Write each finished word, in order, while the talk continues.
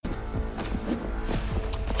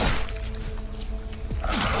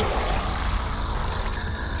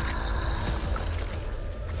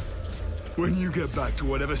When you get back to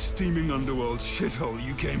whatever steaming underworld shithole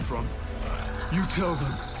you came from, you tell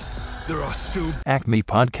them there are still Acme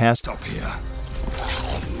Podcast up here.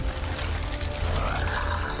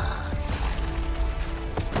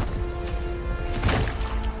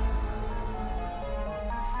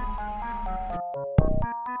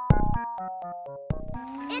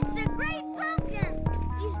 It's the Great Pumpkin!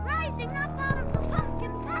 He's rising up out of the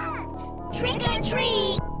pumpkin patch! Trick or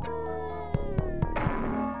treat!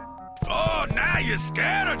 Oh, now you're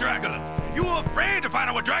scared of Dracula. You were afraid to find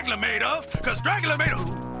out what Dracula made of, because Dracula made of...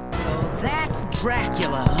 So that's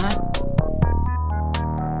Dracula, huh?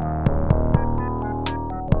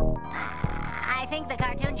 I think the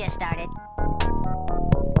cartoon just started.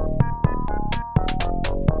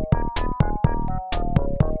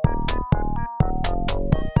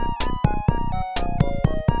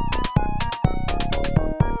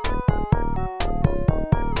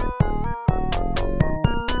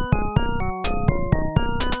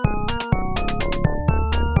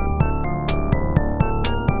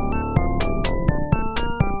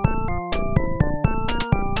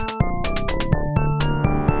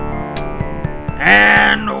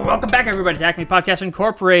 And welcome back, everybody, to Acme Podcast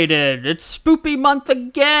Incorporated. It's Spoopy Month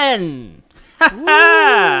again.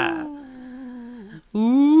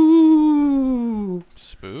 Ooh.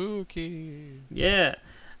 Spooky. Yeah.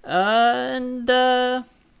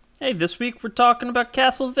 Hey, this week we're talking about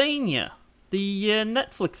Castlevania, the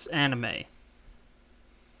Netflix anime.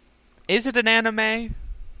 Is it an anime?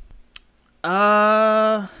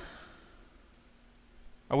 Uh,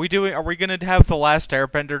 Are we gonna have the last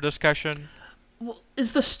Airbender discussion? well,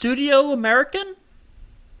 is the studio American?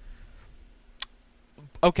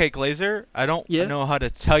 Okay, Glazer, I don't Yeah? know how to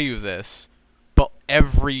tell you this, but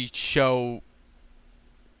every show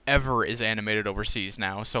ever is animated overseas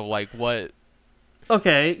now. So, like, what?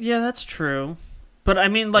 Okay, yeah, that's true. But I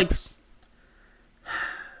mean, like...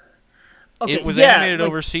 Okay, It was yeah, animated like-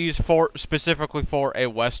 overseas specifically for a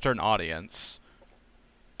Western audience,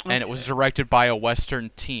 and it was Okay. directed by a Western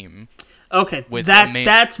team. Okay, with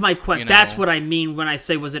that's my question. you That's know. what I mean when I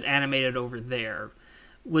say was it animated over there?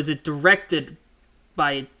 Was it directed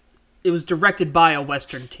by? It was directed by a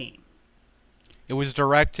Western team. It was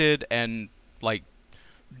directed and, like,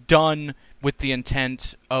 done with the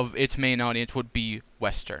intent of its main audience would be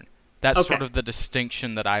Western. That's Okay. sort of the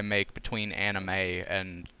distinction that I make between anime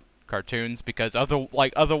and cartoons, because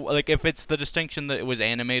if it's the distinction that it was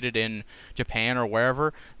animated in Japan or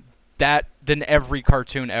wherever, then every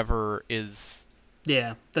cartoon ever is,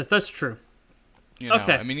 Yeah, that's true. you know.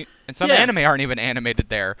 Okay. I mean, and some Yeah. anime aren't even animated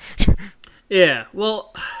there. Yeah,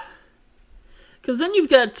 well, because then you've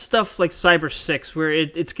got stuff like Cyber 6, where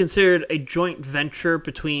it's considered a joint venture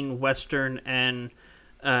between Western and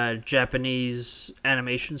Japanese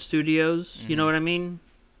animation studios. You know what I mean?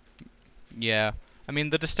 Yeah. I mean,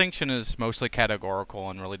 the distinction is mostly categorical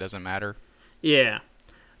and really doesn't matter. Yeah.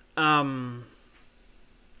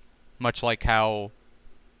 Much like how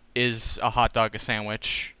is a hot dog a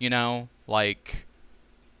sandwich, you know? Like,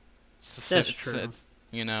 That's true.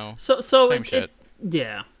 You know, So same it, shit.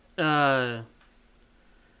 yeah. That's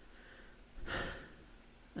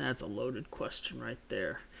a loaded question right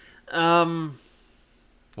there.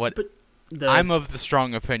 What? But I'm of the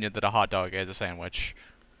strong opinion that a hot dog is a sandwich.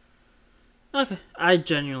 okay. I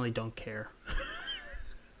genuinely don't care.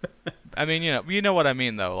 I mean, you know what I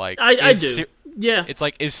mean, though. Like, I do. Yeah. It's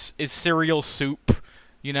like, is cereal soup,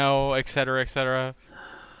 you know, et cetera, et cetera.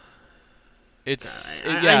 It's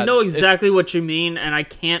I know exactly what you mean, and I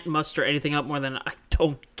can't muster anything up more than I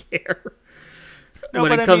don't care No, when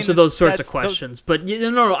but it I comes mean, to those sorts of that's- questions. But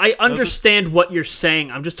no, I understand what you're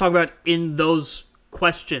saying. I'm just talking about in those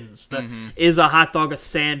questions. That Mm-hmm. is a hot dog a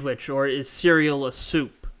sandwich, or is cereal a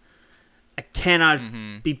soup? I cannot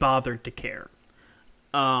Mm-hmm. be bothered to care.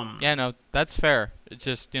 Yeah, no, that's fair. It's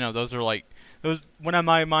just, you know, those are like those when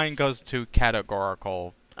my mind goes to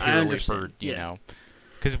categorical I purely understand, for, you yeah. know,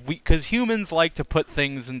 because humans like to put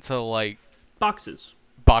things into, like, Boxes.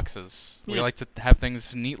 boxes. We Yeah. like to have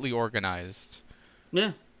things neatly organized.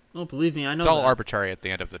 Yeah. Oh, believe me, I know It's all that. arbitrary at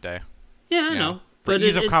the end of the day. Yeah, I you know. For But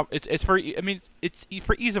ease it, of it's for I mean it's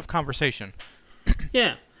for ease of conversation.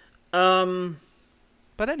 yeah.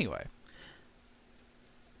 But anyway,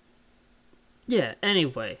 Yeah.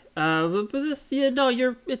 Anyway, but this,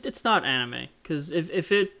 it's not anime, because if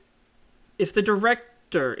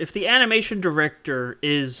the animation director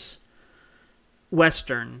is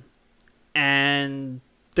Western, and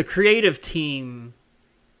the creative team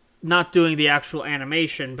not doing the actual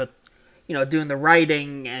animation, but doing the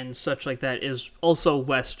writing and such like that is also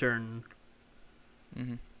Western,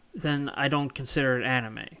 then I don't consider it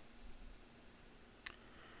anime.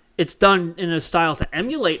 it's done in a style to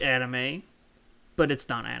emulate anime, but it's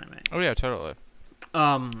not anime. Oh yeah, totally.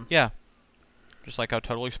 Yeah. Just like how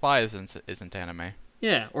Totally Spies isn't anime.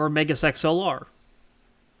 Yeah, or Megas XLR.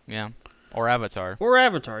 Yeah. Or Avatar. Or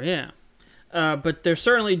Avatar, yeah. But they're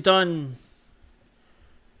certainly done...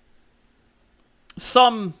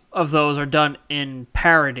 Some of those are done in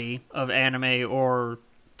parody of anime or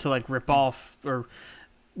to, like, rip off or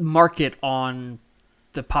market on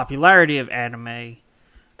the popularity of anime.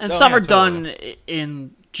 And some yeah, are done totally.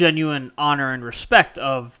 in genuine honor and respect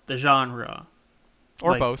of the genre.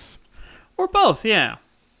 Or Like- both. Or both, yeah.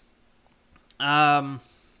 But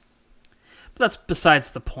that's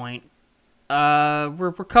besides the point.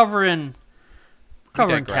 We're covering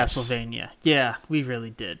digress. Castlevania. Yeah, we really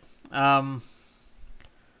did.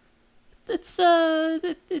 It's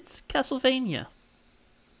Castlevania.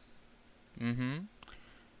 Mm-hmm.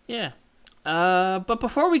 Yeah. But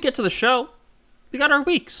before we get to the show, we got our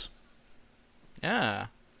weeks. Yeah.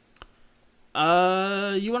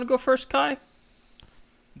 You want to go first, Kai?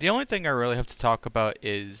 The only thing I really have to talk about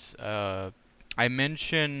is I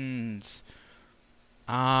mentioned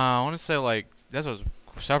I want to say like this was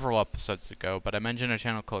several episodes ago, but I mentioned a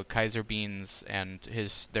channel called Kaiser Beans and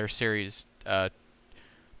their series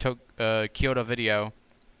Kyoto Video.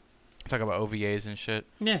 Talk about OVAs and shit.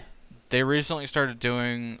 Yeah. They recently started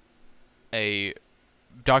doing a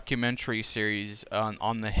documentary series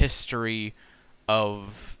on the history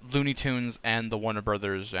of Looney Tunes and the Warner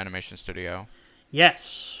Brothers animation studio.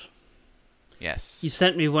 Yes. Yes. You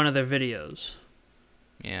sent me one of their videos.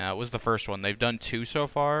 Yeah, it was the first one. They've done 2 so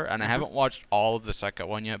far, and I haven't watched all of the second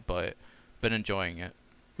one yet, but been enjoying it,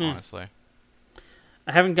 honestly.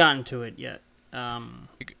 I haven't gotten to it yet. I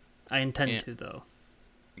intend Yeah. to, though.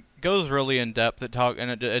 It goes really in depth. It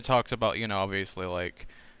talks about, obviously like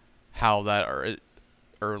how that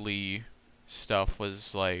early stuff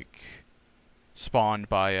was like spawned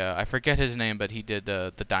by I forget his name, but he did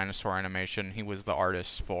the dinosaur animation. He was the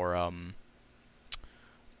artist for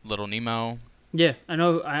Little Nemo. Yeah, I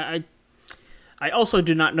know. I also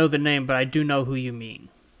do not know the name, but I do know who you mean.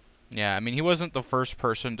 Yeah, I mean, he wasn't the first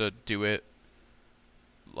person to do it,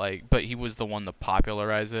 but he was the one to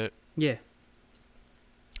popularize it. Yeah.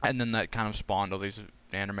 And then that kind of spawned all these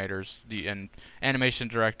animators and animation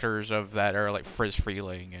directors of that era, like Friz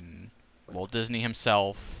Freleng and Walt Disney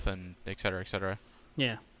himself, and et cetera, et cetera.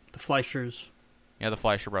 Yeah, the Fleischers. Yeah, the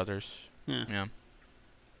Fleischer brothers. Yeah. Yeah.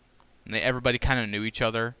 And everybody kind of knew each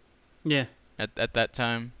other Yeah. at that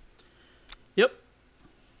time. Yep.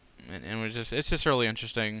 And it's just really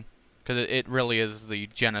interesting because it really is the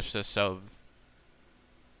genesis of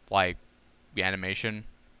like the animation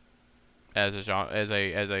as a genre, as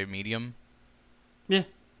a medium. Yeah.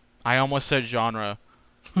 I almost said genre.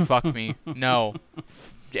 Fuck me. No.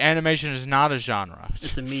 Animation is not a genre.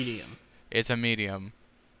 It's a medium. It's a medium.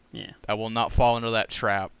 Yeah. I will not fall into that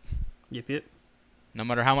trap, Yep. no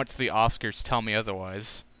matter how much the Oscars tell me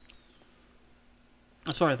otherwise.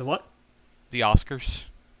 I'm sorry, the what? The Oscars.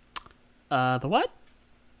 The what?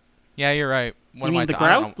 Yeah, you're right. What You am mean the I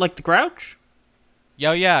don't know. Grouch? Like the Grouch?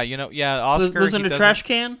 Yeah, Oscar. Lives in he a doesn't- trash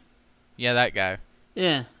can? Yeah, that guy.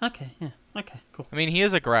 Yeah. Okay, yeah. Okay, cool. I mean, he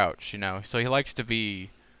is a grouch, so he likes to be,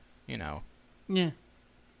 Yeah.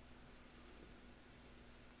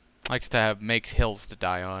 likes to make hills to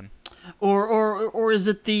die on. Or is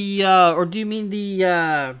it the or do you mean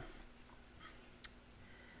the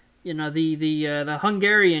the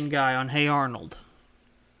Hungarian guy on Hey Arnold?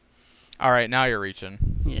 All right, now you're reaching.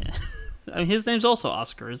 Yeah. I mean, his name's also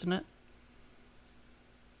Oscar, isn't it?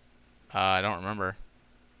 I don't remember.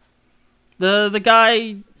 The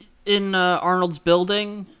guy in Arnold's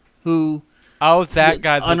building who Oh, that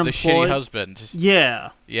guy, the shitty unemployed? husband. Yeah.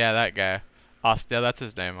 Yeah, that guy. Yeah, that's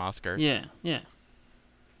his name, Oscar. Yeah.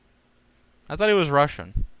 I thought he was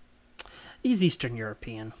Russian. He's Eastern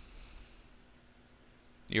European.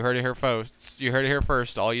 You heard it here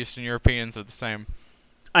first. All Eastern Europeans are the same.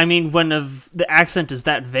 I mean, when the accent is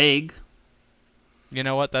that vague, You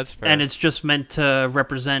know what? That's fair. and it's just meant to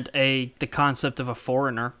represent the concept of a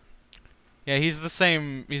foreigner. Yeah, he's the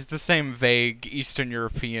same vague Eastern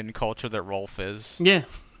European culture that Rolf is. Yeah,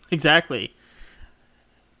 exactly.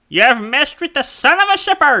 You have messed with the son of a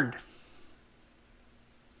shepherd!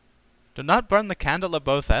 Do not burn the candle at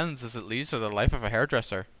both ends, as it leads to the life of a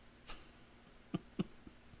hairdresser.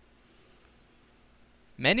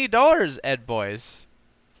 Many doors, Ed boys.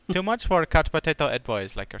 Too much for cut potato Ed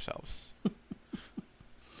boys like yourselves.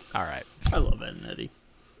 Alright. I love Ed and Eddie.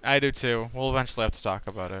 I do too. We'll eventually have to talk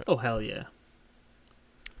about it. Oh, hell yeah.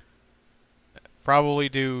 Probably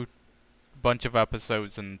do a bunch of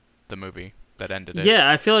episodes in the movie. that ended it. Yeah,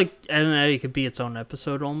 I feel like Ed and Eddie could be its own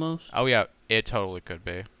episode almost. Oh yeah, it totally could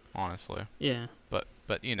be, honestly. Yeah. But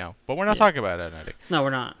we're not talking about Ed and Eddie. No, we're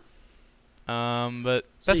not. But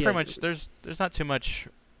that's yeah. pretty much. There's not too much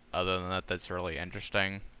other than that that's really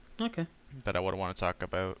interesting Okay. that I would want to talk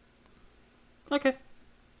about. Okay.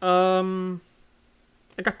 I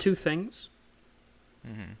got two things.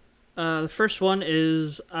 Mm-hmm. The first one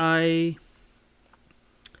is you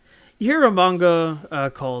hear a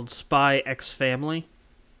manga called Spy X Family?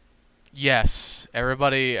 Yes,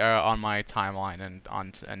 everybody on my timeline and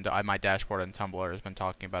on my dashboard and Tumblr has been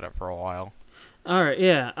talking about it for a while. All right,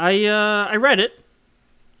 yeah. I read it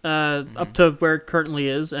up to where it currently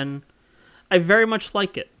is, and I very much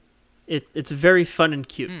like it. It's very fun and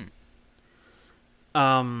cute.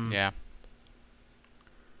 Yeah.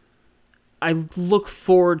 I look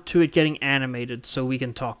forward to it getting animated so we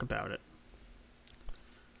can talk about it.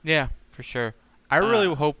 Yeah, for sure. I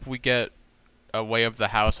really hope we get a Way of the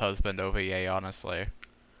House Husband OVA, honestly.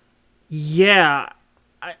 Yeah,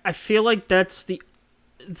 I feel like that's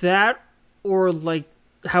that or like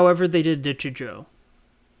however they did Nichijou.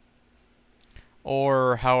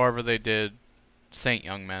 Or however they did Saint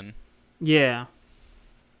Young Men, Yeah.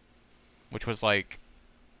 which was like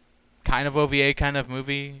kind of OVA, kind of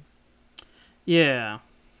movie. Yeah.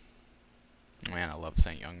 Man, I love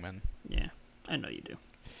Saint Young Men. Yeah. I know you do.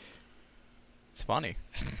 It's funny.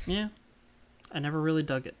 Yeah. I never really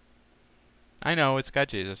dug it. I know, it's got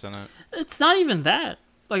Jesus in it. It's not even that.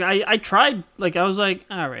 Like, I tried, like, I was like,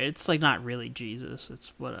 alright, it's, like, not really Jesus.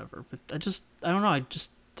 It's whatever. But I don't know, I just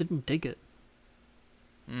didn't dig it.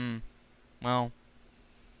 Well.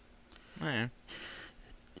 Eh.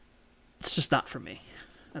 It's just not for me.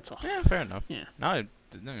 That's all. Yeah, fair enough. Yeah. No,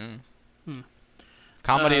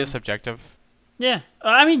 comedy is subjective. Yeah.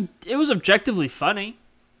 I mean, it was objectively funny.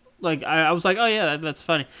 Like, I was like, oh yeah, that's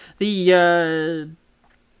funny. The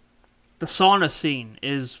sauna scene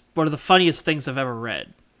is one of the funniest things I've ever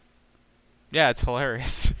read. Yeah, it's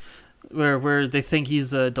hilarious. Where they think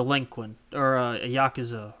he's a delinquent or a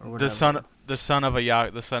yakuza or whatever. The son of a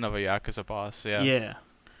yakuza boss. Yeah. Yeah.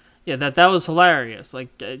 Yeah, that was hilarious. Like,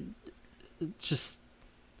 just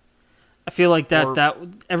I feel like that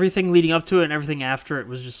everything leading up to it and everything after it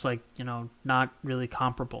was just like, not really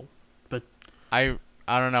comparable. But I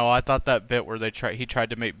don't know. I thought that bit where he tried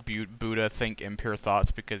to make Buddha think impure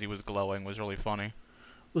thoughts because he was glowing was really funny.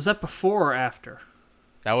 Was that before or after?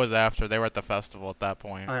 That was after. They were at the festival at that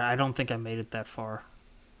point. I don't think I made it that far.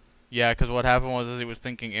 Yeah, because what happened was he was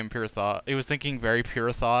thinking impure thought. He was thinking very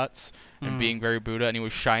pure thoughts and being very Buddha, and he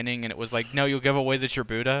was shining, and it was like, no, you'll give away that you're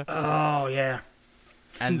Buddha. Oh yeah.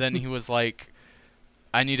 And then he was like,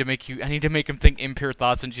 I need to make him think impure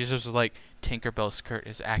thoughts, and Jesus was like, Tinkerbell's skirt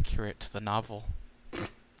is accurate to the novel.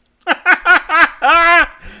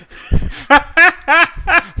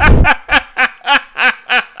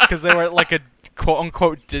 Because they were at like a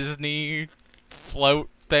quote-unquote Disney float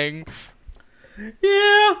thing.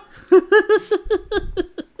 Yeah.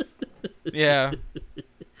 Yeah.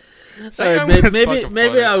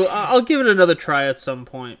 Maybe I'll give it another try at some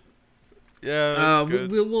point. Yeah, that's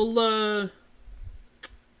good. We'll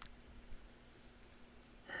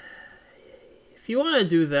if you want to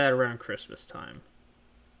do that around Christmas time.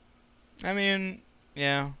 I mean,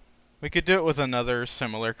 yeah. We could do it with another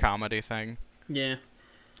similar comedy thing. Yeah.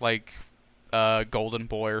 Like, Golden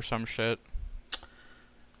Boy or some shit.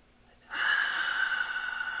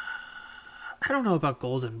 I don't know about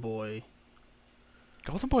Golden Boy.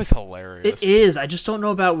 Golden Boy's hilarious. It is. I just don't know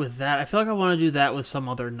about with that. I feel like I want to do that with some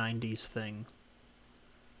other 90s thing.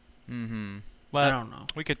 Mm-hmm. But I don't know.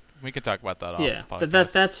 We could talk about that off Yeah, the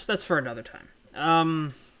podcast. that's for another time.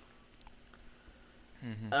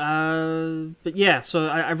 But yeah, so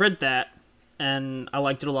I read that, and I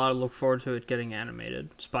liked it a lot. I look forward to it getting animated.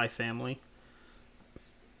 Spy Family.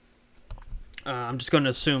 I'm just going to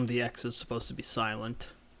assume the X is supposed to be silent.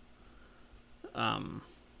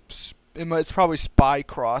 It's probably Spy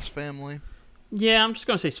Cross Family. Yeah, I'm just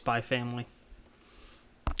going to say Spy Family.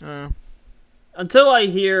 Until I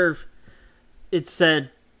hear it said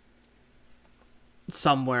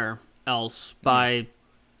somewhere else by...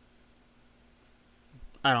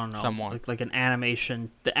 I don't know. Someone. Like the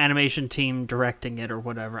animation team directing it or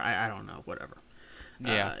whatever. I don't know, whatever.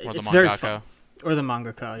 Yeah, or the it's very mangaka. fun. Or the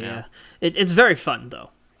mangaka, yeah. Yeah. It's very fun, though.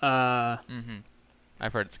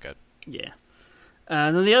 I've heard it's good. Yeah.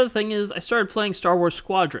 And then the other thing is I started playing Star Wars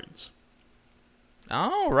Squadrons.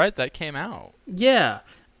 Oh, right, that came out. Yeah.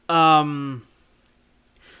 I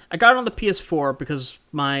got it on the PS4 because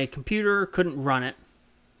my computer couldn't run it.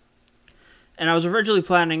 And I was originally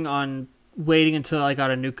planning on waiting until I got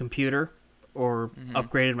a new computer or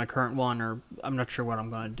upgraded my current one, or I'm not sure what I'm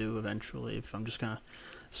going to do eventually, if I'm just going to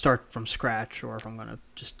start from scratch or if I'm going to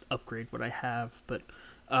just upgrade what I have. But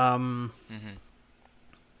and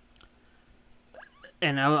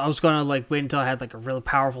I was going to like wait until I had like a really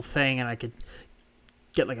powerful thing and I could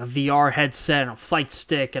get like a VR headset and a flight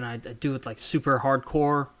stick, and I'd do it like super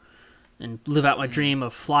hardcore and live out my dream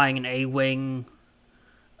of flying an A-wing.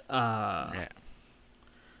 Yeah.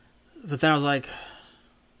 But then I was like,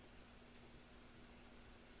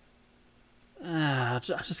 I'll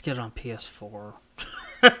just get it on PS4.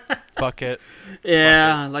 Fuck it.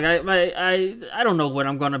 Yeah, like I don't know when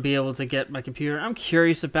I'm going to be able to get my computer. I'm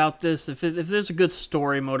curious about this. If there's a good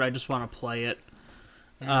story mode, I just want to play it.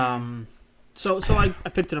 So I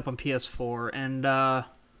picked it up on PS4, and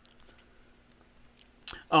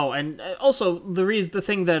and also the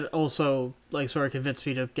thing that also like sort of convinced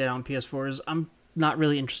me to get on PS4 is I'm not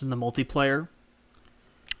really interested in the multiplayer.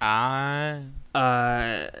 And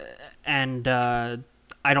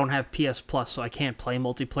I don't have PS Plus, so I can't play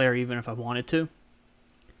multiplayer even if I wanted to.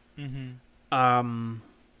 And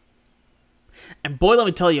boy, let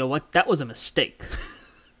me tell you what, that was a mistake.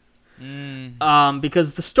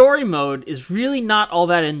 Because the story mode is really not all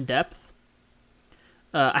that in depth.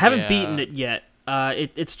 I haven't beaten it yet.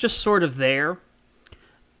 It's just sort of there.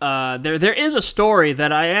 There is a story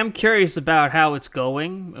that I am curious about how it's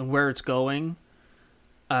going and where it's going.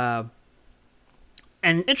 And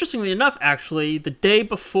interestingly enough, actually, the day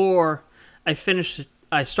before I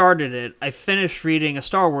started it, I finished reading a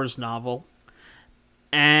Star Wars novel,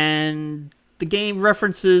 and the game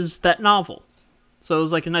references that novel. So it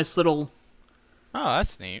was like a nice little... Oh,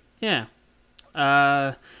 that's neat. Yeah. Bit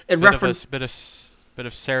of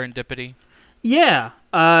serendipity. Yeah.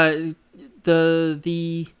 The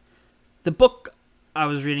book I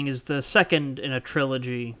was reading is the second in a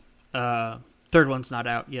trilogy. Third one's not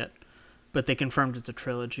out yet, but they confirmed it's a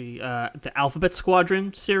trilogy. The Alphabet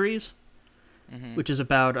Squadron series, which is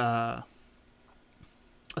about a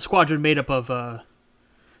squadron made up of...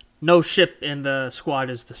 no ship in the squad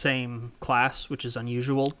is the same class, which is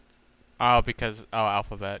unusual. Oh, because... Oh,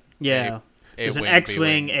 Alphabet. Yeah. There's an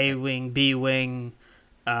X-Wing, A-Wing, B-Wing,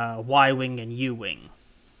 Y-Wing, and U-Wing.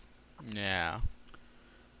 Yeah.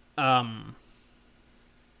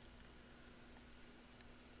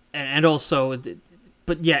 And also...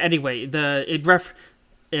 But yeah, anyway, it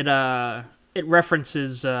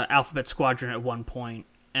references Alphabet Squadron at one point,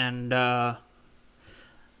 and... the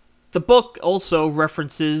book also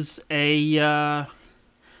references the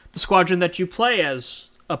squadron that you play as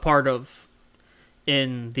a part of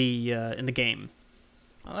in the game.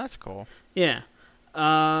 Oh, that's cool. Yeah. So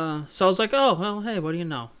I was like, oh well, hey, what do you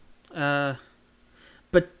know?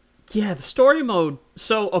 But yeah, the story mode.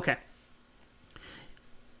 So okay,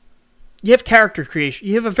 you have character creation.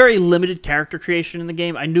 You have a very limited character creation in the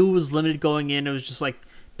game. I knew it was limited going in. It was just like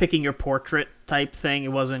picking your portrait type thing.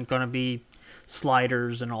 It wasn't going to be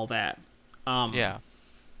sliders and all that. Yeah.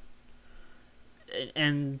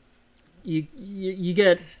 And you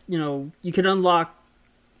get, you can unlock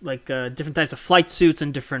like different types of flight suits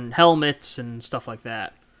and different helmets and stuff like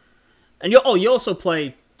that. And you also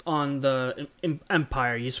play on the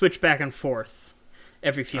Empire. You switch back and forth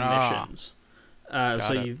every few missions.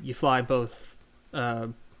 So you fly both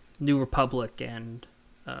New Republic and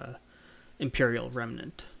Imperial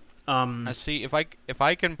Remnant. I see. If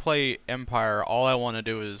I can play Empire, all I want to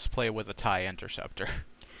do is play with a TIE Interceptor.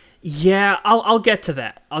 Yeah, I'll get to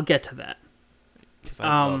that. Because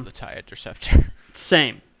I love the TIE Interceptor.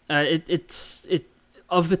 Same. It's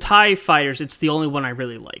of the TIE fighters, it's the only one I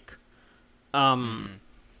really like.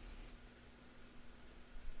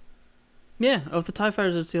 Yeah, of the TIE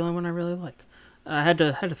fighters, it's the only one I really like. I had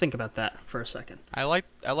to think about that for a second. I like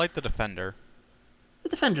the Defender. The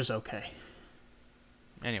Defender's okay.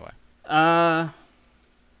 Anyway.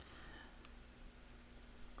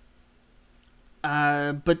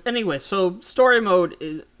 But anyway, so story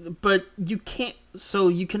mode but you can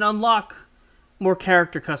unlock more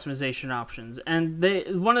character customization options. And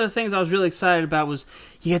one of the things I was really excited about was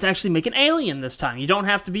you get to actually make an alien this time. You don't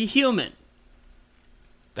have to be human.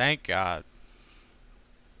 Thank God.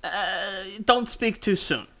 Don't speak too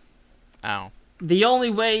soon. Ow. The only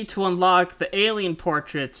way to unlock the alien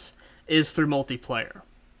portraits is through multiplayer.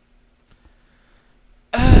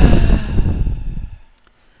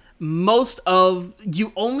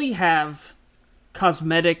 You only have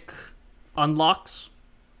cosmetic unlocks.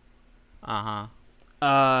 Uh-huh.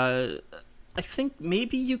 I think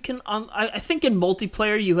maybe you can... I think in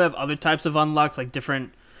multiplayer you have other types of unlocks, like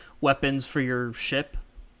different weapons for your ship.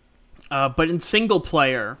 But in single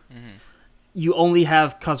player, you only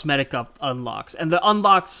have cosmetic unlocks. And the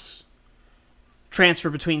unlocks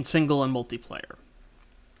transfer between single and multiplayer.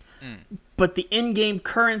 But the in-game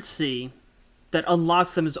currency that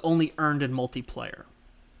unlocks them is only earned in multiplayer.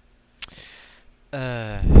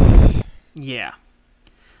 Yeah.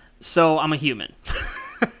 So I'm a human.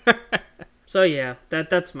 So yeah,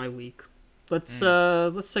 that's my week. Let's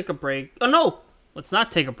take a break. Oh no, let's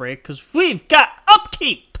not take a break because we've got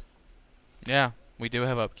upkeep. Yeah, we do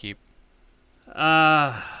have upkeep.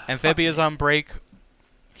 Amphibia's Amphibia's on break.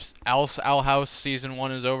 Owl House season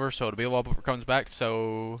 1 is over, so it'll be a while before it comes back.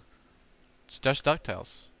 So it's just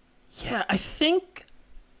DuckTales. Yeah, I think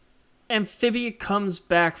Amphibia comes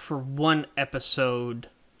back for one episode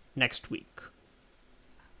next week.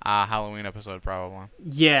 Halloween episode probably.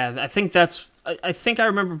 Yeah, I think that's. I think I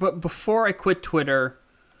remember, but before I quit Twitter,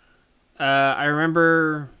 I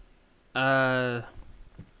remember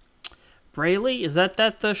Braley. Is that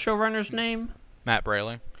the showrunner's name? Matt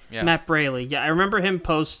Braley. Yeah. Matt Braley. Yeah, I remember him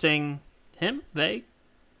posting. Him? They?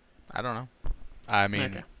 I don't know. I mean,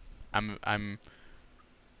 Okay. I'm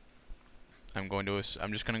going to.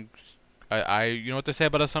 I'm just gonna. I you know what they say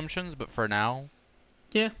about assumptions, but for now,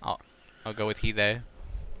 Yeah. I'll go with he they.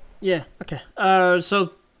 Yeah. Okay.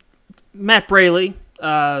 So Matt Braley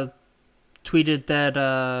tweeted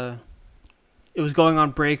that it was going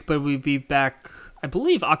on break, but we'd be back, I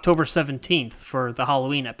believe, October 17th for the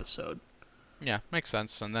Halloween episode. Yeah, makes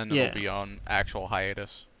sense. And then Yeah. it'll be on actual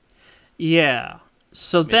hiatus. Yeah.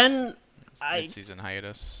 So then Mid-season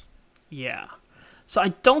hiatus. Yeah. So I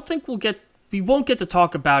don't think we won't get to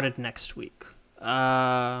talk about it next week.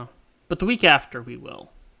 But the week after we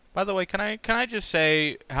will. By the way, can I just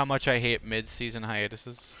say how much I hate mid-season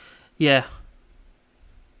hiatuses? Yeah.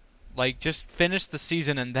 Like, just finish the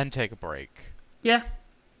season and then take a break. Yeah.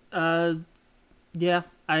 Yeah.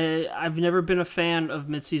 I've never been a fan of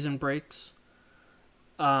mid-season breaks.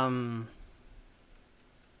 Like,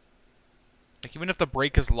 even if the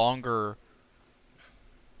break is longer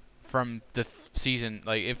from the season,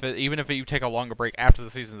 like even if you take a longer break after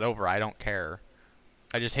the season's over, I don't care.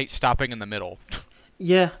 I just hate stopping in the middle.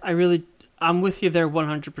 Yeah, I'm with you there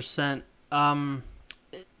 100%.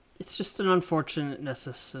 It's just an unfortunate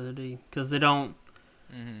necessity because they don't.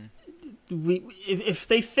 If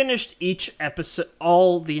they finished each episode,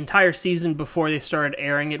 the entire season before they started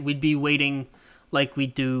airing it, we'd be waiting like we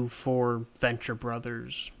do for Venture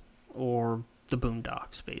Brothers or the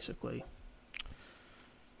Boondocks, basically.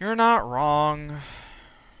 You're not wrong.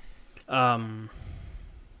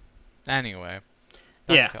 Anyway.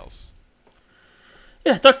 Yeah. DuckTales.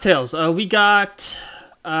 Yeah, DuckTales. We got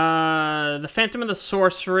the Phantom and the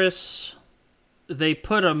Sorceress. They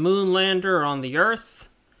put a Moonlander on the Earth.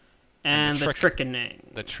 And the Trickening.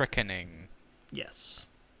 The Trickening. Yes.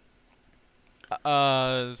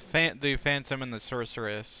 The Phantom and the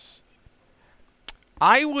Sorceress.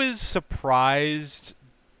 I was surprised.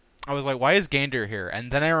 I was like, why is Gander here?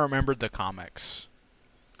 And then I remembered the comics.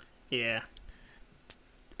 Yeah.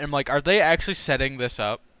 I'm like, are they actually setting this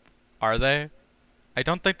up? Are they? I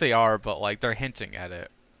don't think they are, but like they're hinting at it.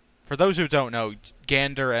 For those who don't know,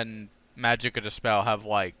 Gander and Magica De Spell have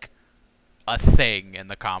like a thing in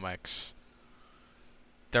the comics.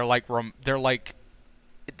 They're like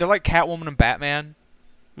Catwoman and Batman.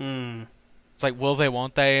 It's like will they,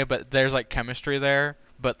 won't they? But there's like chemistry there,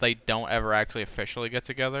 but they don't ever actually officially get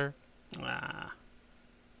together.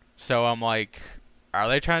 So I'm like, are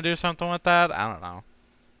they trying to do something with that? I don't know.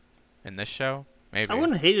 In this show, maybe. I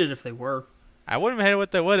wouldn't hate it if they were. I wouldn't hate it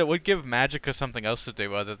what they would. It would give Magica something else to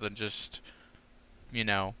do other than just,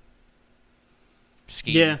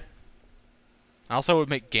 scheme. Yeah. Also, it would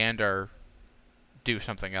make Gander do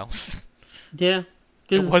something else. Yeah.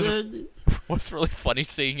 It was really funny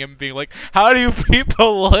seeing him being like, how do you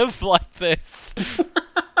people live like this?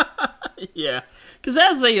 Yeah. Because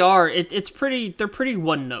as they are, they're pretty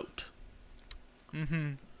one note.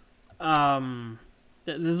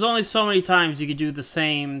 There's only so many times you could do the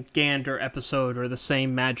same Gander episode or the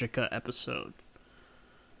same Magica episode.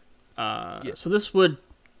 So this would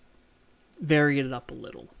vary it up a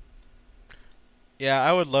little. Yeah,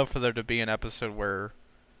 I would love for there to be an episode where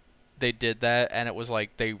they did that, and it was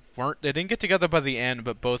like they didn't get together by the end,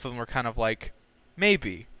 but both of them were kind of like,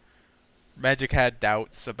 maybe. Magic had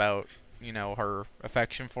doubts about, her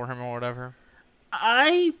affection for him or whatever.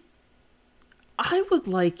 I would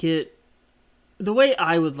like it. The way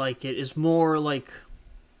I would like it is more like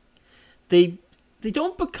they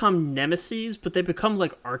don't become nemesis, but they become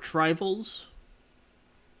like arch rivals.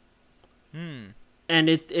 And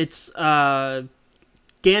it's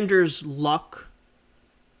Gander's luck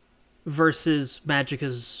versus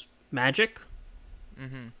Magica's magic.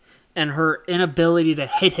 And her inability to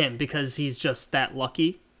hit him because he's just that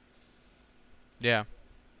lucky. Yeah.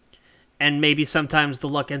 And maybe sometimes the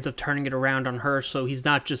luck ends up turning it around on her, so he's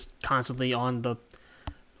not just constantly on the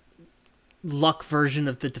luck version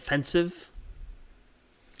of the defensive.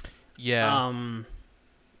 Yeah.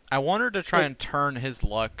 I want her to try and turn his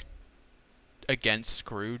luck against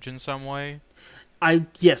Scrooge in some way.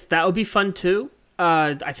 Yes, that would be fun too.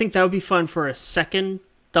 I think that would be fun for a second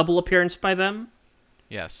double appearance by them.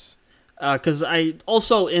 Yes. Because I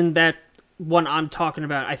also, in that one I'm talking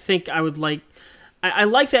about, I think I would like... I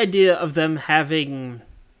like the idea of them having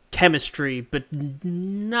chemistry, but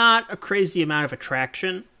not a crazy amount of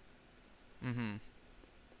attraction. Mm-hmm.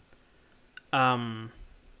 I'm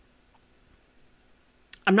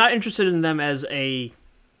not interested in them as a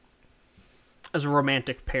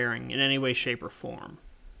romantic pairing in any way, shape, or form.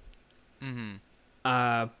 Mm-hmm.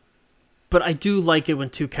 But I do like it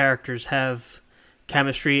when two characters have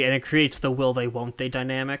chemistry, and it creates the will they, won't they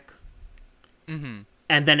dynamic. Mm-hmm.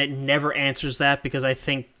 And then it never answers that, because I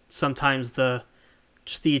think sometimes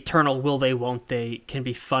just the eternal will they, won't they can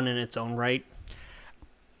be fun in its own right.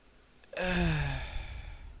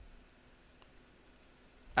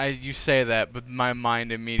 You say that, but my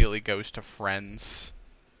mind immediately goes to Friends.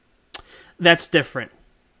 That's different.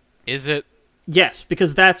 Is it? Yes,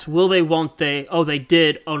 because that's will they, won't they. Oh, they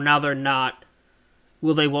did. Oh, now they're not.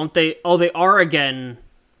 Will they, won't they. Oh, they are again.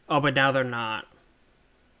 Oh, but now they're not.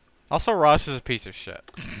 Also, Ross is a piece of shit.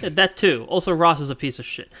 That too. Also, Ross is a piece of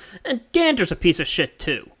shit. And Gander's a piece of shit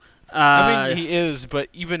too. I mean, he is, but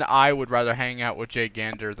even I would rather hang out with Jay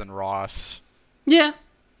Gander than Ross. Yeah.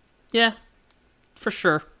 Yeah. For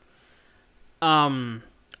sure. I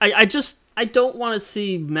don't want to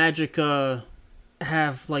see Magica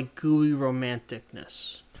have, like, gooey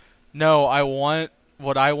romanticness. No,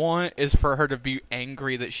 what I want is for her to be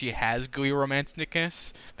angry that she has gooey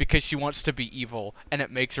romanticness because she wants to be evil, and it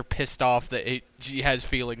makes her pissed off that she has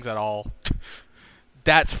feelings at all.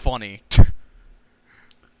 That's funny. I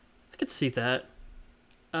could see that.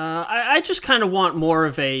 I just kind of want more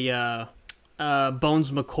of a Bones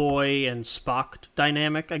McCoy and Spock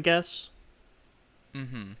dynamic, I guess.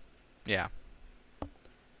 Mm-hmm. Yeah.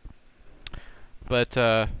 But,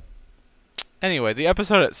 anyway, the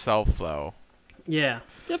episode itself, though. Yeah.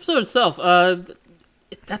 The episode itself,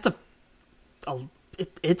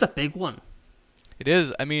 it's a big one. It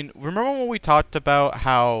is. I mean, remember when we talked about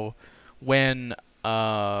how when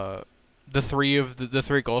the three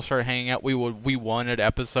girls started hanging out, we wanted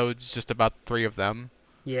episodes just about the three of them?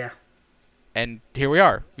 Yeah. And here we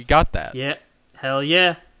are. We got that. Yeah. Hell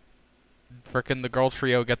yeah. Frickin' the girl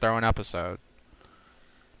trio get their own episode.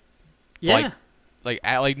 Yeah.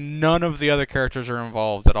 Like none of the other characters are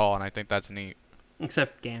involved at all, and I think that's neat.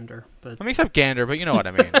 Except Gander, but I mean, except Gander, but you know what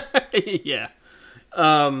I mean. yeah.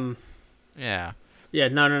 Yeah. Yeah.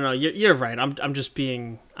 No. You're right. I'm just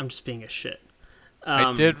being a shit.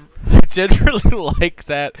 I did really like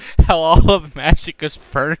that. How all of Magica's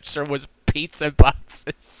furniture was pizza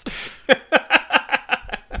boxes.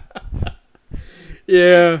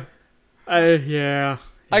 Yeah. Yeah.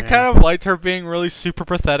 I kind of liked her being really super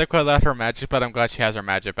pathetic without her magic, but I'm glad she has her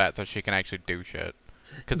magic back so she can actually do shit.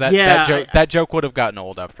 Because that joke would have gotten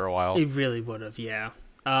old after a while. It really would have, yeah.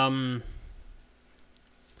 I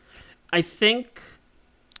think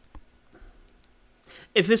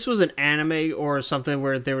if this was an anime or something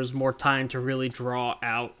where there was more time to really draw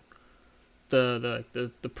out the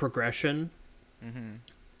progression,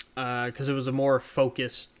 because it was a more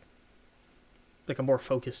focused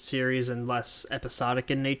series and less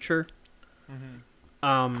episodic in nature.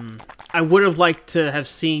 I would have liked to have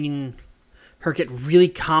seen her get really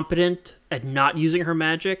competent at not using her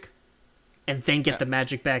magic, and then get the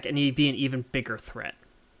magic back, and he'd be an even bigger threat.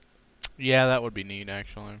 Yeah, that would be neat,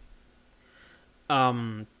 actually.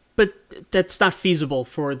 But that's not feasible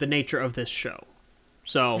for the nature of this show.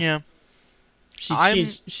 So yeah,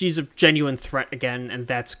 she's a genuine threat again, and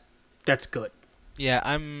that's good.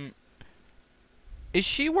 Yeah, Is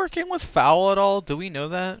she working with Fowl at all? Do we know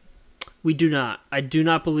that? We do not. I do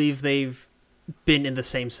not believe they've been in the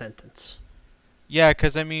same sentence. Yeah,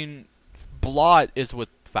 because, I mean, Blot is with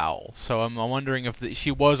Fowl, so I'm wondering if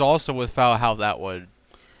she was also with Fowl, how that would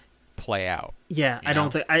play out. Yeah, I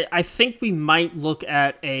don't think... I think we might look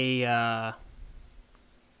at a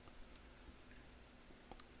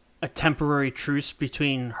temporary truce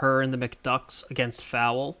between her and the McDucks against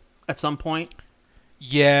Fowl at some point.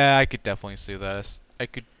 Yeah, I could definitely see that. I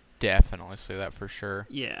could definitely see that for sure.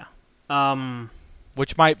 Yeah.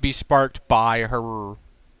 Which might be sparked by her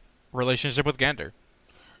relationship with Gander.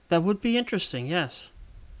 That would be interesting, yes.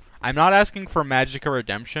 I'm not asking for Magica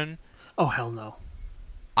redemption. Oh, hell no.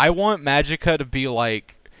 I want Magica to be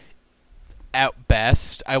like... at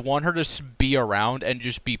best. I want her to be around and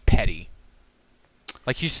just be petty.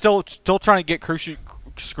 Like, she's still trying to get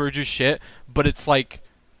Scrooge's shit, but it's like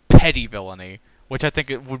petty villainy, which I think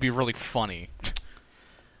it would be really funny.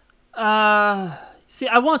 See,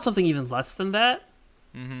 I want something even less than that.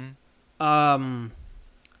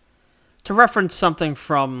 To reference something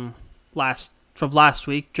from last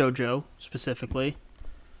week, JoJo specifically.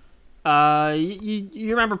 You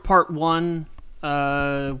remember part 1?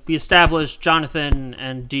 We established Jonathan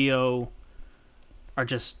and Dio are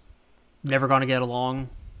just never going to get along.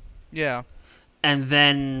 Yeah. And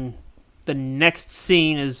then the next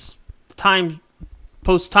scene is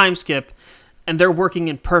post time skip, and they're working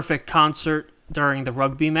in perfect concert during the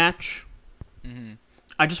rugby match.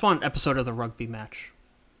 I just want an episode of the rugby match.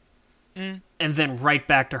 And then right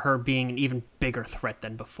back to her being an even bigger threat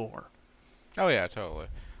than before. Oh yeah, totally.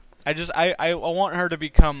 I want her to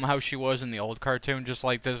become how she was in the old cartoon, just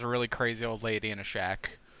like there's a really crazy old lady in a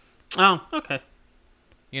shack. Oh, okay.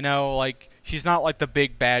 You know, like, she's not like the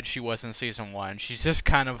big bad she was in season 1. She's just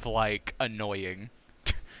kind of like annoying.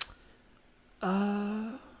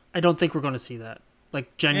 I don't think we're going to see that.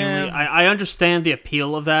 Like, genuinely, yeah. I understand the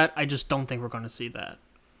appeal of that. I just don't think we're going to see that.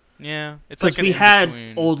 Yeah, it's like we had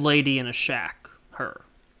old lady in a shack, her.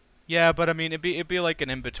 Yeah, but I mean, it'd be like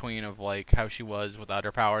an in between of like how she was without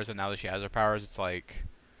her powers, and now that she has her powers, it's like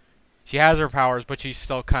she has her powers, but she's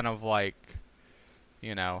still kind of like,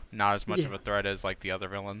 you know, not as much of a threat as like the other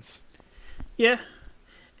villains. Yeah,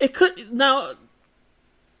 it could now.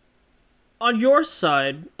 On your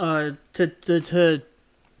side, to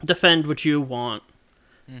defend what you want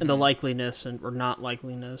and the likeliness or not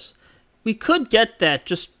likeliness, we could get that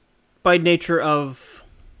just by nature of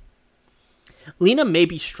Lena may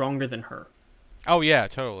be stronger than her. Oh yeah,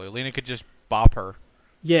 totally. Lena could just bop her.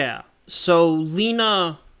 Yeah. So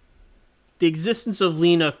Lena, the existence of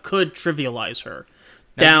Lena could trivialize her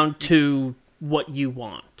down to what you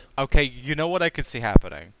want. Okay, you know what I could see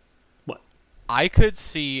happening? What? I could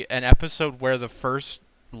see an episode where the first,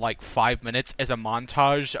 like, 5 minutes is a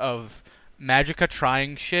montage of Magica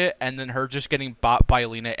trying shit and then her just getting bopped by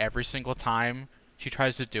Lena every single time she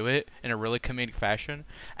tries to do it in a really comedic fashion.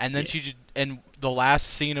 And then in the last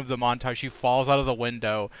scene of the montage, she falls out of the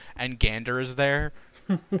window and Gander is there.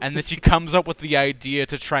 And then she comes up with the idea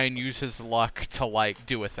to try and use his luck to, like,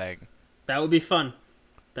 do a thing. That would be fun.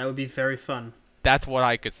 That would be very fun. That's what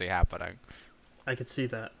I could see happening. I could see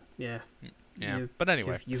that. Yeah. Yeah. But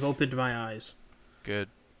anyway. You've opened my eyes. Good.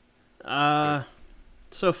 So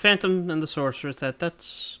Phantom and the Sorceress,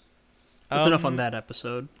 that's enough on that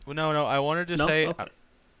episode. Well, no, I wanted to say, okay.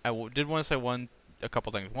 I did want to say a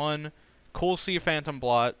couple things. One, cool to see Phantom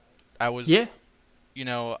Blot. You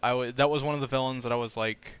know, that was one of the villains that I was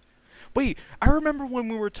like, wait, I remember when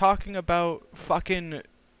we were talking about fucking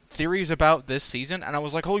theories about this season, and I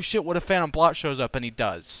was like, holy shit, what if Phantom Blot shows up? And he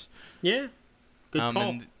does. Yeah. Good call.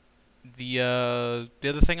 And the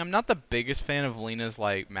other thing, I'm not the biggest fan of Lena's,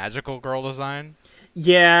 like, magical girl design.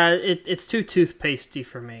 Yeah, it's too toothpastey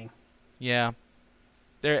for me. Yeah.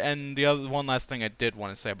 And the other one last thing I did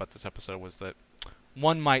want to say about this episode was that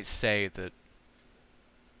one might say that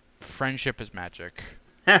friendship is magic.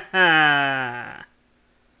 Ha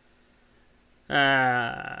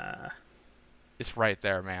ha. It's right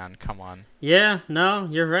there, man. Come on. Yeah, no,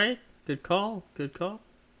 you're right. Good call. Good call.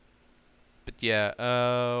 But yeah,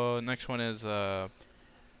 next one is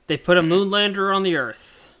they put a moonlander on the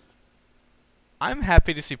Earth. I'm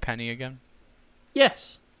happy to see Penny again.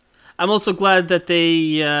 Yes. I'm also glad that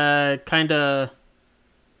they kind of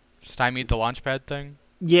stymied the launchpad thing.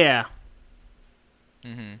 Yeah.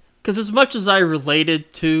 Because as much as I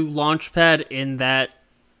related to Launchpad in that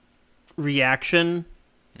reaction,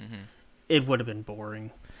 it would have been boring.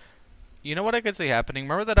 You know what I could see happening?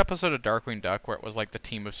 Remember that episode of Darkwing Duck where it was like the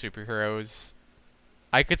team of superheroes?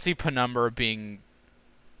 I could see Penumbra being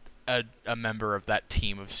a member of that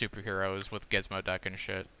team of superheroes with Gizmo Duck and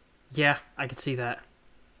shit. Yeah, I could see that.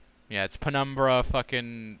 Yeah, it's Penumbra,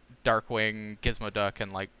 fucking Darkwing, Gizmo Duck,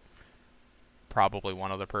 and like probably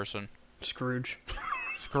one other person. Scrooge.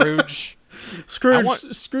 Scrooge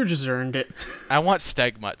has earned it. I want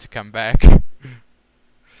Stegmutt to come back.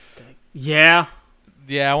 Yeah.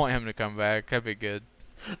 Yeah, I want him to come back. That'd be good.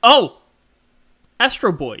 Oh!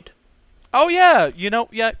 Astro Boyd. Oh, yeah. You know,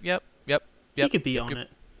 yep. He could be on it.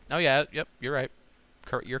 Oh, yeah, yep. You're right.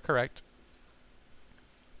 You're correct.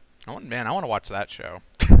 I want to watch that show.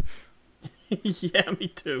 Yeah, me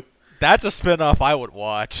too. That's a spinoff I would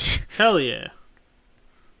watch. Hell yeah.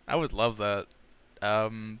 I would love that.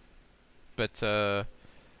 But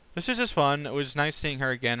this is just fun. It was nice seeing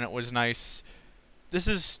her again. It was nice. This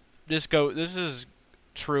is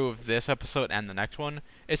true of this episode and the next one.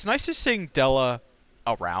 It's nice just seeing Della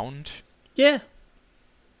around. Yeah.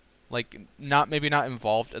 Like, maybe not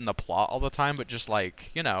involved in the plot all the time, but just like,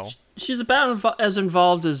 you know. She's about as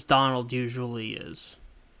involved as Donald usually is.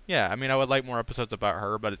 Yeah, I mean, I would like more episodes about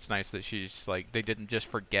her, but it's nice that she's, like, they didn't just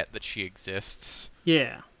forget that she exists.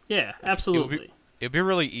 Yeah. Yeah, absolutely. It'd be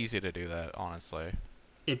really easy to do that, honestly.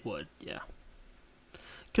 It would, yeah.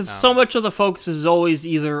 Because so much of the focus is always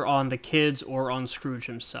either on the kids or on Scrooge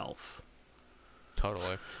himself.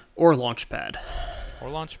 Totally. Or Launchpad. Or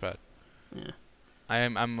Launchpad. Yeah.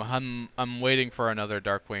 I'm waiting for another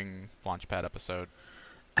Darkwing Launchpad episode.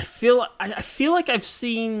 I feel like I've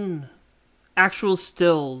seen actual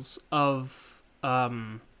stills of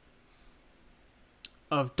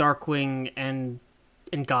Darkwing and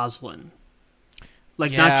Goslin.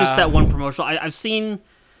 Like, not just that one promotional. I've seen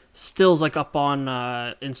stills, like, up on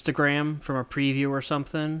Instagram from a preview or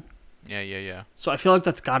something. Yeah. So I feel like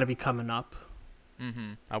that's got to be coming up.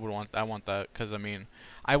 Mm-hmm. I want that, because, I mean,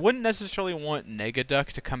 I wouldn't necessarily want Negaduck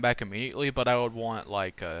to come back immediately, but I would want,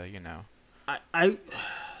 like, you know.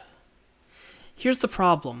 Here's the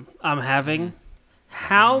problem I'm having. Mm-hmm.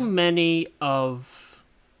 How many of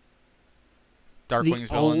Darkwing's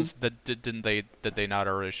villains did they not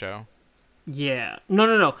already show? Yeah.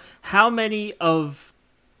 No. How many of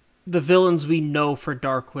the villains we know for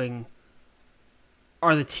Darkwing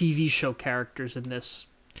are the TV show characters in this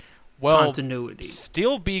continuity?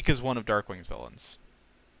 Steelbeak is one of Darkwing's villains.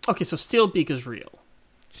 Okay, so Steelbeak is real.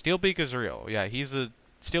 Steelbeak is real. Yeah,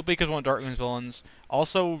 Steelbeak is one of Darkwing's villains.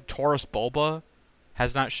 Also, Taurus Bulba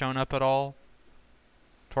has not shown up at all.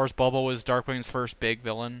 Taurus Bulba was Darkwing's first big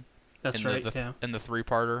villain. That's right, yeah. In the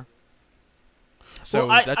 3-parter.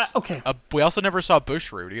 So okay. We also never saw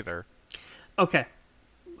Bushroot either. Okay.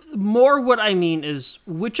 More what I mean is,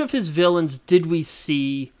 which of his villains did we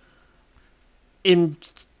see in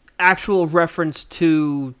actual reference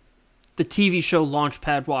to the TV show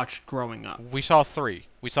Launchpad watched growing up? We saw 3.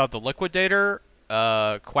 We saw the Liquidator,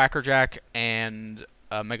 Quackerjack, and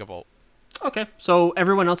Megavolt. Okay, so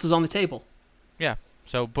everyone else is on the table. Yeah.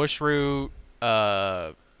 So Bushroot,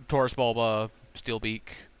 Taurus Bulba, Steelbeak.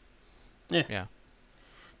 Yeah.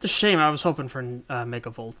 It's a shame. I was hoping for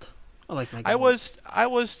Megavolt. I like Megavolt. I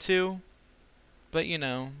was too, but you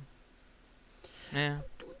know, yeah.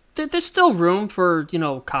 There's still room for, you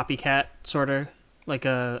know, copycat sort of, like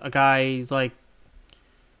a guy like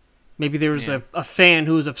maybe there was a fan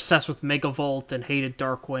who was obsessed with Megavolt and hated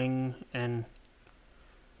Darkwing and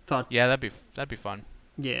thought that'd be fun.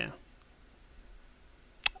 Yeah.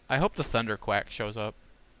 I hope the Thunderquack shows up.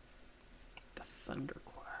 The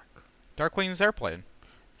Thunderquack. Darkwing's airplane.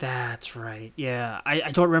 That's right. Yeah,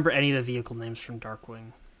 I don't remember any of the vehicle names from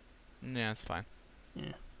Darkwing. Yeah, it's fine.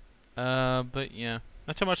 Yeah. But yeah,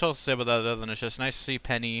 not too much else to say about that other than it's just nice to see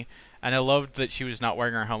Penny, and I loved that she was not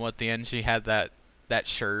wearing her helmet at the end. She had that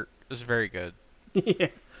shirt. It was very good. Yeah.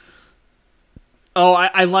 Oh,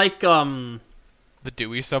 I like the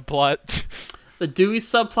Dewey subplot. The Dewey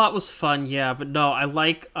subplot was fun, yeah, but no, I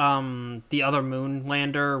like the other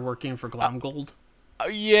Moonlander working for Glomgold.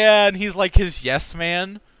 Yeah, and he's like his yes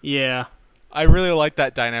man. Yeah. I really like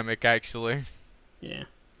that dynamic, actually. Yeah.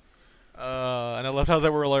 And I loved how they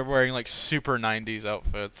were like wearing like super 90s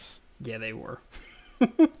outfits. Yeah, they were.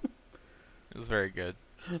 It was very good.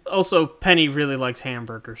 Also, Penny really likes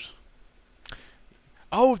hamburgers.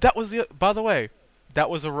 Oh, by the way, that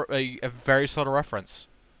was a very subtle reference.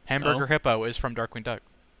 Hamburger Hippo is from Darkwing Duck.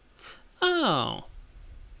 Oh.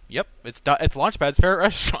 Yep, it's Launchpad's favorite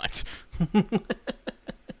restaurant.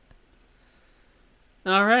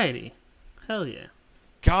 Alrighty. Hell yeah.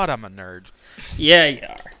 God, I'm a nerd. Yeah, you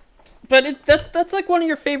are. But that's like one of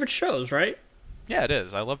your favorite shows, right? Yeah, it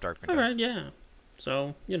is. I love Darkwing Duck. Alright, yeah.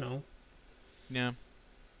 So, you know. Yeah.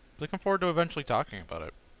 Looking forward to eventually talking about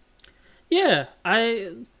it. Yeah.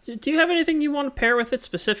 Do you have anything you want to pair with it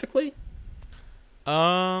specifically? We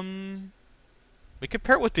could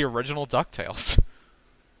pair it with the original DuckTales.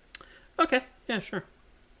 Okay. Yeah, sure.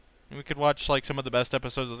 We could watch like some of the best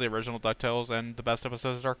episodes of the original DuckTales and the best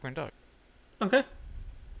episodes of Darkwing Duck. Okay.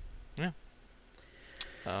 Yeah.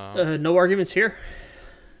 No arguments here.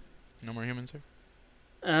 No more humans here.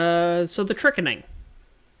 So the Trickening.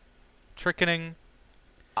 Trickening.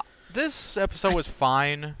 This episode was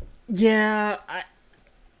fine. Yeah,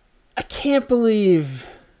 I can't believe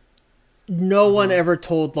no one ever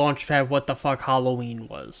told Launchpad what the fuck Halloween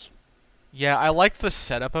was. Yeah, I liked the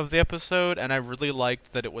setup of the episode, and I really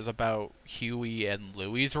liked that it was about Huey and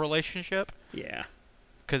Louie's relationship. Yeah.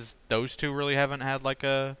 Because those two really haven't had, like,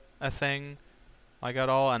 a thing, like, at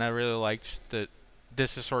all, and I really liked that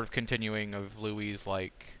this is sort of continuing of Louie's,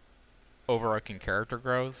 like, overarching character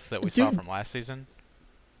growth that we saw from last season.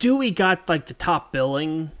 Dewey got like the top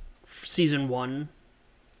billing for season 1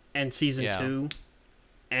 and season 2,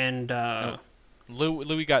 and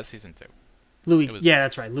Louis got season 2.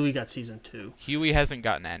 That's right. Louis got season 2. Huey hasn't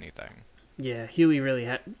gotten anything. Yeah, Huey really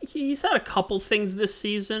had. He's had a couple things this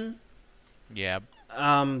season. Yeah.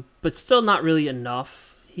 But still not really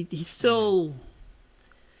enough. He's still.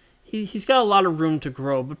 He's got a lot of room to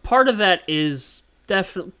grow, but part of that is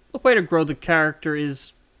definitely a way to grow the character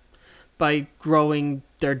is by growing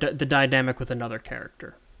the dynamic with another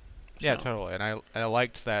character. Yeah, totally, and I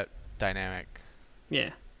liked that dynamic.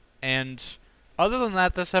 Yeah. And other than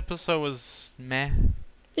that, this episode was meh.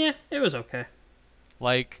 Yeah, it was okay.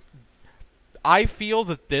 Like, I feel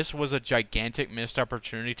that this was a gigantic missed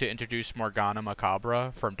opportunity to introduce Morgana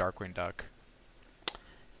Macabra from Darkwing Duck.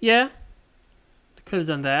 Yeah. Could have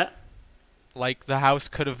done that. Like, the house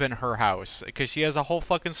could have been her house, because she has a whole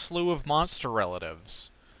fucking slew of monster relatives.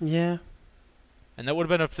 Yeah. And that would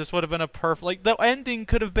have been this would have been a perfect, like, the ending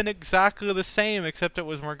could have been exactly the same, except it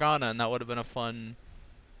was Morgana, and that would have been a fun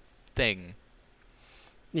thing.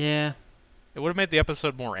 Yeah. It would have made the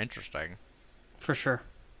episode more interesting. For sure.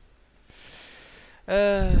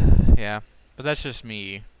 Yeah. But that's just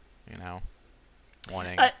me,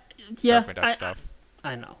 wanting Darkwing Duck stuff.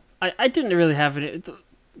 I know. I didn't really have it.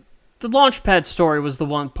 The Launchpad story was the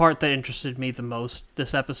one part that interested me the most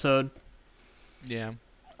this episode. Yeah.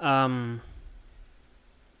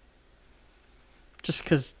 Just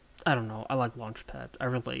because, I don't know, I like Launchpad. I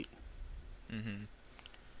relate. Mm-hmm.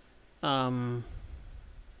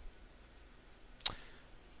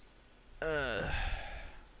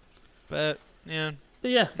 But yeah,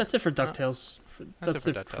 that's it for DuckTales. That's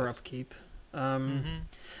it for upkeep.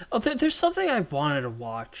 Oh, there's something I wanted to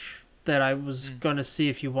watch that I was gonna see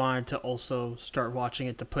if you wanted to also start watching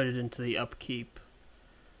it to put it into the upkeep.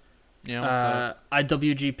 Yeah.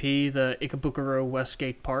 IWGP, the Ikebukuro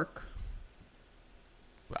Westgate Park.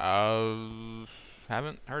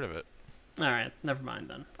 Haven't heard of it. All right, never mind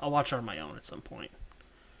then. I'll watch it on my own at some point.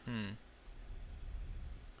 I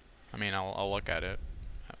mean, I'll look at it.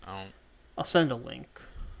 I'll send a link.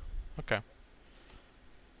 Okay.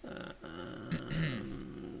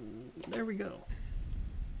 There we go.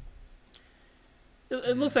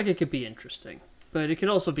 It looks like it could be interesting, but it could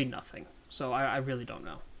also be nothing. So I really don't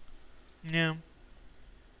know. Yeah.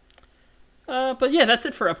 But yeah, that's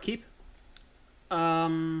it for upkeep.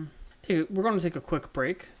 We're going to take a quick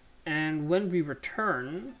break, and when we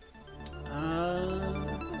return,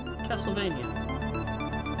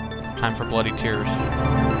 Castlevania. Time for Bloody Tears.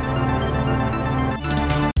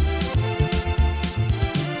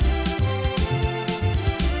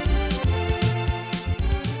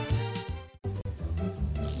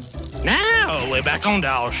 Now we're back on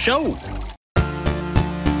our show.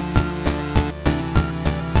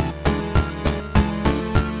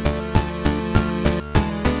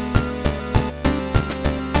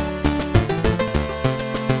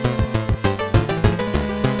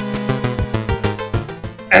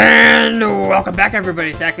 And welcome back,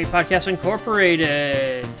 everybody, to Acme Podcast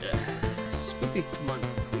Incorporated. Spooky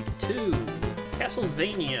Month, Week 2,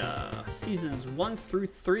 Castlevania, Seasons 1 through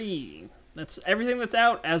 3. That's everything that's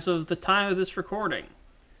out as of the time of this recording.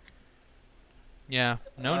 Yeah,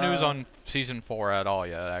 no news on Season 4 at all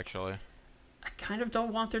yet, actually. I kind of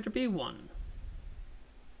don't want there to be one.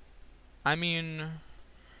 I mean,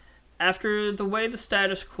 after the way the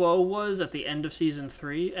status quo was at the end of Season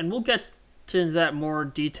 3, and we'll get into that more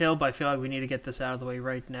detail, but I feel like we need to get this out of the way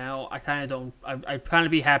right now. I kind of don't... I'd kind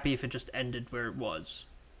of be happy if it just ended where it was.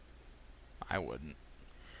 I wouldn't.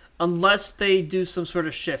 Unless they do some sort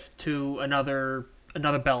of shift to another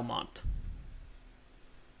Belmont.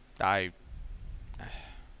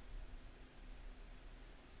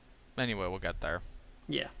 Anyway, we'll get there.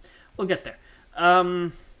 Yeah, we'll get there.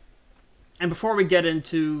 And before we get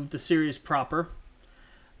into the series proper,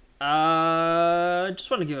 I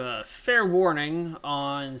just want to give a fair warning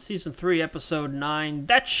on Season 3, Episode 9.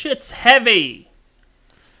 That shit's heavy!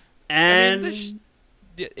 And... I mean,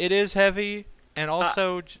 it is heavy, and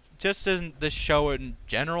also, just in this show in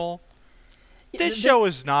general, this show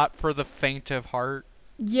is not for the faint of heart.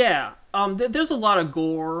 Yeah, there's a lot of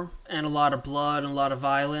gore, and a lot of blood, and a lot of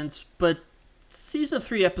violence, but Season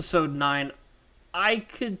 3, Episode 9,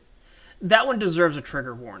 that one deserves a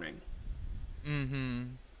trigger warning. Mm-hmm.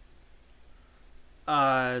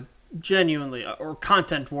 Genuinely, or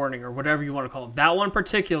content warning, or whatever you want to call it. That one in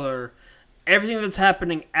particular, everything that's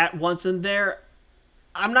happening at once in there,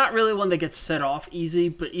 I'm not really one that gets set off easy,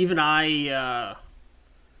 but even I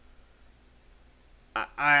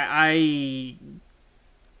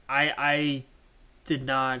did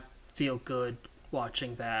not feel good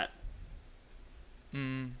watching that.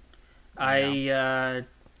 Mm. I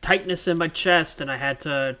tightness in my chest, and I had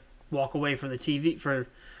to walk away from the TV for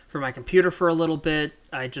my computer for a little bit.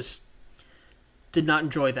 I just did not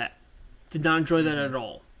enjoy that. Did not enjoy that at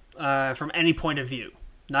all, from any point of view.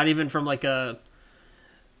 Not even from like a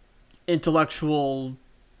intellectual,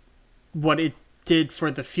 what it did for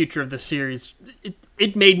the future of the series.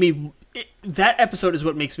 It made me. That episode is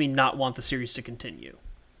what makes me not want the series to continue.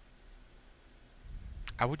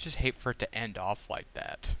 I would just hate for it to end off like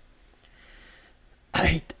that.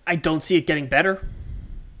 I don't see it getting better.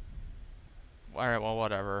 All right, well,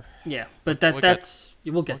 whatever. Yeah, but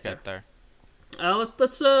We'll get there.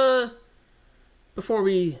 Let's before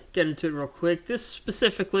we get into it real quick, this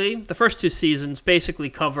specifically, the first 2 seasons basically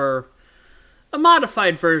cover a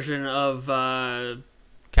modified version of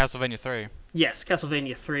Castlevania 3. Yes,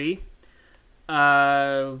 Castlevania 3.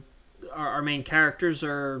 Our main characters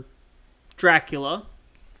are Dracula,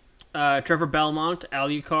 Trevor Belmont,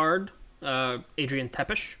 Alucard, Adrian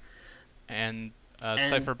Tepesh, And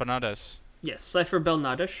Cypher Bernardes. Yes, Cypher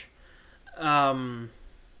Belnadish.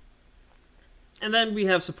 And then we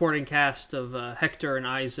have supporting cast of Hector and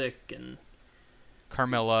Isaac and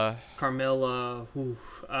Carmilla.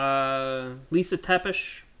 Lisa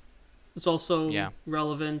Tepesh is also Yeah.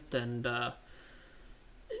 relevant, and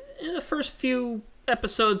in the first few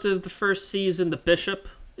episodes of the first season, the Bishop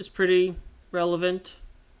is pretty relevant.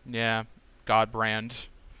 Yeah. Godbrand.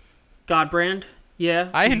 Godbrand, yeah.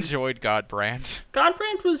 I enjoyed Godbrand.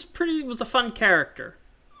 Godbrand was a fun character.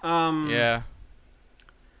 Yeah.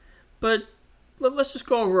 But let's just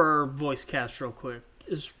go over our voice cast real quick.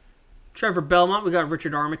 Is Trevor Belmont? We got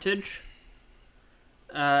Richard Armitage.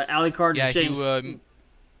 Alucard is James.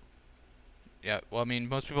 Yeah, well, I mean,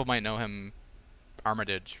 most people might know him,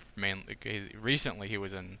 Armitage, mainly. Recently, he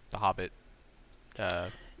was in The Hobbit.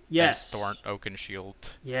 Yes. As Thorn Oakenshield.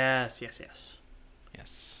 Yes. Yes.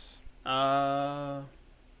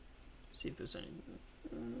 See if there's any.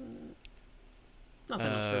 Nothing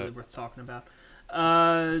else really worth talking about.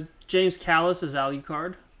 James Callis is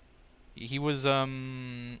Alucard. He was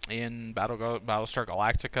in Battlestar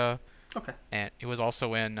Galactica. Okay. And he was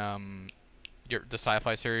also in the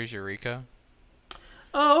sci-fi series Eureka.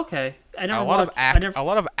 Oh, okay. A lot of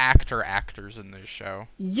actors in this show.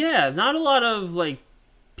 Yeah, not a lot of like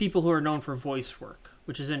people who are known for voice work,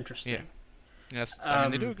 which is interesting. Yeah. Yes, I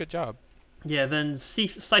mean they do a good job. Yeah. Then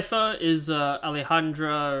Sypha is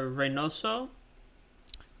Alejandra Reynoso.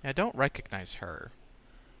 I don't recognize her.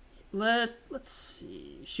 Let's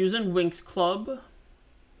see. She was in Winx Club.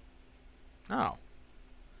 Oh.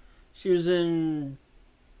 She was in.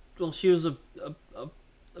 Well, she was a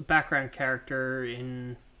background character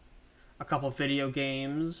in a couple video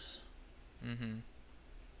games. Mm-hmm.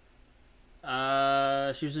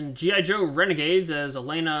 She was in G.I. Joe Renegades as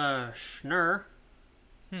Elena Schnur.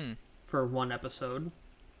 For 1 episode.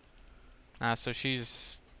 So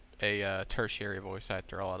she's a tertiary voice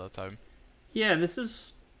actor a lot of the time. Yeah, this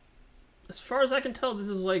is, as far as I can tell, this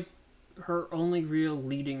is like her only real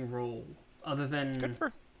leading role, other than Good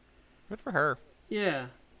for her. Yeah.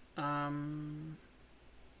 Well,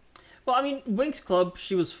 I mean, Winx Club,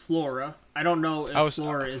 she was Flora. I don't know if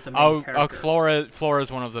Flora is a main character. Flora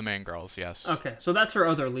is one of the main girls. Yes. Okay, so that's her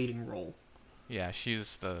other leading role. Yeah,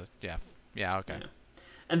 she's the okay. Yeah.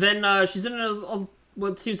 And then she's in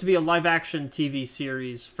what seems to be a live-action TV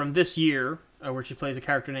series from this year, where she plays a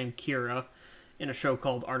character named Kira in a show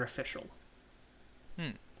called Artificial.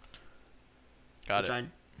 Got it.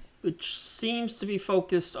 Which seems to be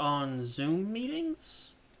focused on Zoom meetings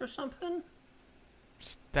or something.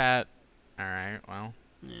 All right, well.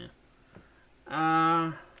 Yeah.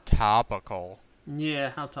 Topical.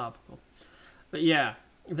 Yeah, how topical. But yeah.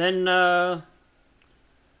 Then,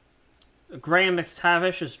 Graham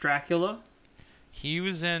McTavish is Dracula. He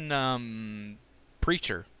was in,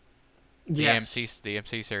 Preacher. The Yes.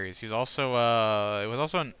 AMC series. He's also, it was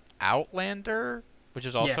also an Outlander, which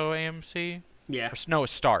is also AMC. Yeah. No,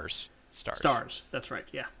 it's Stars. Stars, that's right,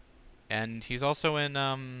 yeah. And he's also in,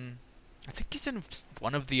 I think he's in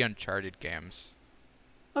one of the Uncharted games.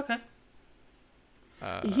 Okay.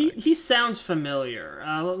 He sounds familiar.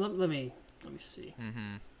 Let me see.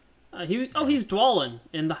 Mm-hmm. He's Dwalin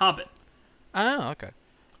in The Hobbit. Oh, okay.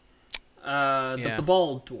 The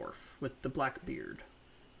bald dwarf with the black beard.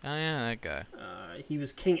 Oh yeah, that guy. He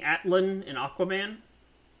was King Atlan in Aquaman.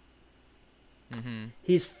 Mm-hmm.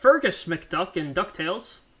 He's Fergus McDuck in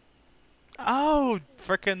DuckTales. Oh,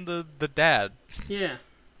 frickin' the dad. Yeah.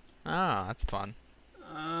 Ah, that's fun.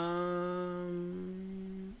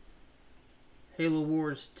 Halo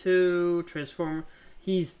Wars 2, Transformer.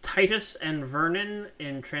 He's Titus and Vernon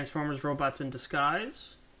in Transformers: Robots in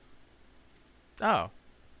Disguise. Oh.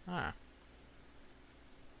 Ah.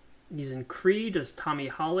 He's in Creed as Tommy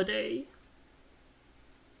Holiday.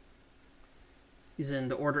 He's in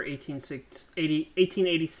The Order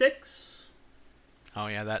 1886. Oh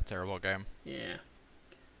yeah, that terrible game. Yeah.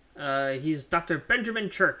 He's Dr. Benjamin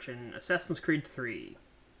Church in Assassin's Creed 3.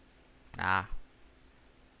 Ah.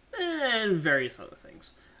 And various other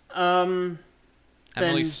things. Emily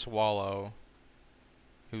Then- Swallow,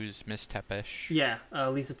 who's Miss Tepish. Yeah,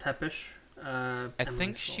 Lisa Tepish. I Emily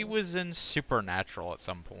think she Swallow. was in Supernatural at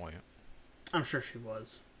some point. I'm sure she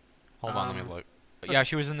was. Hold on, let me look. Yeah,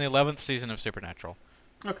 she was in the 11th season of Supernatural.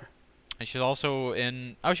 Okay. And she's also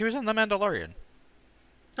in... Oh, she was in The Mandalorian.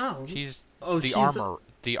 Oh. She's she's the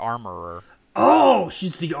Armorer. Oh,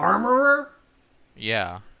 she's the Armorer?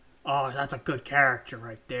 Yeah. Oh, that's a good character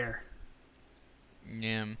right there.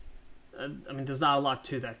 Yeah. I mean, there's not a lot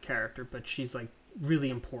to that character, but she's, like,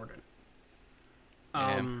 really important.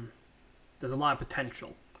 There's a lot of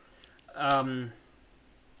potential.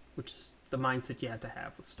 Which is the mindset you have to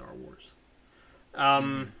have with Star Wars.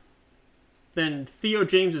 Then Theo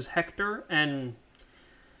James is Hector, and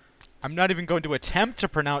I'm not even going to attempt to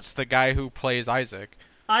pronounce the guy who plays Isaac.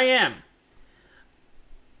 I am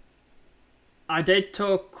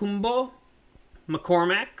Adetokunbo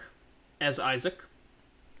McCormack as Isaac.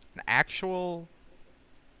 An actual...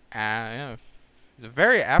 yeah, it's a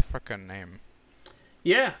very African name.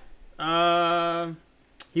 Yeah.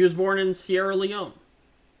 He was born in Sierra Leone.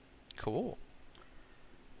 Cool.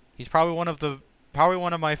 He's probably one of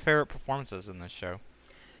my favorite performances in this show.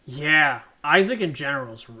 Yeah, Isaac in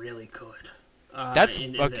general is really good. That's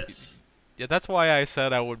in okay. this. Yeah, that's why I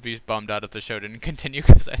said I would be bummed out if the show didn't continue,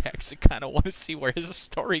 because I actually kind of want to see where his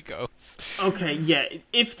story goes. Okay, yeah.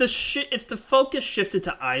 If the focus shifted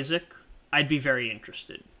to Isaac, I'd be very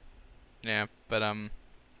interested. Yeah, but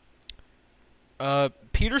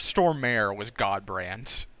Peter Stormare was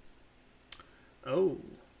Godbrand. Oh.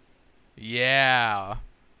 Yeah.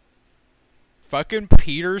 Fucking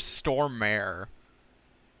Peter Stormare.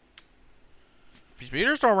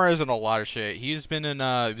 Peter Stormare is in a lot of shit. He's been in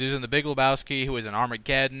he was in The Big Lebowski. He was in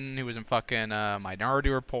Armageddon. He was in fucking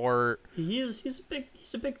Minority Report. He's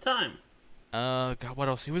a big time. God, what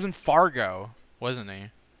else? He was in Fargo, wasn't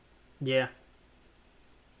he? Yeah.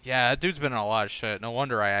 Yeah, that dude's been in a lot of shit. No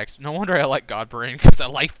wonder I like Godbrain, because I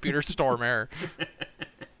like Peter Stormare.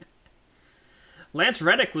 Lance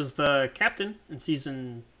Reddick was the captain in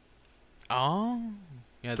season Oh,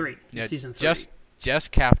 yeah, 3. Yeah, Season 3.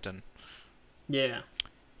 just Captain. Yeah.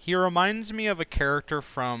 He reminds me of a character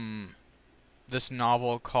from this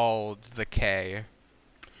novel called The K.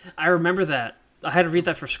 I remember that. I had to read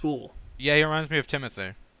that for school. Yeah, he reminds me of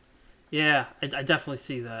Timothy. Yeah, I definitely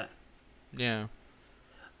see that. Yeah.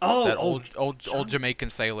 Oh, That old Jamaican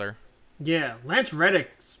sailor. Yeah, Lance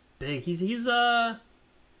Reddick's big. He's in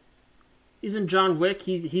John Wick.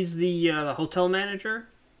 He's the hotel manager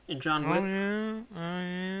in John Wick.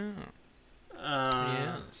 Oh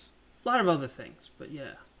yeah. Yes. A lot of other things, but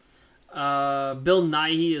yeah. Bill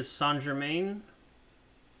Nighy is Saint Germain.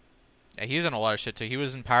 Yeah, he's in a lot of shit too. He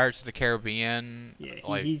was in Pirates of the Caribbean. Yeah,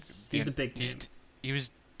 like, he's a big name. He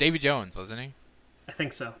was Davy Jones, wasn't he? I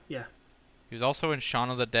think so. Yeah. He was also in Shaun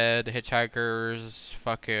of the Dead, Hitchhikers,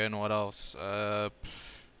 fucking what else? I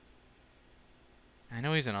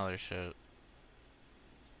know he's in other shit.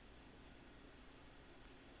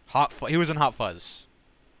 He was in Hot Fuzz.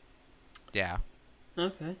 Yeah.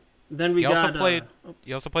 Okay. Then we He got. also played.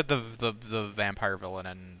 He also played the vampire villain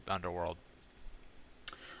in Underworld.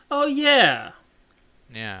 Oh yeah.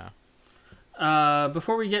 Yeah.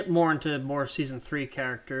 Before we get more into more season 3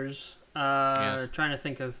 characters, Yes. trying to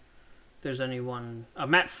think of if there's anyone.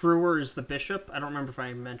 Matt Frewer is the bishop. I don't remember if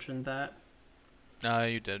I mentioned that. No,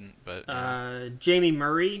 you didn't, but yeah. Jamie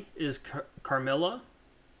Murray is Carmilla.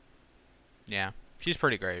 Yeah, she's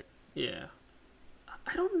pretty great. Yeah.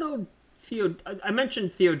 I don't know Theo. I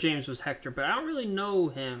mentioned Theo James was Hector, but I don't really know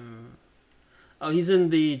him. Oh, he's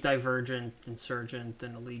in the Divergent, Insurgent,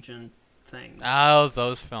 and Allegiant thing. Oh,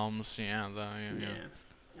 those films. Yeah. Yeah.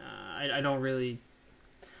 I don't really.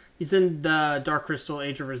 He's in the Dark Crystal: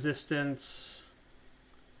 Age of Resistance.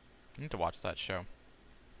 I need to watch that show.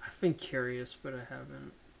 I've been curious, but I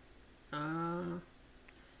haven't.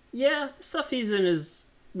 Yeah, the stuff he's in is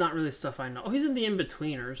not really stuff I know. Oh, he's in The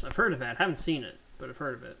In-Betweeners. I've heard of that. Haven't seen it, but I've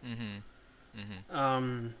heard of it.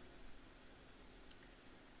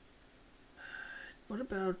 What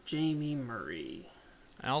about Jamie Murray?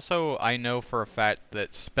 And also, I know for a fact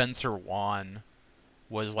that Spencer Wan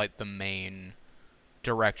was like the main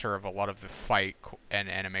director of a lot of the fight and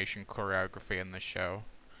animation choreography in this show.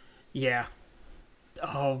 Yeah.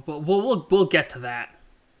 Oh, but we'll get to that.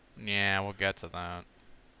 Yeah, we'll get to that.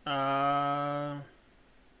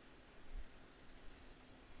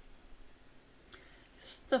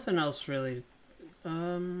 Nothing else really.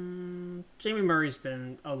 Jamie Murray's been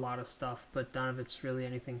in a lot of stuff, but none of it's really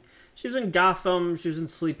anything. She was in Gotham. She was in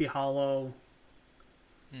Sleepy Hollow.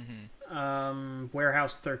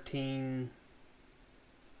 Warehouse 13.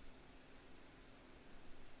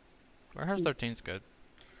 Warehouse 13's good.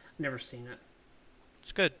 Never seen it.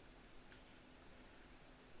 It's good.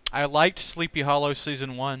 I liked Sleepy Hollow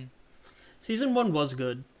season 1. Season 1 was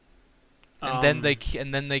good. And then they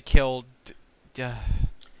killed.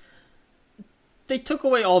 They took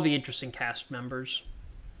away all the interesting cast members.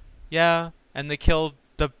 Yeah, and they killed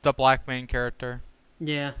the black main character,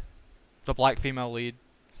 Yeah. the black female lead.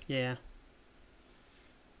 Yeah.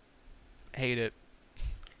 Hate it.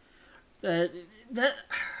 That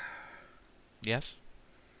Yes.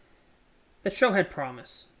 that show had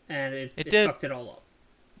promise, and it did. fucked it all up.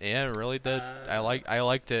 Yeah, it really did. I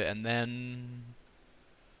liked it, and then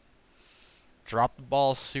dropped the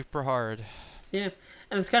ball super hard. Yeah,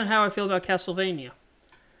 and it's kind of how I feel about Castlevania.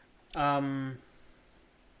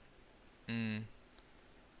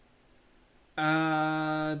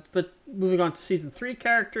 But moving on to season 3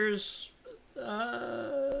 characters,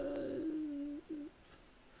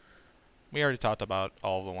 We already talked about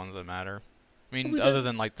all the ones that matter. I mean, We other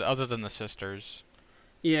did. than the sisters.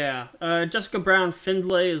 yeah, Jessica Brown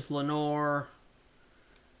Findlay is Lenore.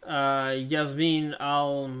 Yasmin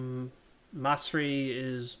Al-Masri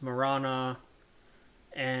is Marana.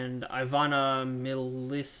 And Ivana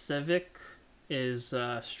Milicevic is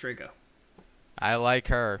Striga. I like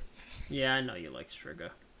her. Yeah, I know you like Striga.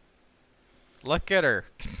 Look at her.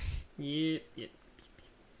 Yep.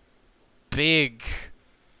 Big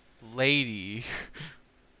lady.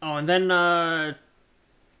 Oh, and then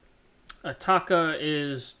Ataka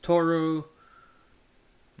is Toru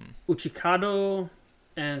Uchikado,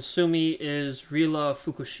 and Sumi is Rila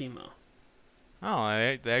Fukushima. Oh,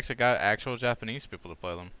 they actually got actual Japanese people to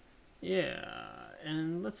play them. Yeah,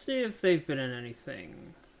 and let's see if they've been in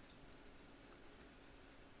anything.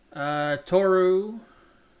 Toru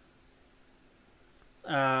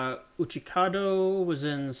Uchikado was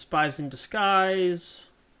in Spies in Disguise,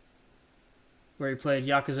 where he played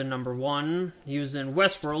Yakuza number 1. He was in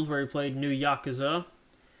Westworld, where he played New Yakuza.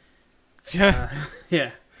 Yeah.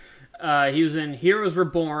 He was in Heroes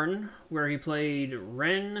Reborn, where he played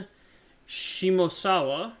Ren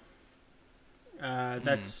Shimosawa.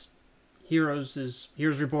 That's Heroes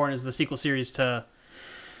Reborn is the sequel series to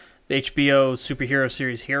the HBO superhero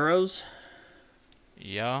series Heroes.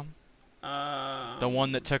 Yeah. The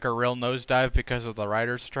one that took a real nosedive because of the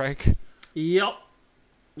writer's strike. Yep.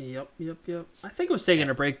 I think it was taking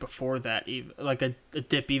a break before that, even like a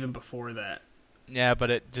dip even before that. Yeah, but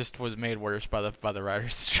it just was made worse by the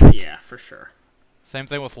writer's strike. Yeah, for sure. Same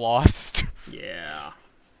thing with Lost. Yeah.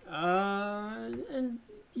 And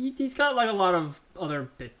he's got like a lot of other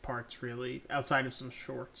bit parts really outside of some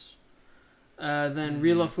shorts. Then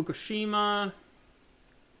Rila Fukushima.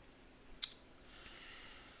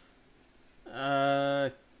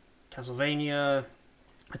 Castlevania.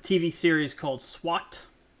 A TV series called SWAT.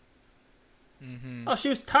 Oh, she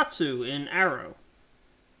was Tatsu in Arrow.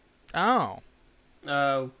 Oh.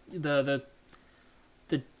 The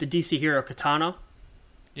DC hero Katana.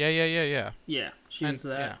 Yeah. Yeah, she was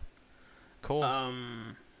that. Yeah. Cool.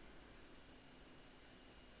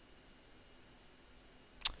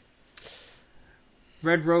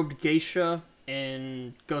 Red Robed Geisha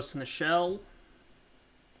in Ghost in the Shell,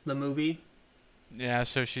 the movie. Yeah,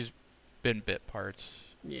 so she's been bit parts.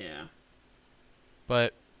 Yeah.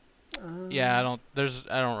 But yeah, I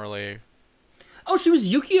don't really. Oh, she was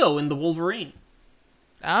Yukio in the Wolverine.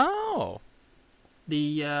 Oh.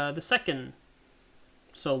 The second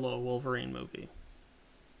solo Wolverine movie.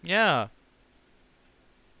 Yeah.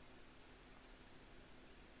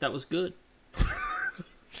 That was good.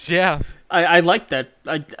 Yeah. I like that.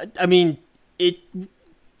 I mean,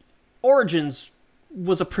 Origins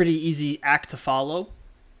was a pretty easy act to follow.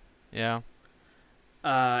 Yeah.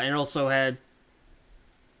 And also had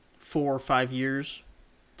 4 or 5 years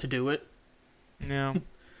to do it. Yeah.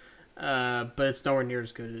 But it's nowhere near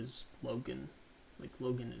as good as Logan. Like,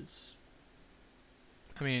 Logan is...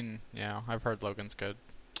 I mean, yeah, I've heard Logan's good.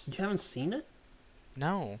 You haven't seen it?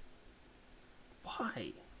 No.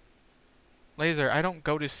 Why? Laser, I don't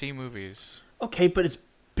go to see movies. Okay, but it's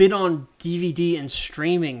been on DVD and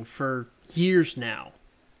streaming for years now.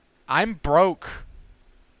 I'm broke.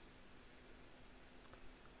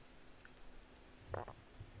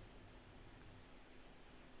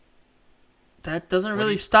 That doesn't do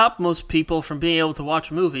really you- stop most people from being able to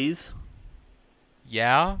watch movies.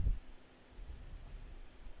 Yeah.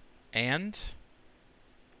 And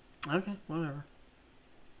Okay, whatever.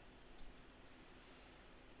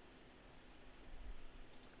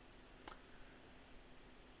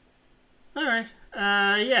 All right.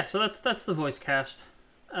 Yeah. So that's the voice cast.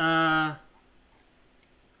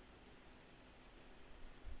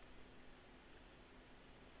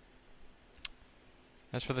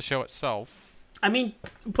 as for the show itself, I mean,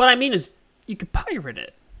 what I mean is, you could pirate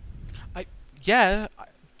it. yeah,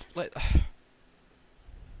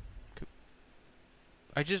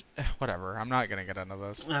 I just whatever. I'm not gonna get into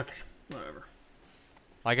this. Okay, whatever.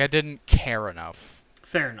 Like, I didn't care enough.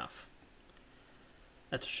 Fair enough.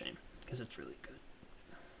 That's a shame, because it's really good.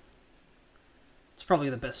 It's probably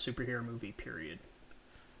the best superhero movie, period.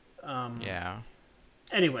 Yeah.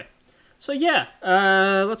 Anyway, so yeah,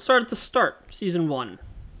 let's start at the start. Season 1.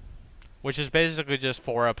 Which is basically just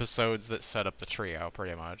 4 episodes that set up the trio,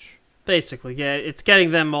 pretty much. Basically, yeah, it's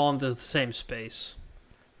getting them all into the same space.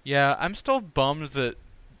 Yeah, I'm still bummed that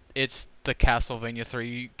it's the Castlevania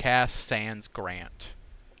 3 cast sans Grant.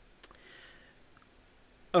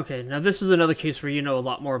 Okay, now this is another case where you know a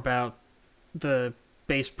lot more about the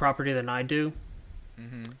base property than I do.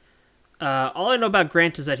 Mm-hmm. All I know about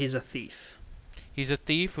Grant is that he's a thief. He's a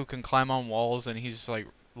thief who can climb on walls, and he's like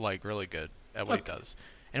really good at what Okay. he does.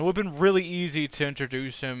 And it would have been really easy to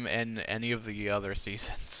introduce him in any of the other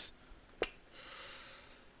seasons.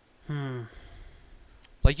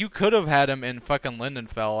 Like, you could have had him in fucking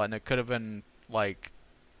Lindenfell, and it could have been like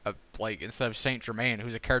instead of Saint Germain,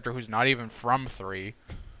 who's a character who's not even from 3.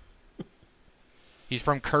 He's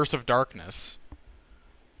from Curse of Darkness.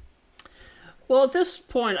 Well, at this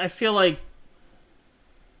point, I feel like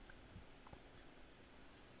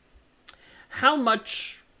how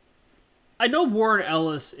much I know Warren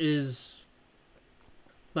Ellis is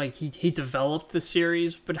like he developed the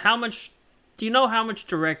series, but how much do you know how much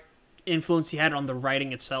direct influence he had on the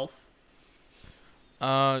writing itself?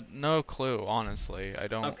 No clue, honestly. I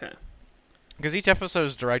don't. Okay. Because each episode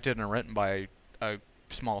is directed and written by a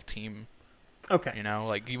small team. Okay. You know,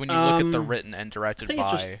 like when you look at the Um, written and I directed think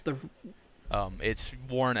it's by, just the it's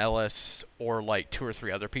Warren Ellis or like 2 or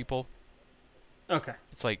 3 other people. okay.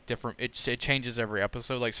 It's like different. It changes every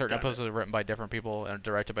episode. Like certain Got it. episodes are written by different people and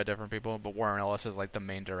directed by different people. But Warren Ellis is like the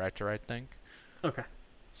main director, I think. Okay.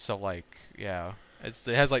 So like, yeah, it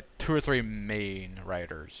has like 2 or 3 main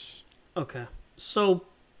writers. Okay. So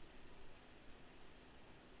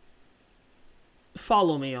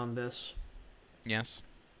follow me on this. Yes.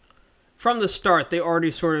 From the start, they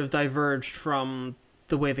already sort of diverged from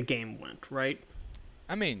the way the game went, right?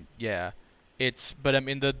 I mean, yeah. But I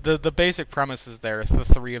mean, the basic premise is there. The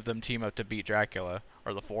 3 of them team up to beat Dracula,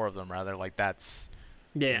 or the 4 of them rather. Like, that's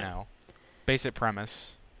Yeah. you know, basic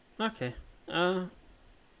premise. Okay. Well,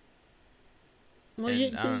 And you,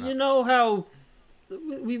 I don't you know how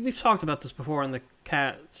we've talked about this before in the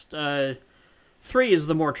cast. 3 is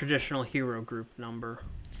the more traditional hero group number.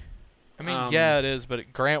 I mean, yeah, it is,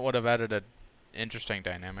 but Grant would have added an interesting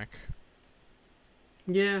dynamic.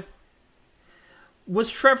 Yeah.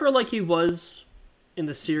 Was Trevor like he was in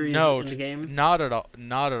the series No, in the game? not at all.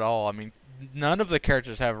 Not at all. I mean, none of the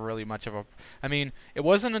characters have really much of a. I mean, it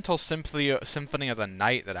wasn't until Symphony of the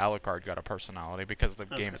Night that Alucard got a personality because the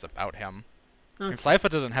game Okay. is about him. Okay. And Sypha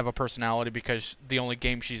doesn't have a personality because the only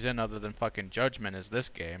game she's in other than fucking Judgment is this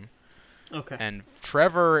game. Okay. And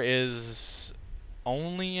Trevor is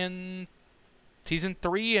only in season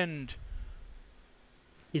 3 and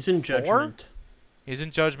He's in 4? Judgment. He's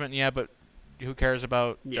in Judgment, yeah, but who cares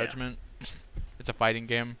about Yeah. Judgment? It's a fighting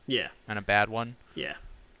game Yeah. and a bad one. Yeah.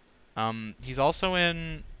 He's also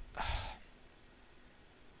in.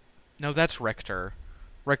 No, that's Richter.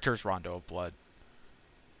 Richter's Rondo of Blood.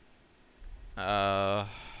 Yeah,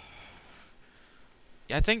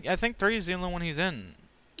 I think 3 is the only one he's in.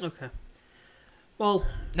 Okay. Well,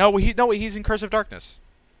 No, he's in Curse of Darkness.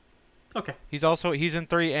 okay. He's in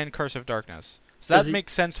 3 and Curse of Darkness. So Does that he-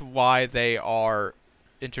 makes sense why they are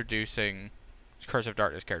introducing Curse of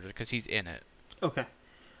Darkness characters because he's in it. Okay.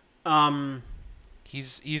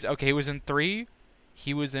 He's okay. He was in 3.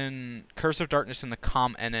 He was in Curse of Darkness in the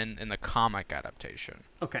comic adaptation.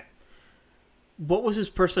 Okay. What was his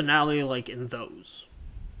personality like in those?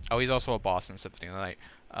 Oh, he's also a boss in Symphony of the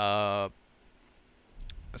Night.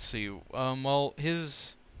 Let's see. Well,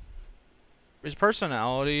 his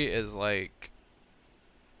personality is like,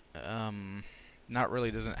 not really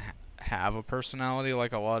doesn't have a personality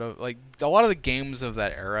like a lot of the games of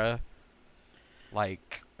that era.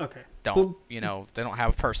 Like, Okay. don't Well, they don't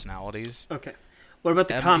have personalities. okay. What about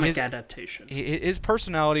the I mean, comic his- adaptation? His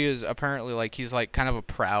personality is apparently like he's like kind of a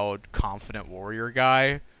proud, confident warrior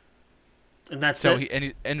guy. And that's So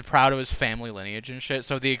it? and proud of his family lineage and shit.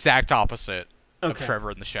 So the exact opposite of Okay.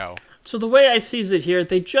 Trevor in the show. So the way I sees it here,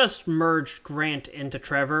 they just merged Grant into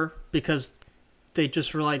Trevor because they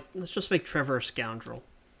just were like, let's just make Trevor a scoundrel.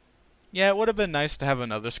 Yeah, it would have been nice to have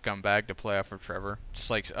another scumbag to play off of Trevor, just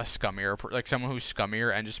like a scummier, like someone who's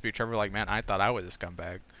scummier, and just be Trevor. Like, man, I thought I was a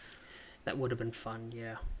scumbag. That would have been fun,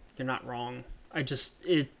 yeah. You're not wrong. I guess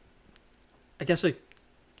I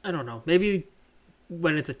don't know. Maybe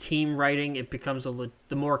when it's a team writing, it becomes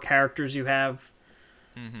the more characters you have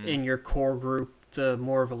in your core group, the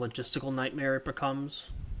more of a logistical nightmare it becomes.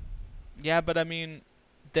 Yeah, but I mean,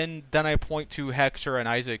 then I point to Hector and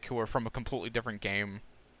Isaac, who are from a completely different game,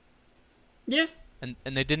 Yeah, and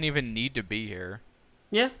they didn't even need to be here.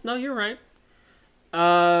 yeah, no, you're right.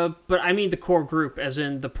 But I mean the core group, as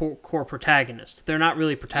in the core protagonists. They're not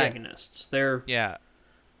really protagonists. They're Yeah,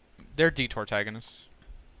 they're detotagonists.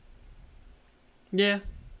 yeah.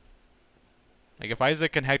 Like, if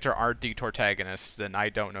Isaac and Hector aren't detotagonists, then I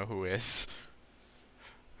don't know who is.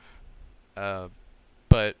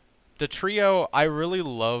 But the trio, I really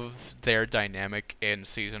love their dynamic in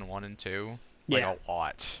season 1 and 2. Like, Yeah. a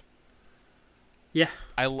lot. Yeah.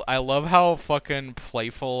 I love how fucking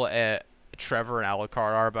playful Trevor and Alucard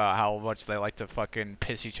are about how much they like to fucking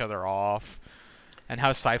piss each other off. And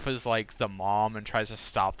how Sypha's like the mom and tries to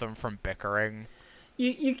stop them from bickering.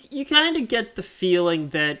 You kind of get the feeling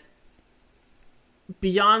that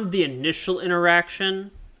beyond the initial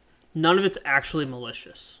interaction, none of it's actually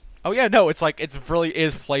malicious. Oh yeah, no, it's like, it really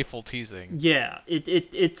is playful teasing. Yeah,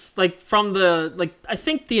 it's like from the, like, I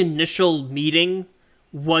think the initial meeting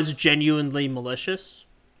was genuinely malicious,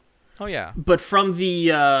 Oh yeah. but from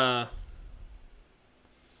the,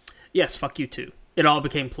 yes, fuck you too, it all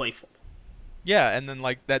became playful. Yeah, and then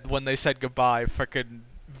like that when they said goodbye, fucking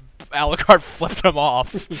Alucard flipped him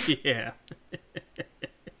off. Yeah.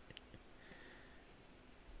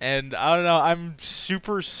 And I don't know, I'm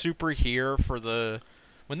super here for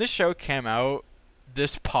when this show came out,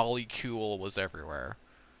 this polycule was everywhere.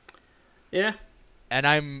 Yeah. And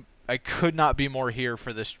I could not be more here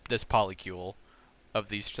for this polycule of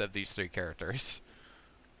these three characters.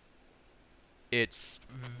 It's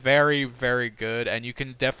very, very good, and you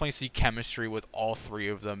can definitely see chemistry with all three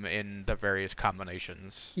of them in the various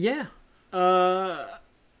combinations. Yeah. I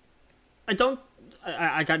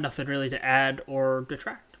got nothing really to add or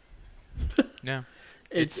detract. Yeah.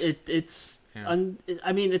 It's yeah.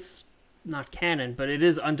 I mean, it's not canon, but it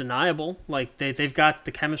is undeniable. Like they've got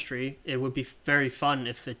the chemistry. It would be very fun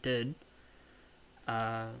if it did.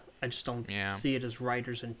 I just don't see it as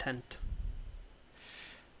writer's intent.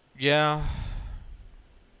 Yeah.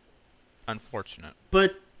 Unfortunate.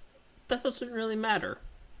 But that doesn't really matter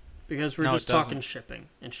because we're No, just it doesn't. talking shipping,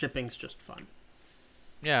 and shipping's just fun.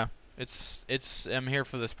 Yeah. I'm here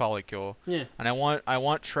for this polycule. Yeah. And I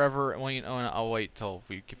want Trevor. Well, you know, and I'll wait till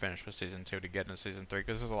we finish with season 2 to get into season 3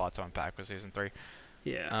 because there's a lot to unpack with season 3.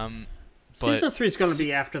 Yeah. But Season 3 is going to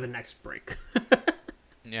be after the next break.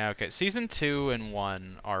 yeah, okay. Season 2 and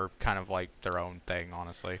 1 are kind of like their own thing,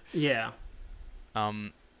 honestly. Yeah.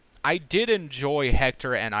 I did enjoy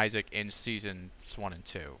Hector and Isaac in seasons 1 and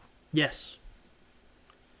 2. Yes.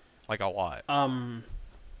 Like, a lot. And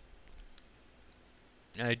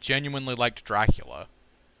I genuinely liked Dracula.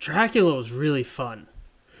 Dracula was really fun.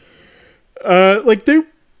 I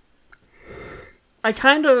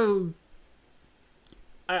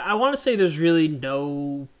want to say there's really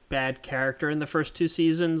no bad character in the first 2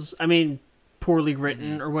 seasons. I mean, poorly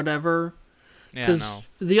written or whatever. Yeah, Because no.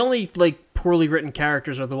 the only, poorly written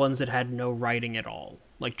characters are the ones that had no writing at all.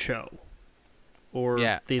 Like Cho. Or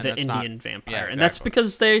Yeah, the and that's not- Indian vampire. yeah, And that's exactly.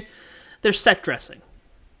 because they're set dressing.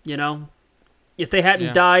 You know? If they hadn't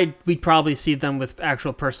Yeah. died, we'd probably see them with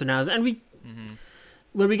actual personalities. And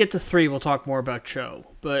when we get to 3, we'll talk more about Cho.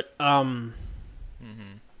 But,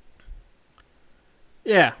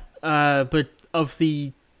 yeah. But of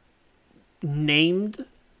the named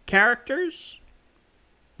characters,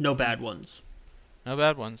 no bad ones. No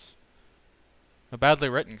bad ones. No badly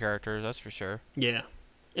written characters, that's for sure. Yeah.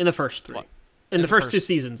 In the first 3. What? In the first 2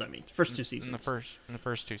 seasons, I mean. First 2 seasons. In the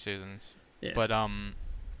first 2 seasons. Yeah. But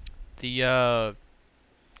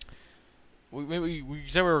we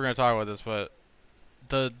said we were going to talk about this, but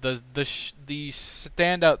the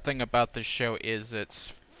standout thing about this show is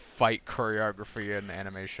its fight choreography and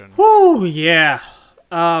animation. Whew, yeah.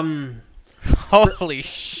 Holy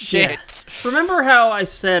shit! Remember how I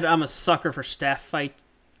said I'm a sucker for staff fight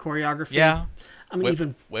choreography? Yeah. I'm an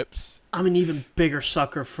even Whips. I'm an even bigger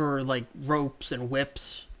sucker for ropes and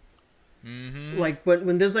whips. Mm-hmm. Like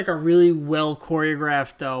when there's like a really well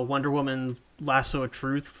choreographed Wonder Woman Lasso of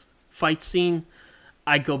Truth fight scene,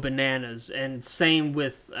 I go bananas. And same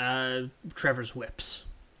with Trevor's whips.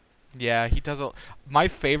 Yeah, he does my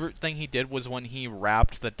favorite thing he did was when he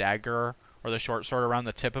wrapped the dagger or the short sword around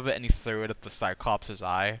the tip of it and he threw it at the Cyclops'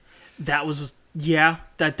 eye. That was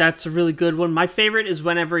that's a really good one. My favorite is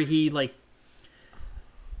whenever he like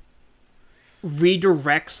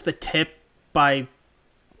redirects the tip by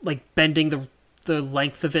like bending the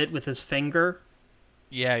length of it with his finger.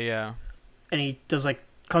 Yeah. And he does like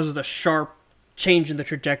causes a sharp change in the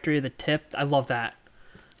trajectory of the tip. I love that.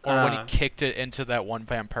 Or when he kicked it into that one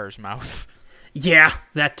vampire's mouth. Yeah,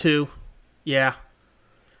 that too. Yeah.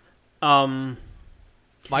 My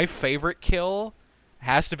favorite kill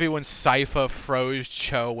has to be when Sypha froze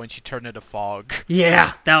Cho when she turned into fog.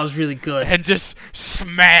 Yeah, that was really good. And just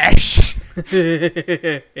smash!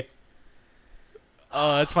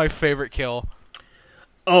 That's my favorite kill.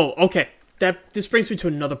 Oh, okay. This brings me to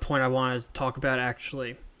another point I wanted to talk about,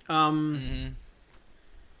 actually.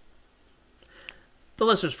 The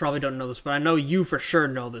listeners probably don't know this, but I know you for sure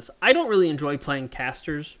know this. I don't really enjoy playing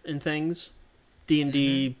casters in things.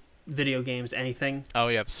 D&D, video games, anything. Oh,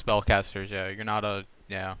 yeah, spellcasters, yeah. You're not a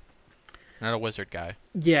wizard guy.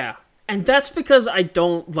 Yeah. And that's because I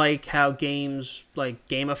don't like how games, like,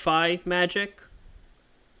 gamify magic.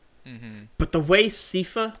 Mm-hmm. But the way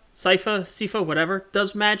Sypha, whatever,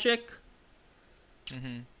 does magic,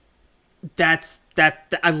 I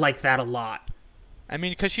like that a lot. I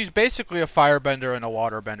mean, because she's basically a firebender and a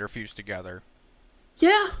waterbender fused together.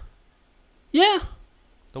 Yeah. Yeah.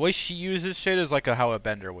 The way she uses shit is like how a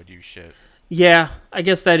bender would use shit. Yeah, I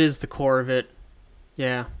guess that is the core of it.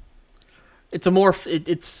 Yeah. It's a more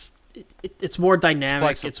it's more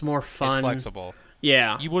dynamic, it's more fun. It's flexible.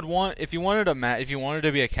 Yeah. You would want if you wanted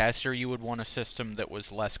to be a caster, you would want a system that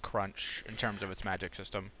was less crunch in terms of its magic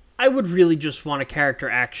system. I would really just want a character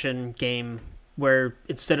action game where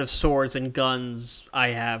instead of swords and guns, I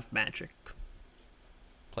have magic.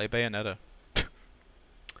 Play Bayonetta.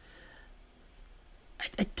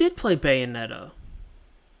 I did play Bayonetta.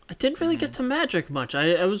 I didn't really get to magic much.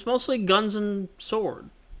 I was mostly guns and sword.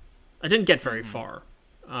 I didn't get very far.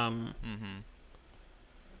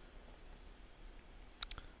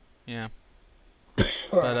 Yeah.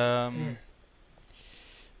 But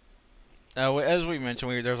as we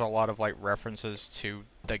mentioned, there's a lot of like references to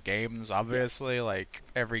the games. Obviously, like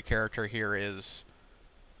every character here isn't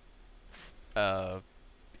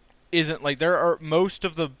like there are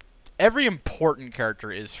every important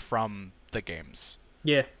character is from the games.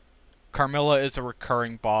 Yeah. Carmilla is a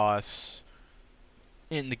recurring boss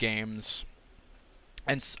in the games,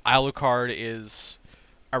 and Alucard is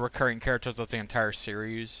a recurring character of the entire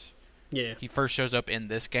series. Yeah. He first shows up in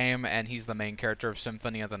this game, and he's the main character of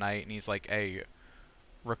Symphony of the Night, and he's like a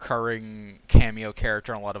recurring cameo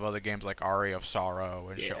character in a lot of other games like Aria of Sorrow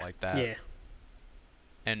and shit like that. Yeah.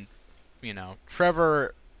 And,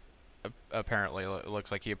 Trevor apparently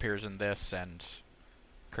looks like he appears in this and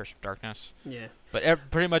Curse of Darkness. Yeah. But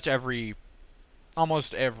pretty much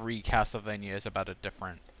almost every Castlevania is about a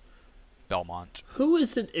different Belmont. Who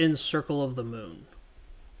is it in Circle of the Moon?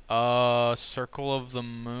 Circle of the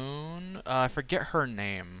Moon? I forget her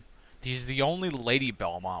name. She's the only Lady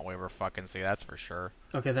Belmont we ever fucking see, that's for sure.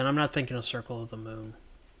 Okay, then I'm not thinking of Circle of the Moon.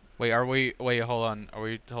 Wait, hold on.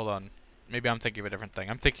 Hold on. Maybe I'm thinking of a different thing.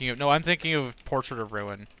 I'm thinking of Portrait of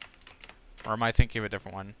Ruin. Or am I thinking of a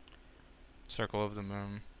different one? Circle of the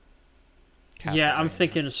Moon. Yeah, I'm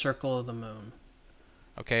thinking of Circle of the Moon.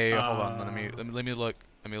 Okay, hold on. Let me look.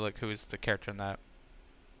 Let me look who's the character in that.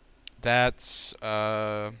 That's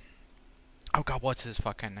oh god, what's his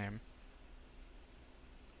fucking name?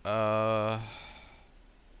 Trying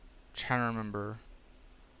to remember.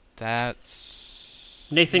 That's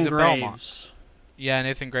Nathan Graves. Yeah,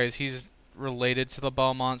 Nathan Graves. He's related to the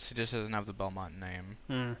Belmonts. He just doesn't have the Belmont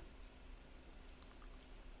name.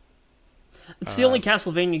 It's the only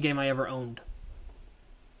Castlevania game I ever owned.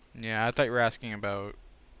 Yeah, I thought you were asking about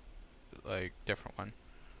like different one.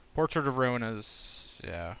 Portrait of Ruin is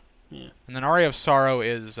yeah. And then Aria of Sorrow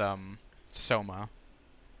is Soma,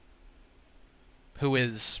 who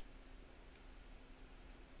is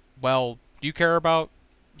do you care about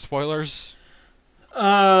spoilers?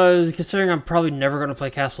 Considering I'm probably never going to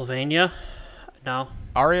play Castlevania, no.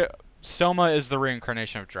 Soma is the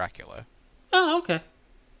reincarnation of Dracula. Oh, okay.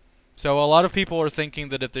 So a lot of people are thinking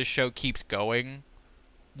that if this show keeps going,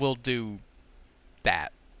 we'll do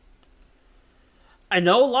that. I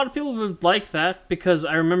know a lot of people would like that because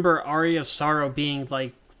I remember Aria of Sorrow being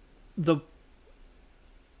like it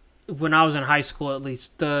when I was in high school at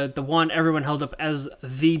least, the one everyone held up as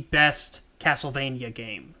the best Castlevania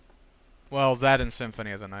game. Well, that and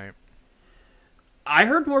Symphony of the Night. I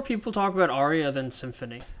heard more people talk about Aria than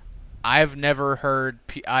Symphony. I've heard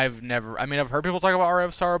people talk about Aria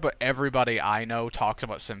of Sorrow, but everybody I know talks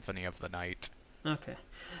about Symphony of the Night. Okay.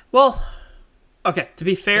 Well, okay, to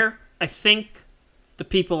be fair, I think the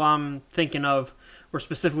people I'm thinking of were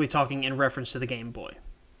specifically talking in reference to the Game Boy.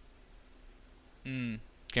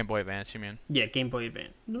 Game Boy Advance, you mean? Yeah, Game Boy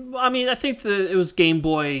Advance. I mean, I think it was Game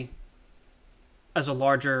Boy as a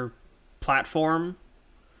larger platform,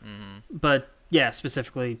 but yeah,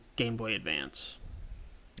 specifically Game Boy Advance.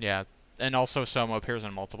 Yeah, and also Soma appears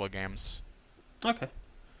in multiple games. Okay.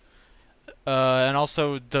 And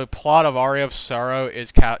also the plot of Aria of Sorrow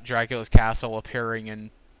is Dracula's castle appearing in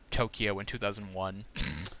Tokyo in 2001.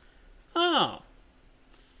 Oh,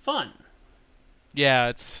 fun. Yeah,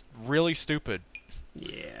 it's really stupid.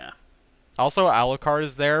 Yeah. Also, Alucard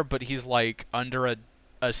is there, but he's like under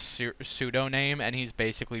a pseudonym, and he's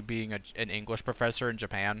basically being an English professor in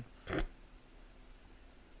Japan.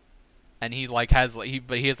 And he like has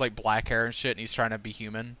like black hair and shit, and he's trying to be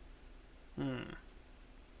human.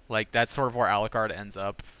 Like that's sort of where Alucard ends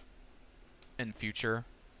up in future.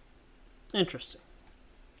 Interesting.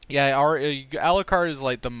 Yeah, Alucard is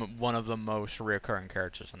like one of the most reoccurring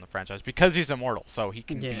characters in the franchise because he's immortal, so he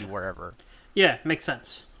can be wherever. Yeah, makes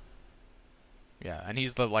sense. Yeah, and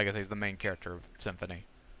he's he's the main character of Symphony.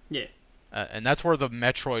 Yeah. And that's where the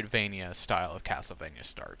Metroidvania style of Castlevania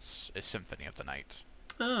starts, is Symphony of the Night.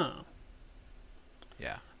 Oh.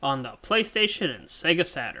 Yeah. On the PlayStation and Sega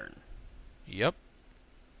Saturn. Yep.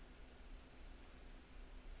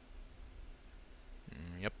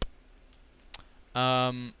 Yep.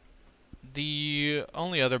 The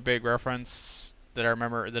only other big reference that I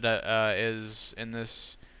remember that is in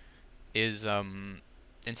this is in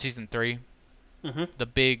Season 3. The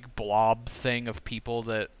big blob thing of people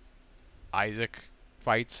that Isaac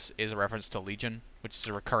fights is a reference to Legion, which is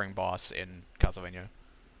a recurring boss in Castlevania.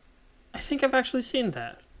 I think I've actually seen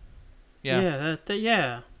that. Yeah.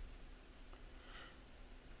 Yeah.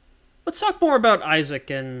 Let's talk more about Isaac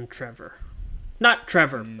and Trevor. Not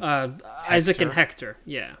Trevor. Isaac and Hector.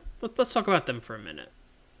 Yeah. Let's talk about them for a minute.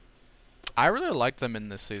 I really liked them in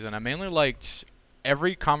this season. I mainly liked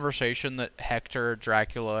every conversation that Hector,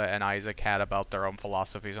 Dracula, and Isaac had about their own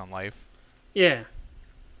philosophies on life. Yeah.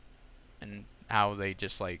 And how they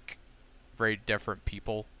just, like, very different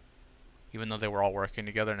people, even though they were all working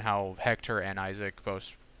together, and how Hector and Isaac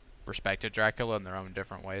both respected Dracula in their own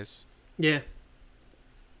different ways. Yeah.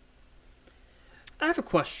 I have a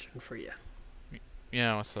question for you.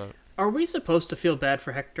 Yeah, what's up? Are we supposed to feel bad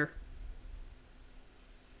for Hector?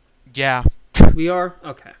 Yeah. We are?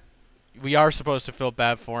 Okay. We are supposed to feel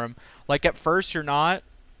bad for him. Like, at first you're not,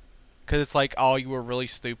 because it's like, oh, you were really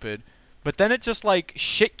stupid. But then it just, like,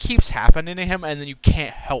 shit keeps happening to him, and then you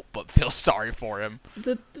can't help but feel sorry for him.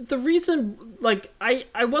 The reason, like,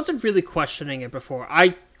 I wasn't really questioning it before.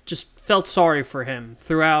 I just felt sorry for him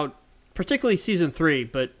throughout, particularly Season 3,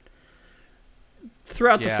 but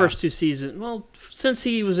throughout the first two seasons. Well, since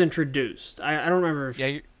he was introduced. I don't remember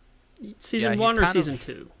if Season 1 or Season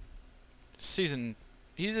 2?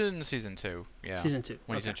 He's in Season 2, yeah. Season 2,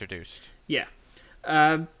 when he's introduced. Yeah.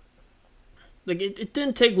 Like, it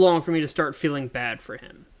didn't take long for me to start feeling bad for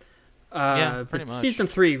him. Yeah, pretty much. Season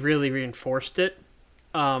 3 really reinforced it.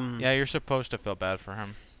 Yeah, you're supposed to feel bad for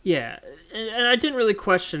him. Yeah, and I didn't really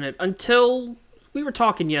question it until we were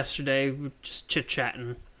talking yesterday, just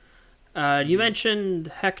chit-chatting. You mentioned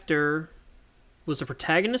Hector was a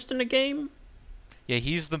protagonist in a game? Yeah,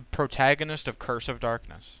 he's the protagonist of Curse of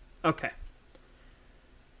Darkness. Okay.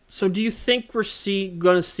 So do you think we're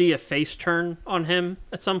going to see a face turn on him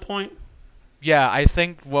at some point? Yeah, I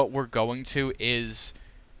think what we're going to is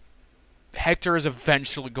Hector is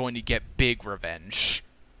eventually going to get big revenge.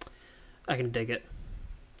 I can dig it.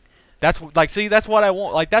 That's what I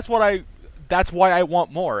want. Like that's why I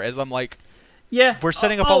want more. Is I'm like, yeah, we're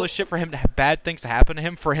setting up all this shit for him to have bad things to happen to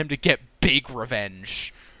him, for him to get big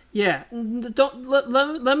revenge. Yeah,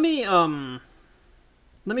 let me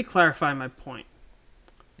clarify my point.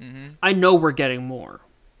 Mm-hmm. I know we're getting more.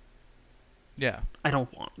 Yeah, I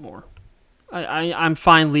don't want more. I'm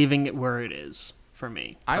fine leaving it where it is for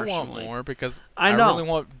me. Personally. I want more because I know.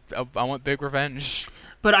 really want big revenge.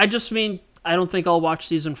 But I just mean I don't think I'll watch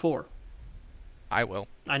Season 4. I will.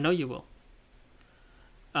 I know you will.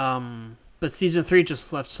 But Season 3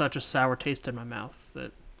 just left such a sour taste in my mouth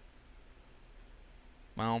that...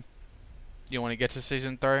 Well, you want to get to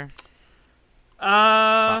Season 3? You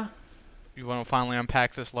want to finally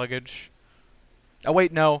unpack this luggage? Oh,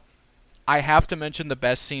 wait, no. I have to mention the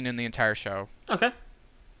best scene in the entire show. Okay.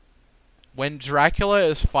 When Dracula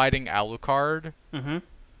is fighting Alucard, Mm-hmm.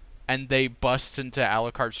 and they bust into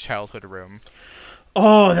Alucard's childhood room.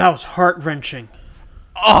 Oh, that was heart-wrenching.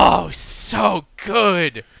 Oh, so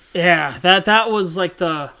good! Yeah, that was like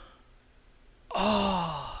the...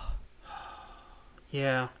 Oh.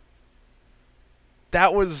 Yeah.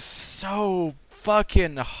 That was so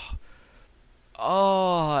fucking...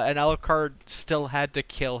 Oh, and Alucard still had to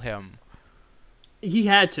kill him. He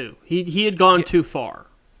had to. He had gone too far.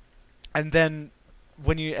 And then,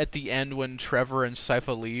 at the end, when Trevor and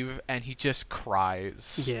Sypha leave, and he just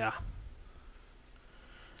cries. Yeah.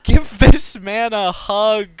 Give this man a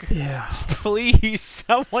hug. Yeah. Please,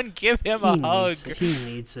 someone give him a hug. He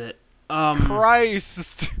needs it.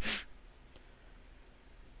 Christ.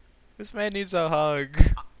 This man needs a hug.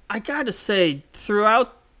 I gotta say,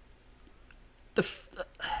 throughout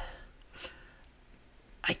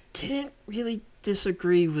I didn't really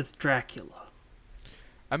disagree with Dracula.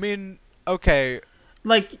 I mean, okay.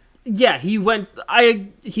 Like, yeah, he went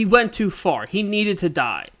too far. He needed to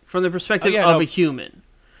die from the perspective of a human.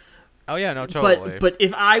 Oh yeah, no, totally. But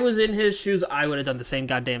if I was in his shoes, I would have done the same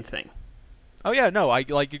goddamn thing. Oh yeah, no,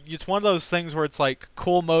 it's one of those things where it's like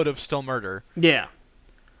cool motive, still murder. Yeah.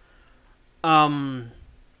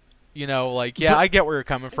 You know, like, yeah, I get where you're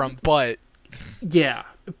coming from, but yeah,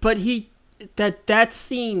 but that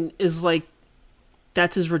scene is like,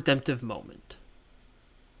 that's his redemptive moment.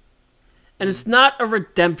 And it's not a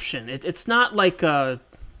redemption. It's not like a...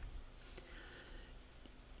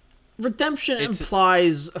 Redemption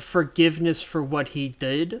implies a forgiveness for what he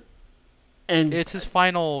did. And it's his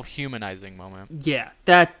final humanizing moment. Yeah,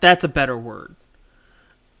 that's a better word.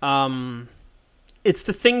 It's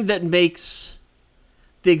the thing that makes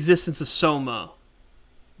the existence of Soma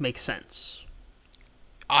make sense.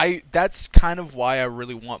 That's kind of why I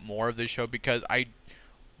really want more of this show, because I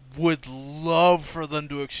would love for them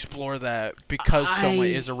to explore that, because Soma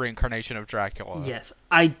is a reincarnation of Dracula. Yes,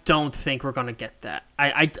 I don't think we're gonna get that.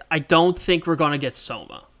 I don't think we're gonna get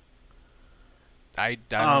Soma. I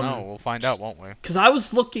don't know. We'll find out, won't we? Because I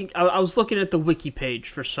was looking at the wiki page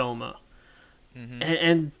for Soma,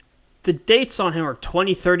 and the dates on him are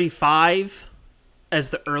 2035 as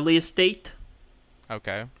the earliest date.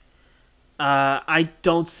 Okay. I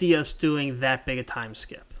don't see us doing that big a time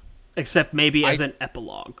skip, except maybe as an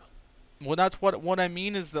epilogue. Well, that's what I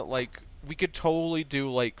mean is that, like, we could totally do,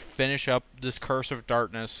 like, finish up this Curse of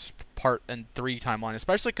Darkness Part 3 timeline,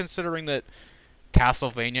 especially considering that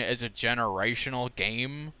Castlevania is a generational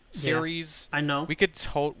game series. Yeah, I know.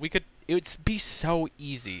 It would be so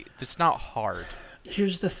easy. It's not hard.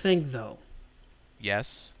 Here's the thing, though.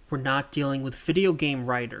 Yes? We're not dealing with video game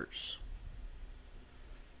writers.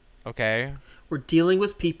 Okay. We're dealing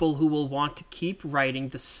with people who will want to keep writing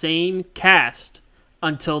the same cast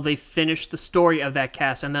until they finish the story of that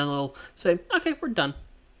cast, and then they'll say, "Okay, we're done."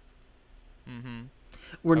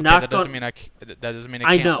 Mm-hmm. That doesn't mean I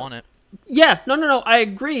can't want it. Yeah, no. I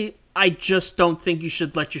agree. I just don't think you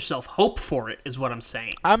should let yourself hope for it, is what I'm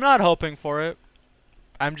saying. I'm not hoping for it.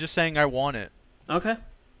 I'm just saying I want it. Okay.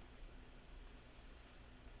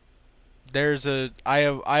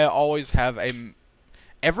 I always have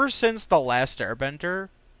ever since The Last Airbender,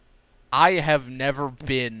 I have never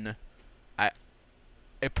been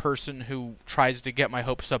a person who tries to get my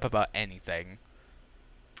hopes up about anything.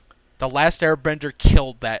 The Last Airbender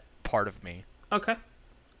killed that part of me. Okay.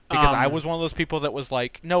 Because I was one of those people that was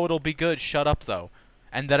like, no, it'll be good, shut up, though.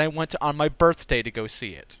 And then I went on my birthday to go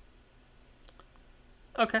see it.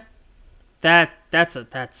 Okay. That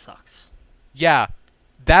sucks. Yeah.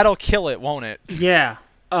 That'll kill it, won't it? Yeah.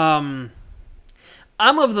 I'm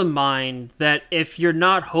of the mind that if you're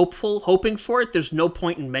not hoping for it, there's no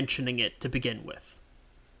point in mentioning it to begin with.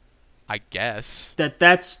 I guess.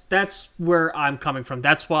 That's where I'm coming from.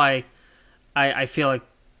 That's why I feel like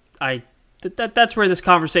that's where this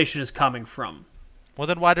conversation is coming from. Well,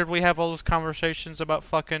 then why did we have all those conversations about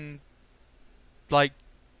fucking, like,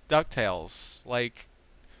 DuckTales? Like,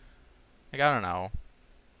 I don't know.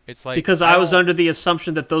 It's like... Because I was under the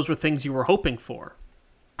assumption that those were things you were hoping for.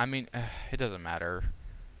 I mean, it doesn't matter.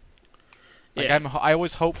 Like, Yeah. I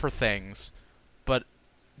always hope for things, but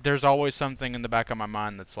there's always something in the back of my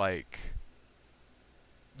mind that's like,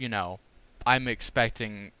 you know, I'm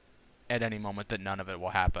expecting at any moment that none of it will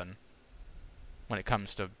happen when it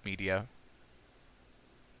comes to media.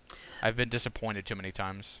 I've been disappointed too many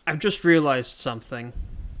times. I've just realized something.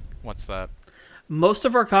 What's that? Most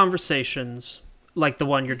of our conversations, like the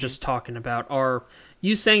one you're just talking about, are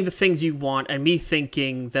you saying the things you want and me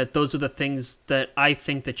thinking that those are the things that I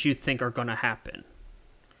think that you think are going to happen.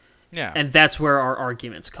 Yeah. And that's where our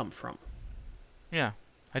arguments come from. Yeah.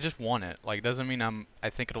 I just want it. Like, doesn't mean I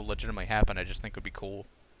think it'll legitimately happen. I just think it'd be cool.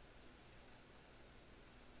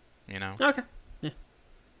 You know? Okay.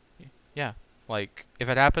 Yeah. Like, if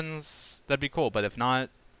it happens, that'd be cool. But if not,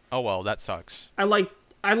 oh well, that sucks. I like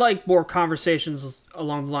more conversations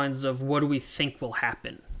along the lines of what do we think will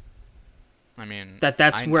happen. I mean...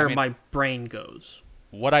 That's where my brain goes.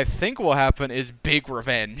 What I think will happen is big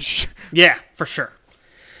revenge. Yeah, for sure.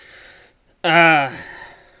 But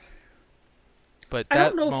I that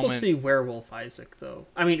don't know moment... if we'll see Werewolf Isaac, though.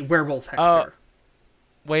 I mean, Werewolf Hector.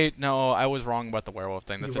 Wait, no, I was wrong about the werewolf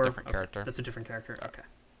thing. That's a different okay. character. That's a different character, okay.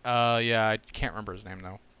 Yeah, I can't remember his name,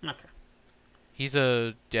 though. Okay. He's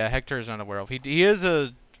a... Yeah, Hector is not a werewolf. He is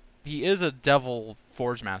a devil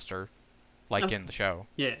forge master, like in the show.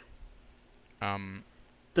 Yeah. Um...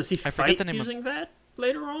 Does he forget fight the name using that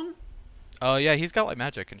later on? Yeah, he's got, like,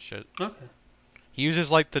 magic and shit. Okay. He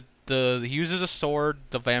uses, like, he uses a sword,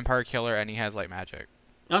 the vampire killer, and he has, like, magic.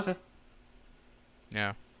 Okay.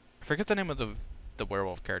 Yeah. I forget the name of the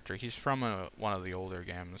werewolf character. He's from one of the older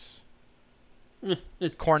games.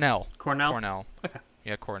 Cornell. Cornell? Okay.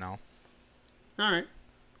 Yeah, Cornell. Alright.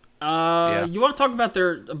 Yeah. You want to talk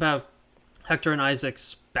about Hector and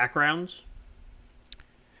Isaac's backgrounds?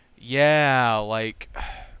 Yeah, like...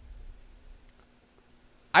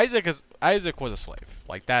 Isaac was a slave.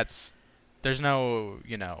 Like, there's no,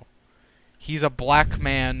 he's a black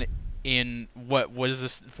man in, what is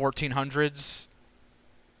this, 1400s?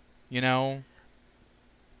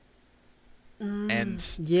 And...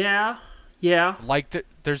 Yeah. Like,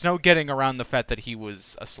 there's no getting around the fact that he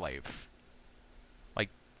was a slave. Like,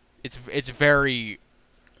 it's very...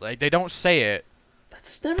 Like, they don't say it,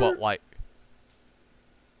 That's never... but, like...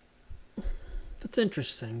 That's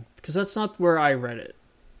interesting, because that's not where I read it.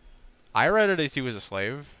 I read it as he was a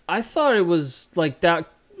slave. I thought it was like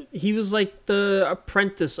that. He was like the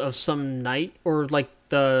apprentice of some knight, or like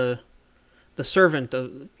the servant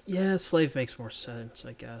of. Yeah, slave makes more sense,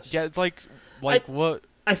 I guess. Yeah, it's like what?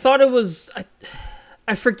 I thought it was.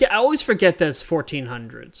 I forget. I always forget that it's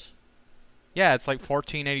 1400s. Yeah, it's like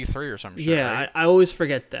 1483 or some shit. Yeah, right? I always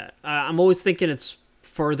forget that. I'm always thinking it's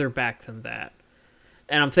further back than that,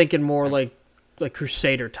 and I'm thinking more like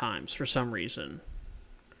Crusader times for some reason.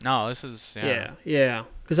 No, this is... Yeah.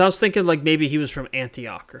 Because I was thinking, like, maybe he was from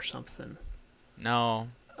Antioch or something. No.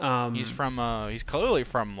 He's from, he's clearly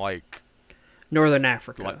from, like... Northern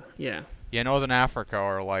Africa, yeah. Yeah, Northern Africa,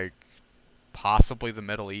 or, like, possibly the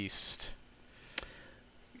Middle East.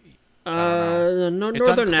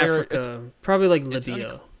 Northern Africa. Probably, like,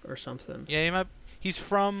 Libya or something. Yeah, he's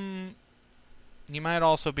from... He might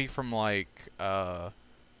also be from, like,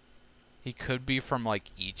 he could be from, like,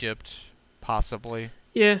 Egypt, possibly.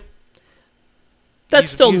 Yeah.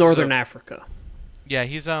 That's still Northern Africa. Yeah,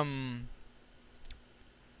 he's, because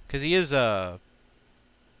he is,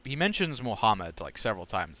 he mentions Muhammad, like, several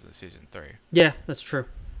times in Season 3. Yeah, that's true.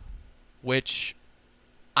 Which,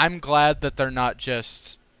 I'm glad that they're not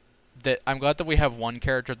just, I'm glad that we have one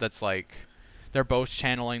character that's, like, they're both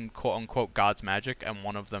channeling, quote-unquote, God's magic, and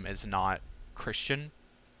one of them is not Christian.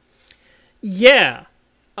 Yeah.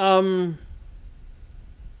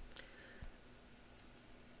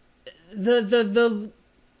 The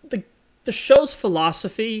show's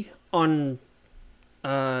philosophy on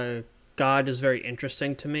God is very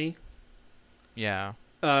interesting to me. Yeah.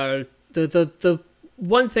 The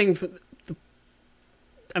one thing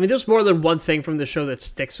I mean, there's more than one thing from the show that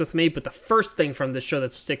sticks with me, but the first thing from the show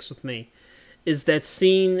that sticks with me is that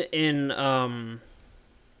scene in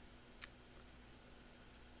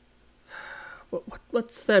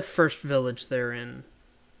what's that first village they're in?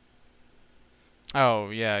 Oh,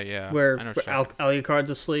 yeah. Where Alucard's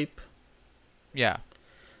asleep. Yeah.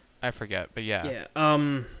 I forget, but yeah.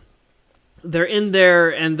 Yeah. They're in there,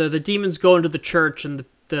 and the demons go into the church, and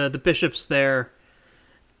the bishop's there,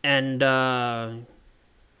 and the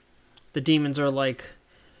demons are like,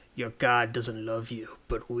 "Your God doesn't love you,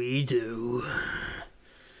 but we do."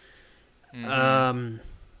 Mm-hmm.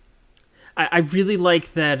 I really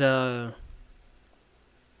like that.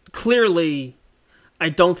 Clearly, I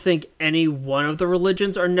don't think any one of the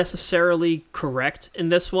religions are necessarily correct in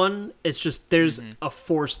this one. It's just there's a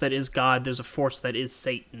force that is God, there's a force that is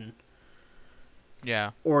Satan.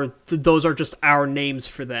 Yeah. Or those are just our names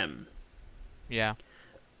for them. Yeah.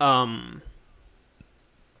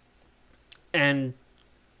 And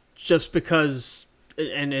just because,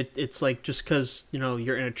 and it's like, just because,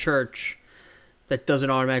 you're in a church, that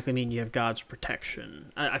doesn't automatically mean you have God's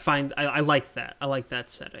protection. I like that. I like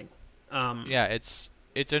that setting. Yeah, it's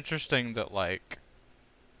interesting that, like,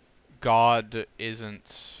 God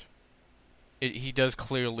isn't... he does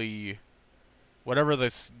clearly whatever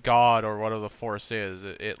this god or whatever the force is,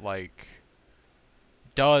 it like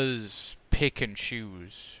does pick and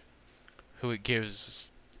choose who it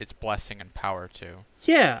gives its blessing and power to.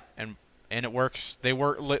 Yeah. And it works. They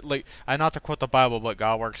work like not to quote the Bible, but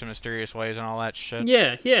God works in mysterious ways and all that shit.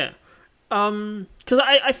 Yeah, yeah. Because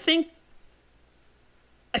I think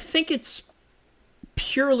it's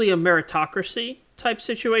purely a meritocracy type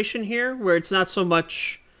situation here, where it's not so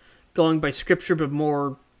much going by scripture, but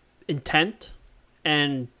more intent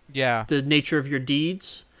and Yeah. the nature of your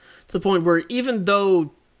deeds. To the point where even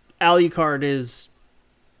though Alucard is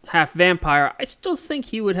half vampire, I still think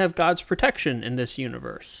he would have God's protection in this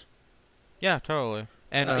universe. Yeah, totally.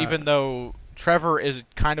 And even though Trevor is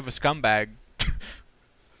kind of a scumbag,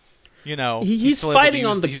 you know, He's still able to fighting use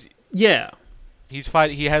on the... these- Yeah. He's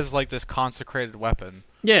fight. He has like this consecrated weapon.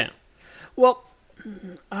 Yeah. Well,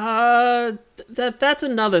 that's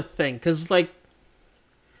another thing, because, like,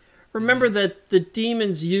 remember that the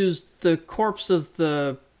demons used the corpse of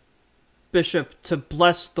the bishop to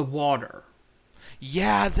bless the water.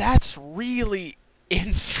 Yeah, that's really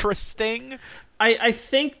interesting. I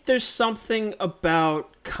think there's something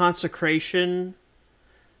about consecration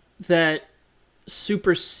that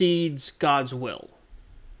supersedes God's will.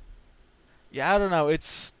 Yeah, I don't know.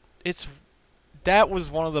 It's that was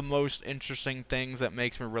one of the most interesting things that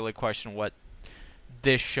makes me really question what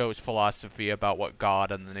this show's philosophy about what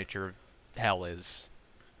God and the nature of hell is.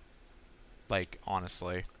 Like,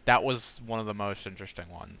 honestly, that was one of the most interesting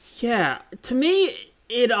ones. Yeah, to me,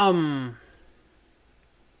 it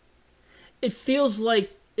feels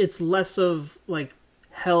like it's less of, like,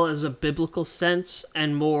 hell as a biblical sense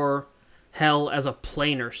and more hell as a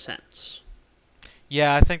planar sense.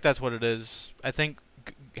 Yeah, I think that's what it is. I think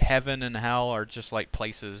heaven and hell are just like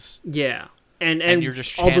places. Yeah, and you're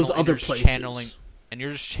just all those other places. And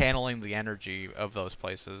you're just channeling the energy of those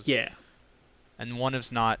places. Yeah, And one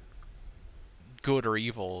is not good or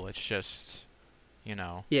evil. It's just, you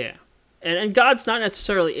know. yeah, and God's not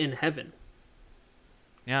necessarily in heaven.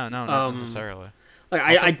 Yeah, no, not necessarily. Like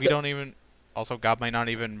Also, I we don't even. Also, God might not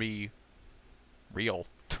even be real.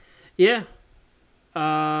 Yeah.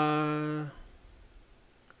 Like,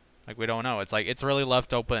 we don't know. It's like it's really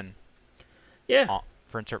left open. Yeah.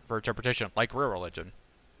 For interpretation, like real religion.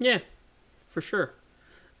 Yeah. For sure.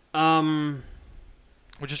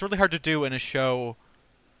 Which is really hard to do in a show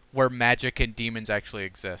where magic and demons actually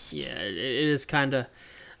exist. Yeah, it is kind of.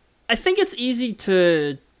 I think it's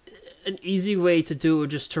an easy way to do it,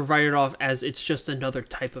 just to write it off as it's just another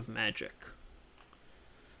type of magic.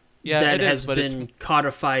 Yeah, that it is, has but been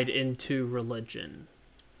codified into religion.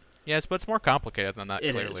 Yes, but it's more complicated than that.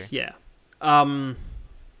 It clearly. is, yeah.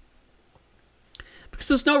 Because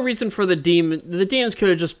there's no reason for the demon. The demons could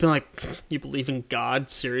have just been like, "You believe in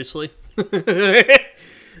God? Seriously?"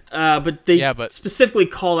 But they specifically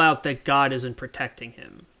call out that God isn't protecting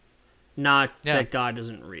him, not that God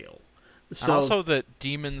isn't real. So, and also that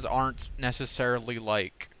demons aren't necessarily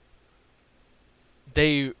like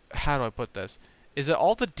they. How do I put this? Is that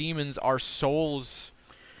all the demons are souls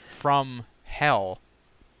from hell?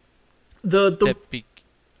 The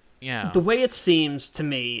way it seems to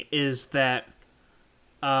me is that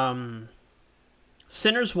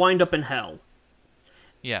sinners wind up in hell.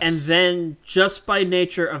 Yes. And then, just by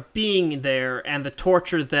nature of being there and the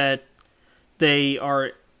torture that they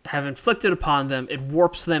have inflicted upon them, it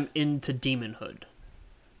warps them into demonhood.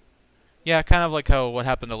 Yeah, kind of like what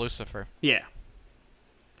happened to Lucifer. Yeah.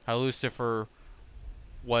 How Lucifer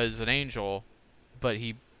was an angel, but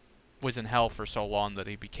he was in hell for so long that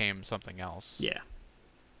he became something else. Yeah.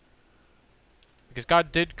 Because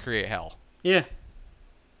God did create hell. Yeah.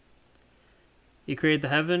 He created the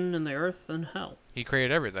heaven and the earth and hell. He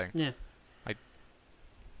created everything. Yeah.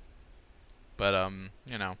 But,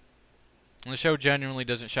 you know. The show genuinely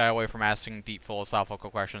doesn't shy away from asking deep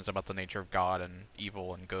philosophical questions about the nature of God and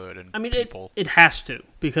evil and good and people. It has to,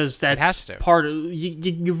 because that's part of...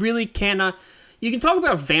 You really cannot... You can talk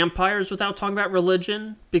about vampires without talking about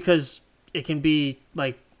religion, because it can be,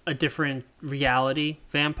 like, a different reality,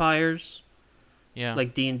 vampires. Yeah.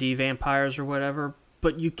 Like D&D vampires or whatever.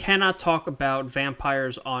 But you cannot talk about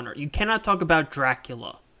vampires on Earth. You cannot talk about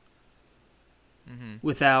Dracula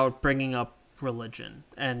without bringing up religion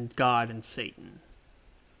and God and Satan.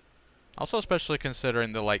 Also, especially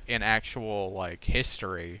considering the, like, in actual, like,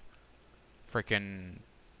 history, freaking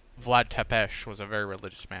Vlad Tepes was a very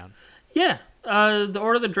religious man. Yeah. The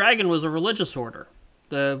Order of the Dragon was a religious order.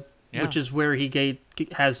 Which is where he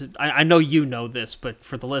has... I know you know this, but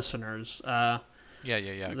for the listeners... Go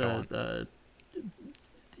on.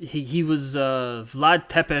 He was Vlad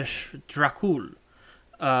Tepes Dracul.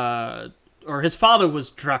 Or his father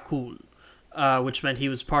was Dracul. which meant he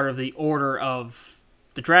was part of the Order of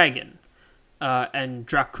the Dragon. And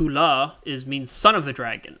Dracula means son of the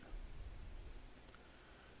dragon.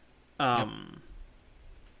 And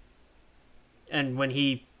when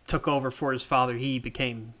he took over for his father, he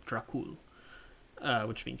became Dracul,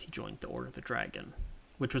 which means he joined the Order of the Dragon,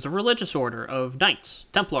 which was a religious order of knights,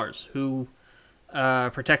 Templars, who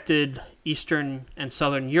protected Eastern and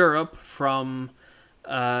Southern Europe from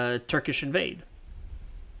Turkish invade.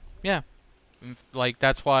 Yeah. Like,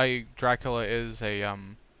 that's why Dracula is a,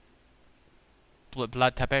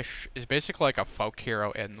 Vlad Tepes is basically like a folk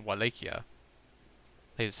hero in Wallachia,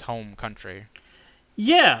 his home country.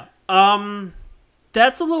 Yeah,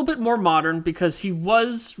 that's a little bit more modern because he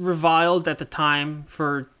was reviled at the time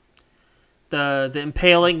for the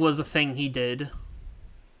impaling was a thing he did.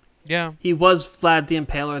 Yeah. He was Vlad the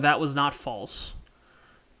Impaler. That was not false.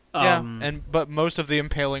 But most of the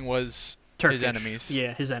impaling was Turkish. his enemies.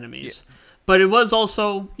 Yeah, his enemies. Yeah. But it was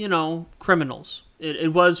also, criminals.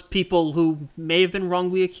 It was people who may have been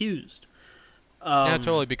wrongly accused. Yeah,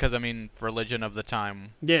 totally, because, religion of the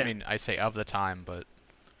time. Yeah. I say of the time, but,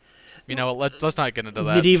 let's not get into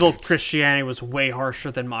that. Medieval Christianity was way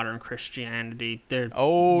harsher than modern Christianity. There's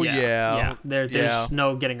no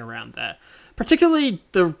getting around that. Particularly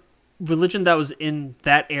the religion that was in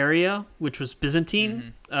that area, which was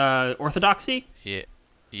Byzantine Orthodoxy.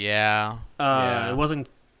 Yeah. It wasn't...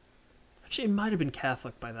 Actually, it might have been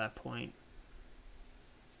Catholic by that point.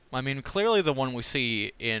 Clearly the one we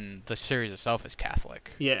see in the series itself is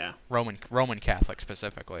Catholic. Yeah. Roman Catholic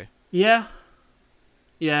specifically. Yeah.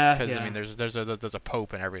 Yeah. Because there's a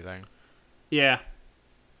pope and everything. Yeah.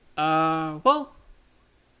 Well,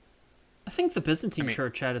 I think the Byzantine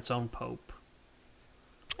Church had its own pope.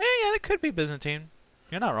 Yeah, it could be Byzantine.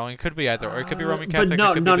 You're not wrong. It could be either, or it could be Roman Catholic.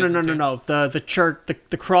 But no. The church,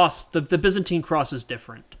 the cross, the Byzantine cross is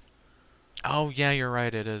different. Oh yeah, you're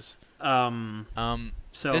right. It is.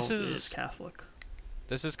 So this it is Catholic.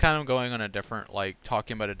 This is kind of going on a different,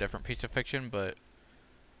 talking about a different piece of fiction, but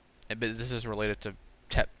this is related to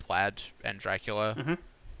Vlad and Dracula.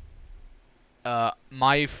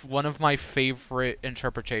 Mm-hmm. One of my favorite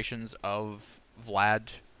interpretations of Vlad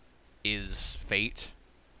is Fate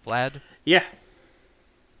Vlad. Yeah.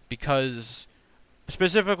 Because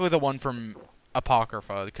specifically the one from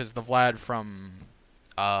Apocrypha, because the Vlad from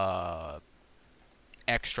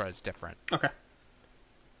Extra is different. Okay.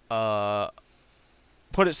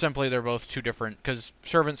 Put it simply, they're both two different, because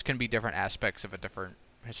servants can be different aspects of a different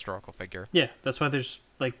historical figure. Yeah, that's why there's,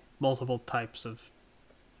 multiple types of...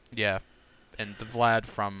 Yeah, and the Vlad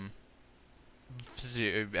from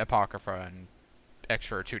Apocrypha and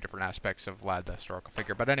Extra are two different aspects of Vlad, the historical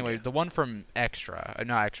figure. But anyway, the one from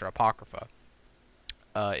Apocrypha,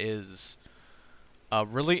 is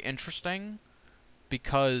really interesting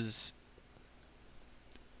because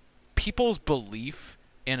people's belief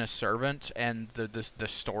in a servant and the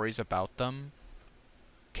stories about them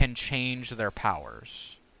can change their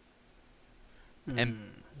powers. And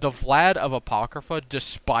the Vlad of Apocrypha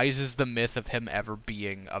despises the myth of him ever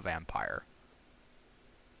being a vampire.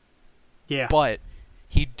 Yeah. But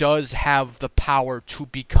he does have the power to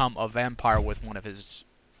become a vampire with one of his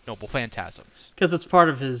noble phantasms. Because it's part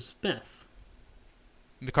of his myth.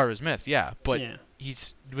 Part of his myth, yeah. But he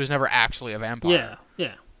was never actually a vampire. Yeah,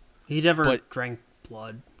 yeah. He never drank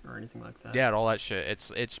blood or anything like that. Yeah, all that shit.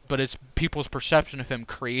 It's people's perception of him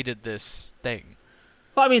created this thing.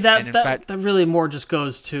 Well, that really more just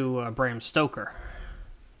goes to Bram Stoker.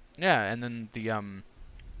 Yeah, and then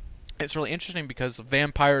it's really interesting because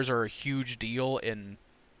vampires are a huge deal in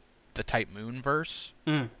the Type Moon verse.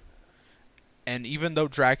 Mm. And even though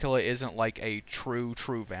Dracula isn't a true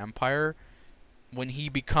vampire, when he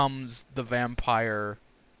becomes the vampire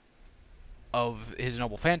of his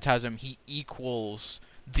noble phantasm, he equals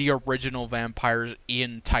the original vampires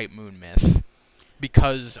in Type Moon myth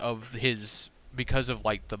because of his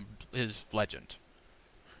legend.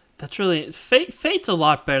 That's really Fate's a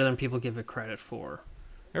lot better than people give it credit for.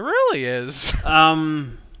 It really is.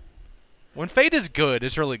 When Fate is good,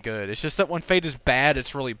 it's really good. It's just that when Fate is bad,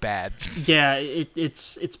 it's really bad. Yeah,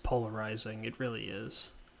 it's polarizing. It really is.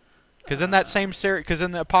 Because in that same series, because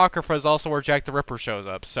in the Apocrypha is also where Jack the Ripper shows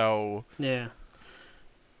up. So yeah.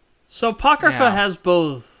 So Apocrypha has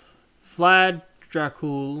both Vlad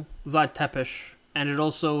Dracul, Vlad Tepes, and it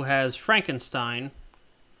also has Frankenstein.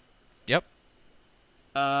 Yep.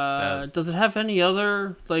 Does it have any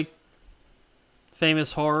other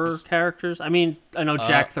famous horror characters? I know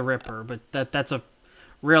Jack the Ripper, but that's a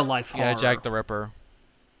real life horror. Yeah, Jack the Ripper.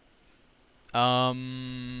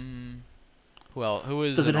 Who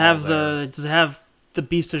is? Does it have the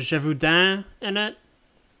Beast of Gévaudan in it?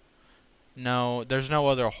 No, there's no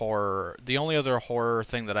other horror. The only other horror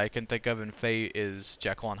thing that I can think of in Fate is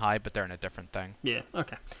Jekyll and Hyde, but they're in a different thing. Yeah.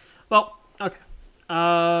 Okay. Well. Okay.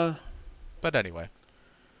 But anyway.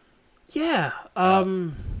 Yeah.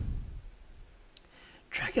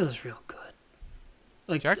 Dracula's real good.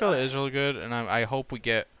 Like Dracula is really good, and I hope we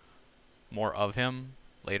get more of him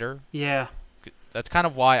later. Yeah. That's kind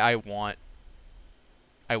of why I want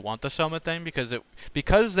the Soma thing, because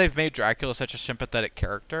they've made Dracula such a sympathetic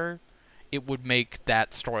character, it would make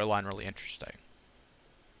that storyline really interesting.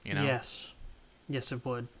 You know? Yes. Yes, it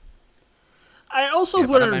would. I also Yeah,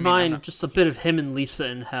 but wouldn't I mean, mind just a bit of him and Lisa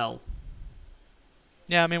in hell.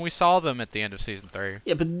 Yeah, I mean, we saw them at the end of season 3.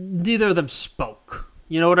 Yeah, but neither of them spoke.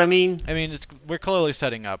 You know what I mean? I mean, we're clearly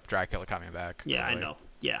setting up Dracula coming back. Yeah, I know.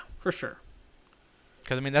 Yeah, for sure.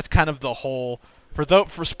 Because I mean, that's kind of the whole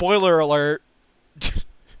for spoiler alert.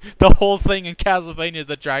 The whole thing in Castlevania is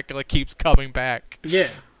that Dracula keeps coming back. Yeah.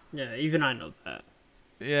 Yeah, even I know that.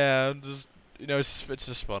 Yeah, just it's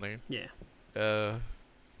just funny. Yeah.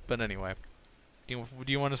 But anyway, do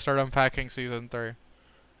you want to start unpacking season 3?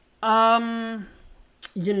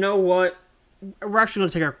 You know what? We're actually going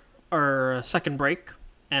to take our second break,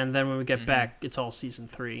 and then when we get back, it's all season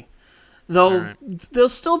 3. Though, Alright. there'll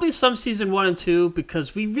still be some season 1 and 2,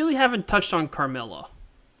 because we really haven't touched on Carmilla.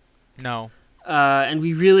 No. And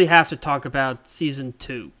we really have to talk about season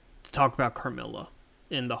 2 to talk about Carmilla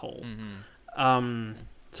in the whole. So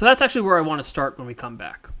that's actually where I want to start when we come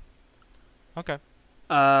back. Okay.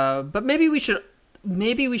 But maybe we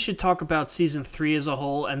should talk about season 3 as a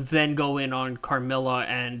whole, and then go in on Carmilla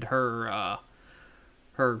and her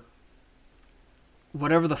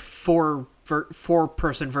whatever the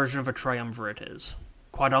four-person version of a triumvirate is.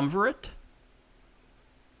 Quadumvirate?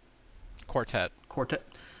 Quartet. Quartet.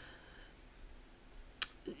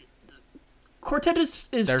 Quartet is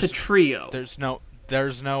to trio. There's no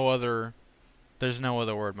other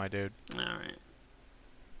word, my dude. All right.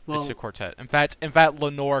 Well, It's a quartet. In fact,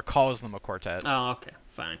 Lenore calls them a quartet. oh, okay,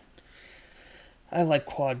 fine. I like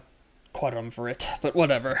quadumvirate, but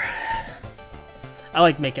whatever. I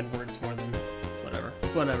like making words more than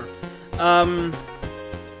whatever.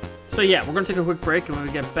 So yeah, we're gonna take a quick break, and when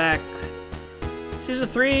we get back, season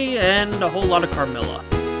 3 and a whole lot of Carmilla.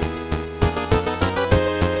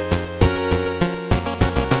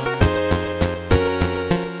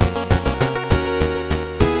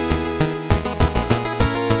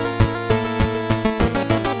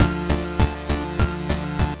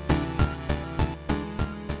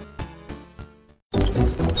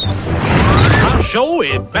 Our show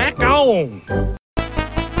is back on.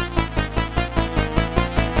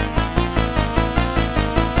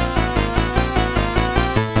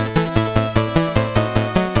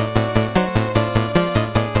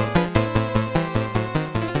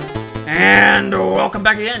 And welcome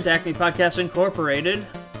back again to Acme Podcast Incorporated.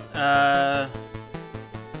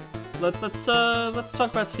 Let's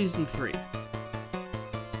talk about season 3.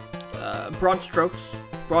 Broad strokes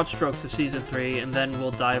of season 3, and then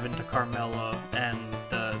we'll dive into Carmilla and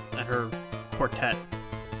her quartet.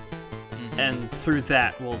 And through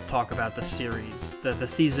that, we'll talk about the series, the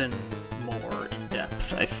season more in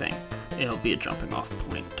depth. I think it'll be a jumping off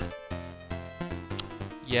point.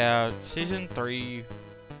 Yeah, season 3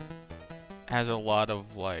 has a lot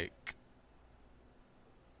of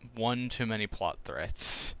one too many plot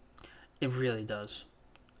threads. It really does.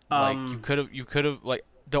 You could have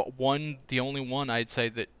the only one I'd say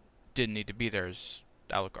that didn't need to be there is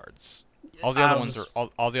Alucard's. All the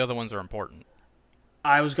other ones are important.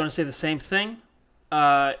 I was going to say the same thing.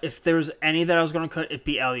 If there was any that I was going to cut, it'd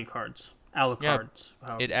be Alucard's.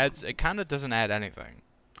 It kind of doesn't add anything.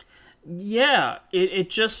 Yeah, it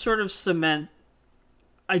just sort of cement.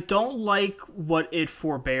 I don't like what it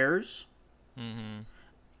forbears. And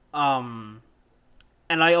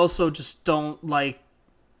I also just don't like.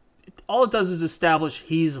 All it does is establish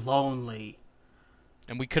he's lonely.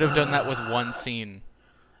 And we could have done that with one scene.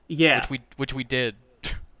 Yeah, which we did.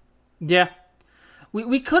 Yeah,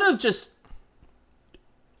 we could have just.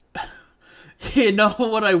 You know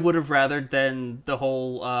what I would have rather than the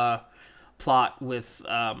whole plot with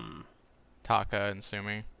Taka and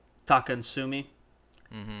Sumi.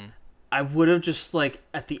 I would have just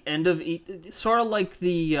at the end of sort of like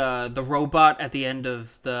the robot at the end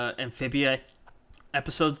of the Amphibia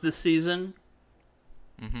episodes this season.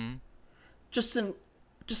 Just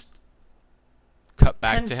cut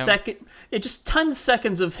back to him. Just 10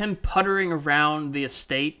 seconds of him puttering around the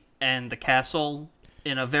estate and the castle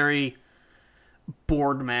in a very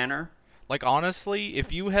bored manner. Honestly,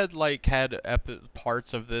 if you had had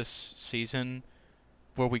parts of this season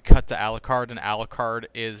where we cut to Alucard, and Alucard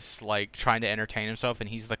is like trying to entertain himself, and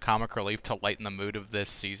he's the comic relief to lighten the mood of this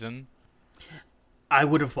season. I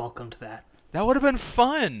would have welcomed that. That would have been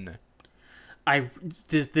fun.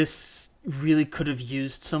 This really could have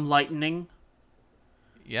used some lightening.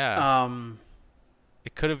 Yeah.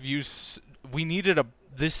 It could have used. We needed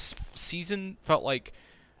This season felt like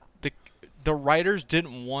the writers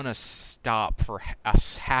didn't want to stop for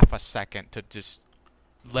half a second to just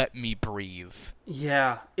let me breathe.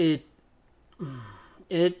 Yeah, its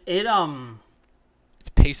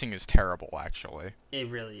pacing is terrible, actually. It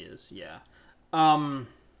really is. Yeah. I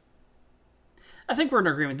think we're in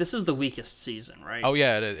agreement. This is the weakest season, right? Oh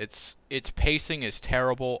yeah, its pacing is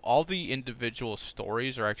terrible. All the individual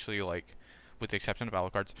stories are actually, like, with the exception of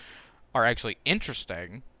Alucard's, are actually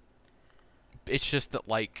interesting. It's just that,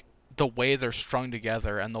 like, the way they're strung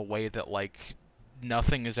together and the way that, like,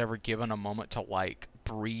 nothing is ever given a moment to, like,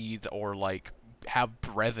 breathe or, like, have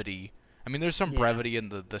brevity. I mean, there's some brevity in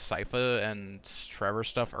the Sypha and Trevor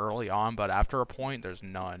stuff early on, but after a point, there's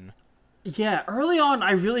none. Yeah, early on,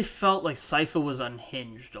 I really felt like Sypha was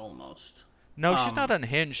unhinged, almost. No, she's not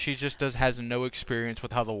unhinged. She just has no experience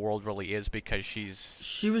with how the world really is because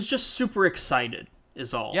She was just super excited,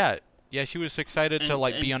 is all. Yeah, she was excited to,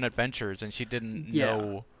 like, be on adventures, and she didn't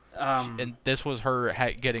know... and this was her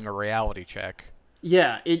getting a reality check.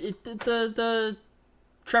 Yeah, the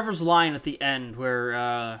Trevor's line at the end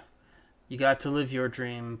where you got to live your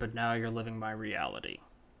dream, but now you're living my reality.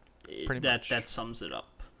 Pretty much. That sums it up.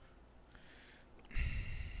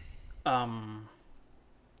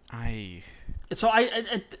 So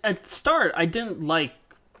at start I didn't like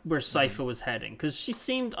where Sypha was heading because she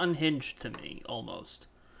seemed unhinged to me almost.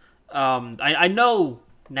 I know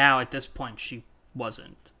now at this point she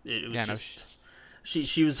wasn't. It was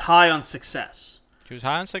she was high on success. She was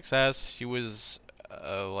high on success. She was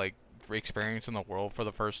like experiencing the world for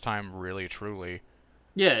the first time, really truly.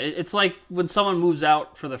 Yeah, it's like when someone moves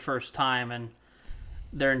out for the first time and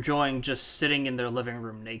they're enjoying just sitting in their living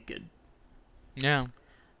room naked. Yeah.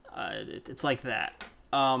 It's like that.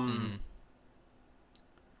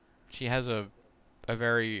 She has a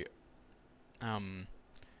very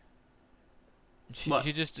she has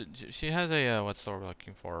a what's the word we're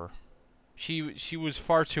looking for? She was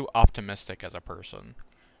far too optimistic as a person.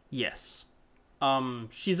 Yes.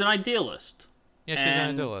 She's an idealist. Yeah, she's an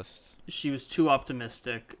idealist. She was too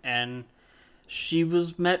optimistic, and she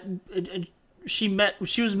was met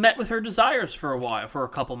with her desires for a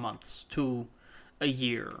couple months to a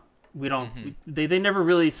year. We don't. They never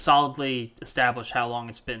really solidly established how long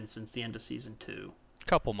it's been since the end of season 2.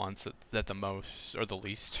 Couple months at the most, or the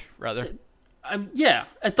least, rather. Yeah,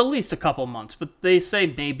 at the least a couple months, but they say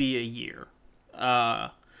maybe a year.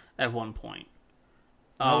 At one point.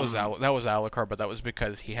 That was Alucard, but that was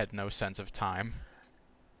because he had no sense of time.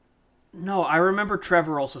 No, I remember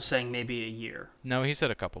Trevor also saying maybe a year. No, he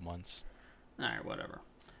said a couple months. Alright, whatever.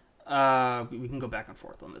 We can go back and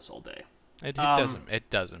forth on this all day. It doesn't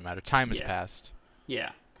matter. Time has passed.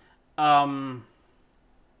 Yeah. But,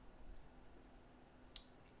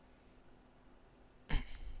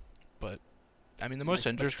 I mean, the most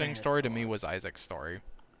interesting story to me was Isaac's story.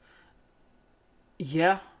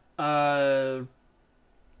 Yeah. Both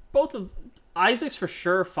of Isaac's for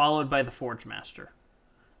sure, followed by the Forge Master.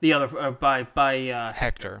 The other by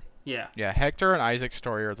Hector. Yeah. Yeah, Hector and Isaac's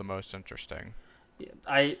story are the most interesting. Yeah,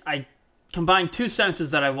 I combined two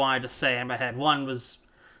sentences that I wanted to say in my head. One was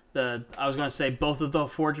I was going to say both of the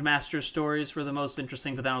Forge Master stories were the most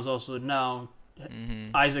interesting, but then I was also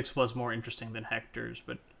Isaac's was more interesting than Hector's,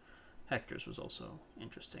 but Hector's was also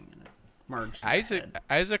interesting and it merged.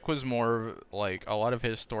 Isaac was more like a lot of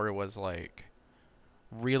his story was like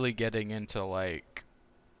really getting into like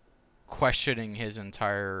questioning his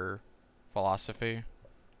entire philosophy.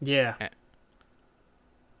 Yeah.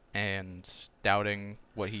 And doubting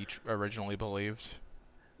what he originally believed.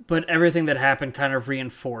 But everything that happened kind of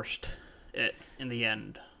reinforced it in the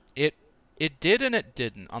end. It did and it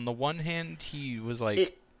didn't. On the one hand, he was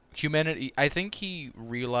like humanity. I think he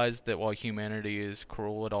realized that while humanity is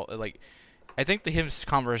cruel, it all like. I think his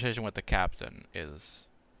conversation with the captain is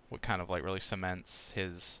what kind of like really cements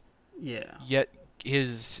his. Yeah. Yet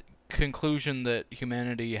his conclusion that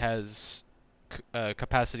humanity has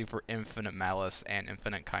capacity for infinite malice and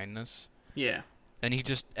infinite kindness. Yeah. And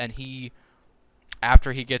he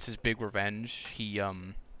after he gets his big revenge, he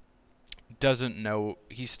doesn't know.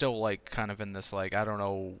 He's still like kind of in this like I don't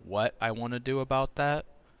know what I want to do about that.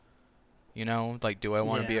 You know, like do I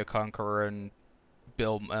want to be a conqueror and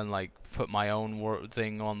build and like put my own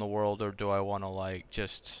thing on the world, or do I want to like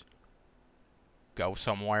just go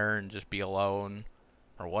somewhere and just be alone,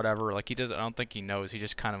 or whatever. Like, he doesn't. I don't think he knows. He's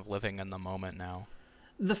just kind of living in the moment now.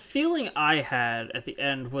 The feeling I had at the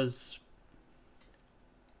end was,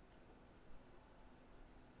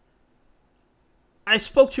 I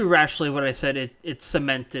spoke too rashly when I said it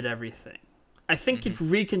cemented everything. I think it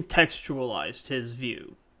recontextualized his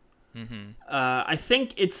view. I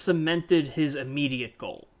think it cemented his immediate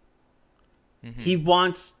goal. He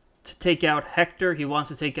wants to take out Hector. He wants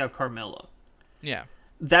to take out Carmilla. Yeah.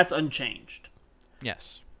 That's unchanged.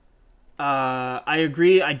 Yes. I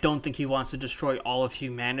agree. I don't think he wants to destroy all of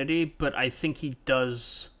humanity, but I think he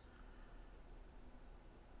does.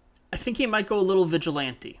 I think he might go a little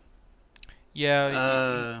vigilante.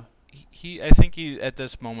 Yeah. I think he at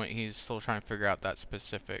this moment he's still trying to figure out that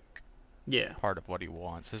specific part of what he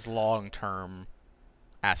wants, his long-term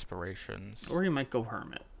aspirations. Or he might go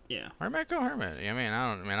hermit. Yeah. Or he might go hermit.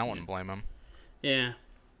 I wouldn't blame him. Yeah.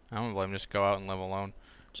 I wouldn't blame him. Just go out and live alone.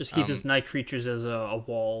 Just keep his night creatures as a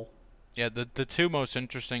wall. Yeah, the two most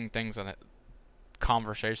interesting things in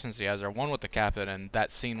conversations he has are one with the captain and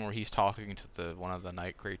that scene where he's talking to one of the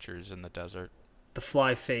night creatures in the desert. The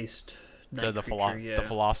fly-faced night creature, the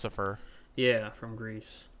philosopher. Yeah, from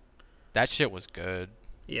Greece. That shit was good.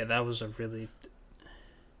 Yeah, that was a really...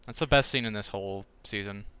 That's the best scene in this whole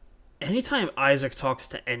season. Anytime Isaac talks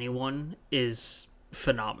to anyone is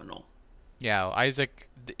phenomenal. Yeah, Isaac,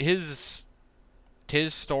 his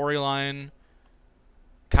storyline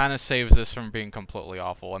kind of saves this from being completely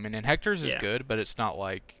awful. I mean, and Hector's is good, but it's not,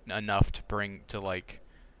 like, enough to bring to, like...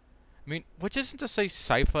 I mean, which isn't to say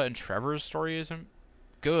Sypha and Trevor's story isn't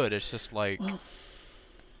good. It's just, like...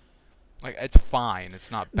 Like, it's fine.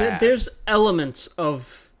 It's not bad. There's elements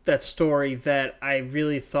of that story that I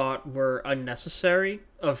really thought were unnecessary.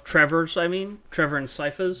 Of Trevor's, I mean. Trevor and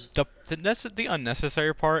Sypha's. The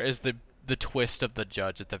unnecessary part is the twist of the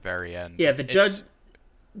judge at the very end. Yeah, the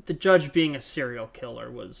judge being a serial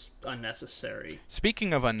killer was unnecessary.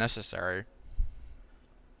 Speaking of unnecessary...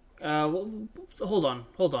 well, hold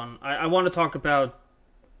on. I want to talk about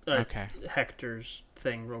okay. Hector's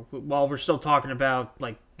thing while we're still talking about,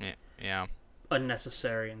 like... Yeah.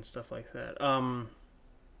 Unnecessary and stuff like that.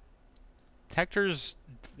 Hector's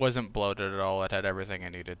wasn't bloated at all. It had everything it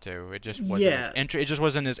needed to. It just wasn't. It just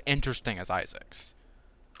wasn't as interesting as Isaac's.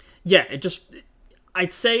 Yeah,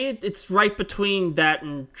 I'd say it's right between that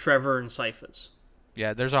and Trevor and Sypha's.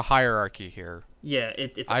 Yeah, there's a hierarchy here. Yeah,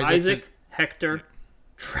 it's Isaac, Hector,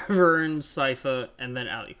 Trevor and Sypha, and then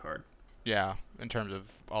Alucard. Yeah, in terms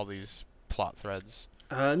of all these plot threads.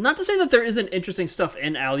 Not to say that there isn't interesting stuff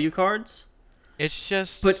in Alucard's. It's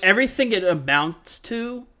just... But everything it amounts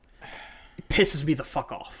to pisses me the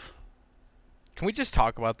fuck off. Can we just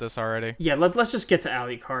talk about this already? Yeah, let's just get to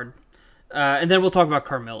Alucard. And then we'll talk about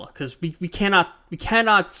Carmilla, because we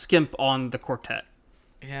cannot skimp on the quartet.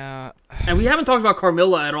 Yeah. And we haven't talked about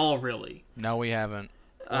Carmilla at all, really. No, we haven't.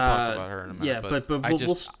 We'll talk about her in a minute.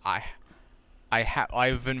 Yeah,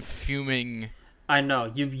 I've been fuming. I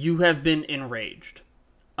know you have been enraged.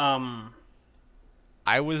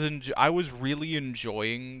 I was really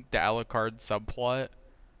enjoying the Alucard subplot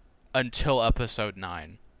until episode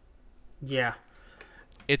 9. Yeah.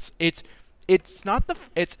 It's not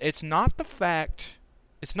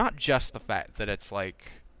just the fact that it's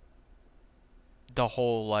like the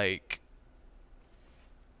whole like,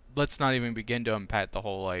 let's not even begin to unpack the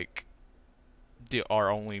whole like our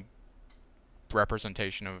only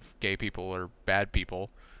representation of gay people or bad people,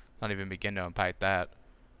 not even begin to unpack that.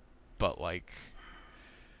 But like,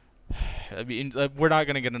 I mean, we're not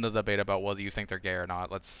gonna get into the debate about whether you think they're gay or not.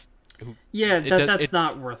 That's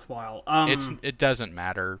not worthwhile. It doesn't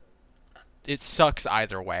matter. It sucks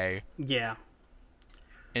either way. Yeah.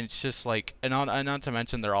 And it's just like, and not to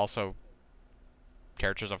mention they're also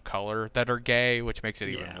characters of color that are gay, which makes it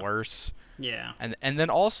even worse. Yeah. And then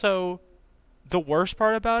also, the worst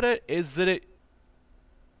part about it is that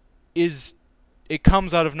it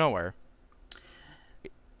comes out of nowhere.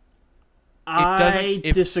 I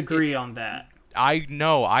disagree on that. I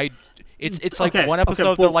know. It's like okay, one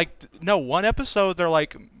episode okay, well, one episode they're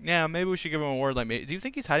like, yeah, maybe we should give him a word. Like, do you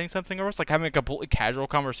think he's hiding something or us? Like having a completely casual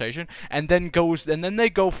conversation, and then they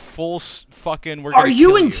go full fucking. Are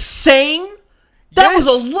you insane? That Yes. was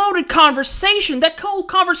a loaded conversation. That whole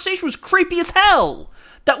conversation was creepy as hell.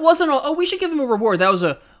 That wasn't we should give him a reward. That was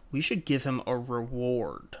we should give him a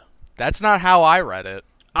reward. That's not how I read it.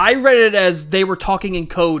 I read it as they were talking in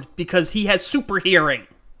code because he has super hearing.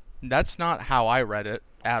 That's not how I read it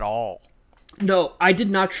at all. No, I did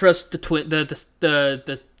not trust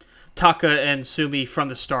the Taka and Sumi from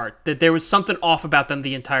the start. That there was something off about them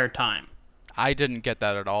the entire time. I didn't get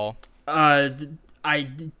that at all.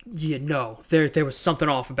 No, there was something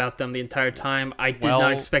off about them the entire time. I did not Well-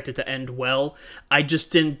 expect it to end well. I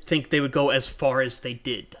just didn't think they would go as far as they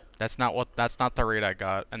did. That's not the read I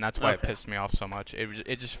got, and that's why it Okay. pissed me off so much.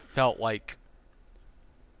 It just felt like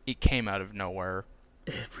it came out of nowhere.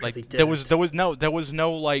 It Like really did. there was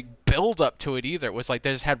no like build up to it either. It was like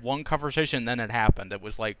they just had one conversation, and then it happened. It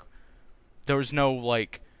was like there was no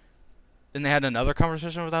like. Then they had another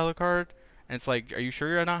conversation with Alucard, and it's like, are you sure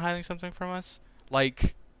you're not hiding something from us?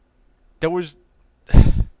 Like, there was.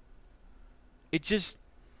 It just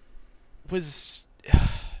was.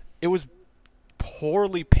 It was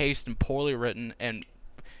poorly paced and poorly written, and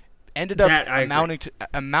ended up That I agree.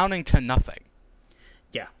 amounting to nothing.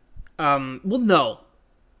 Yeah. Well,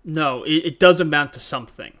 no, it does amount to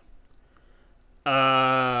something.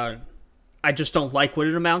 I just don't like what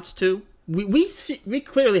it amounts to. We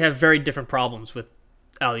clearly have very different problems with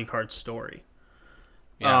Alucard's story.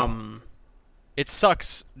 Yeah. It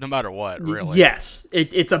sucks no matter what, really. Yes,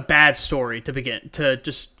 it's a bad story to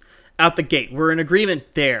just out the gate. We're in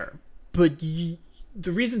agreement there, but the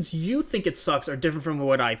reasons you think it sucks are different from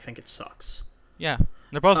what I think it sucks. Yeah.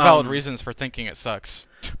 They're both valid reasons for thinking it sucks.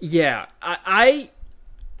 Yeah, I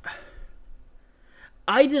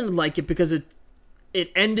didn't like it because it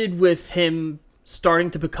ended with him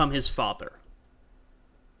starting to become his father.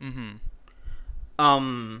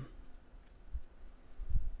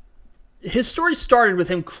 His story started with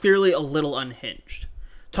him clearly a little unhinged,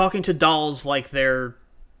 talking to dolls like they're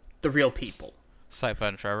the real people. Sypha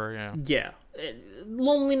and Trevor, yeah. Yeah,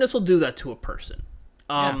 loneliness will do that to a person.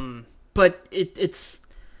 Yeah. But it's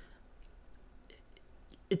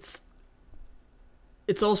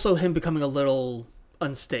also him becoming a little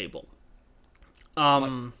unstable.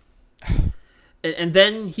 And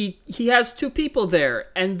then he has two people there,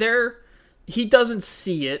 and he doesn't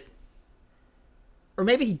see it, or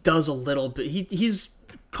maybe he does a little bit. He's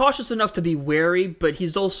cautious enough to be wary, but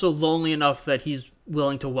he's also lonely enough that he's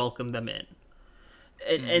willing to welcome them in.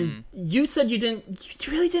 And you said you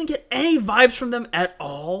really didn't get any vibes from them at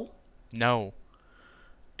all? No.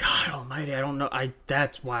 God almighty, I don't know.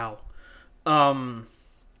 That's wow. I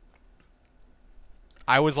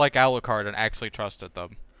was like Alucard and actually trusted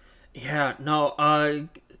them. Yeah, no,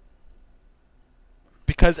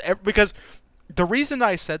 Because the reason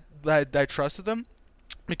I said that I trusted them,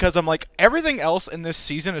 because I'm like, everything else in this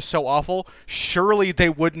season is so awful, surely they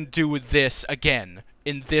wouldn't do this again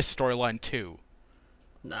in this storyline too.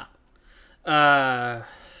 nah.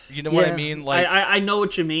 You know what I mean? Like, I know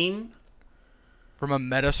what you mean. from a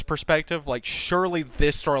meta perspective, like, surely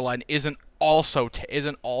this storyline isn't also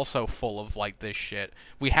full of like this shit.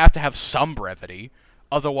 We have to have some brevity,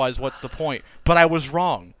 otherwise, what's the point? But I was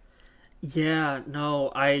wrong. Yeah,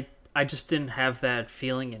 no, I just didn't have that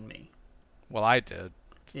feeling in me. Well, I did.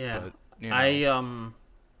 Yeah, But, you know.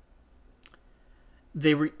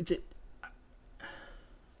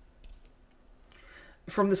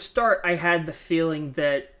 From the start, I had the feeling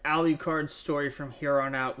that Alucard's story from here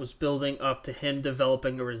on out was building up to him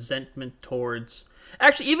developing a resentment towards...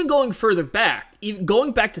 Actually, even going further back, even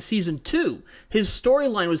going back to Season 2, his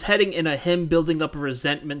storyline was heading in him building up a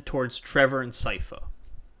resentment towards Trevor and Sypha.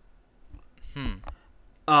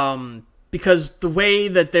 Because the way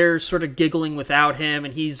that they're sort of giggling without him,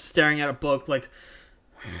 and he's staring at a book, like...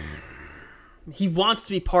 He wants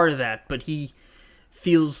to be part of that, but he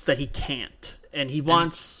feels that he can't. And he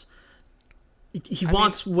wants... He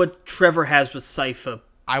wants what Trevor has with Sypha,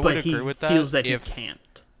 I would agree with that but he feels that if- he can't.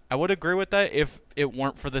 I would agree with that if it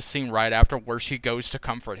weren't for the scene right after where she goes to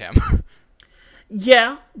comfort him.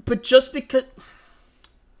 Yeah, but just because...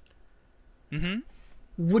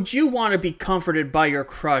 Would you want to be comforted by your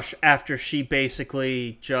crush after she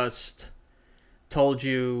basically just told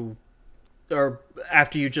you... Or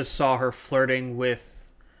after you just saw her flirting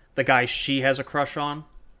with the guy she has a crush on?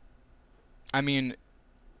 I mean,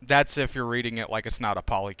 that's if you're reading it like it's not a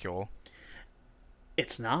polycule.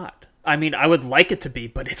 It's not. I mean, I would like it to be,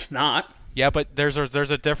 but it's not. Yeah, but there's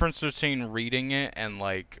a difference between reading it and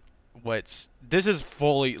like this is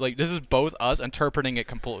fully like this is both us interpreting it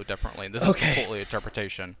completely differently. This is completely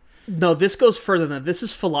interpretation. No, this goes further than that. This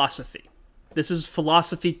is philosophy. This is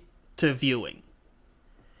philosophy to viewing.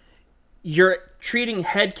 You're treating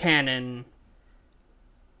headcanon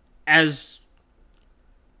as...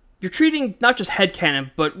 You're treating not just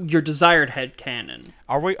headcanon, but your desired headcanon.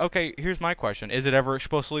 Are we okay? Here's my question: is it ever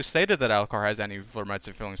explicitly stated that Alucard has any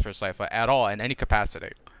romantic feelings for Sypha at all in any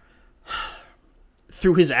capacity?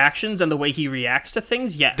 Through his actions and the way he reacts to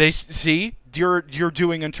things, yes. They see you're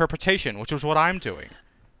doing interpretation, which is what I'm doing.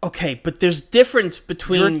 Okay, but there's difference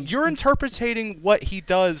between... You're interpreting what he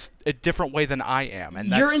does a different way than I am, and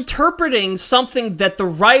You're interpreting something that the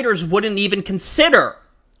writers wouldn't even consider.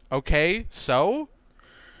 Okay, so?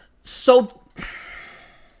 So...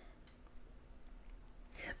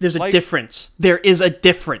 There's a difference. There is a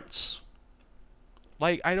difference.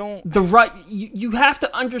 Like, I don't... You have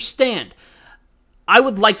to understand. I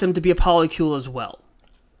would like them to be a polycule as well.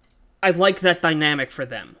 I like that dynamic for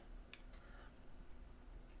them.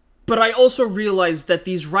 But I also realize that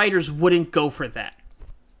these writers wouldn't go for that.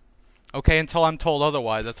 Okay, until I'm told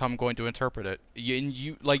otherwise, that's how I'm going to interpret it.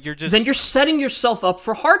 You're just... Then you're setting yourself up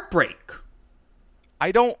for heartbreak.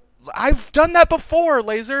 I've done that before,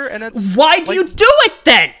 Laser, and it's... Why do you do it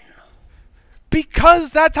then?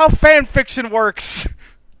 Because that's how fan fiction works.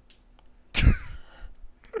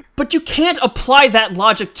 But you can't apply that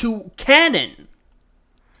logic to canon.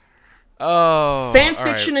 Oh, fan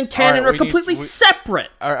fiction and canon are completely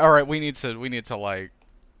separate. All right, we need to reel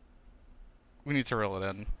it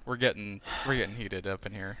in. We're getting heated up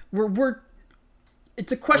in here.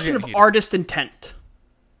 It's a question of artist intent.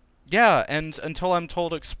 Yeah, and until I'm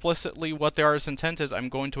told explicitly what the artist's intent is, I'm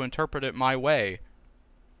going to interpret it my way.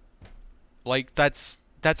 Like, that's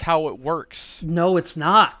how it works. No, it's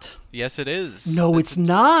not. Yes, it is. No, it's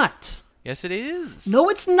not. Yes, it is. No,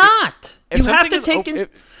 it's not. You have to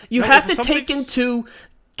take into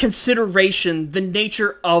consideration the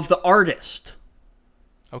nature of the artist.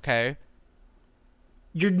 Okay.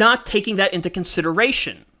 You're not taking that into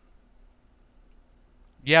consideration.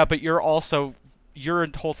 Yeah, but your whole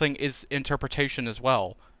thing is interpretation as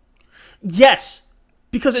well. Yes,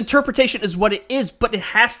 because interpretation is what it is, but it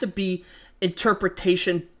has to be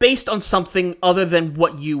interpretation based on something other than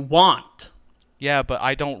what you want. Yeah, but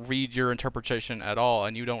I don't read your interpretation at all,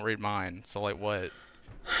 and you don't read mine. So, like, what?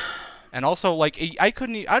 And also, like, I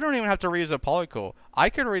don't even have to read it as a polycule. I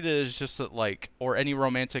could read it as just that, like, or any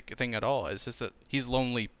romantic thing at all. It's just that he's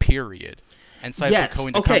lonely, period. And Sypha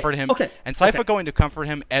going to comfort him. Okay. And Sypha going to comfort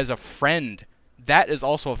him as a friend. That is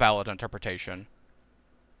also a valid interpretation.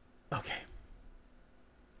 Okay.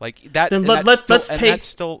 Like that. Then that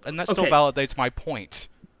still validates my point.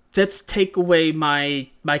 Let's take away my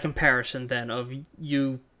comparison then of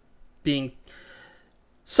you being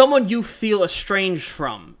someone you feel estranged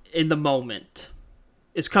from in the moment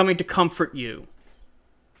is coming to comfort you,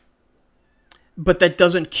 but that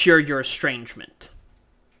doesn't cure your estrangement.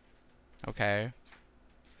 Okay.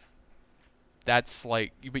 That's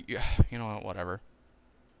like, you know what, whatever.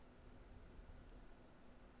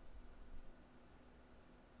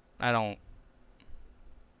 I don't...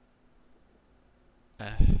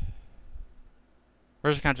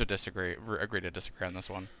 We're just going to agree to disagree on this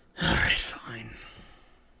one. Alright, fine.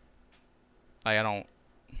 I don't...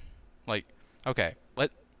 Like, okay,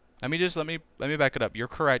 let me back it up. You're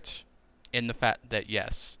correct in the fact that,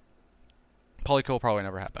 yes, polycule will probably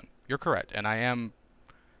never happen. You're correct, and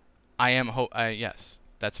yes,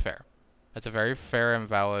 that's fair. That's a very fair and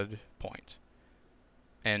valid point.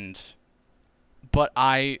 But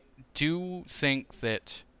I do think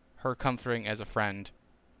that her comforting as a friend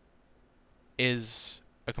is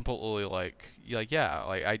a completely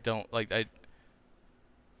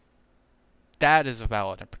that is a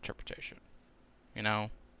valid interpretation, you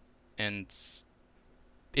know, and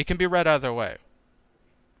it can be read either way,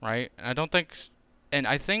 right? And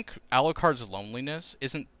I think Alucard's loneliness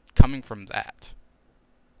isn't coming from that.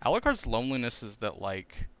 Alucard's loneliness is that,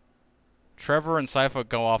 like, Trevor and Sypha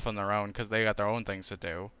go off on their own because they got their own things to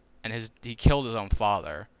do, and he killed his own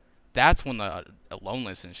father. That's when the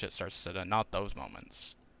loneliness and shit starts to sit in, not those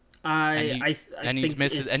moments. He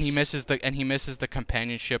misses the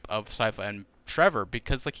companionship of Sypha and Trevor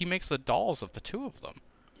because, like, he makes the dolls of the two of them.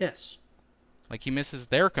 Yes. Like, he misses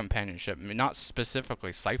their companionship. I mean, not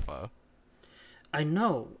specifically Sypha. I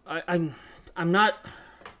know. I'm not...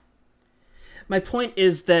 My point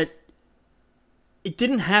is that it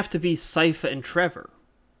didn't have to be Sypha and Trevor.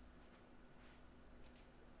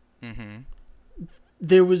 Mm-hmm.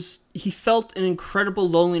 He felt an incredible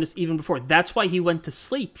loneliness even before. That's why he went to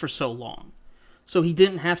sleep for so long. So he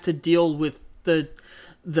didn't have to deal with the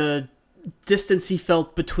distance he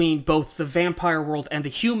felt between both the vampire world and the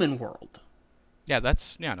human world. Yeah,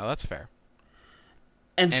 that's fair.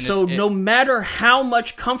 And so no matter how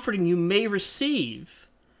much comforting you may receive,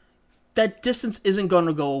 that distance isn't going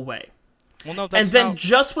to go away. Well, no,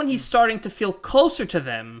 just when he's starting to feel closer to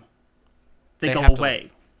them, they go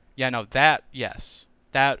away. Yeah, no, that, yes.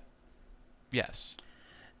 That, yes.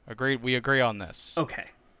 Agreed. We agree on this. Okay.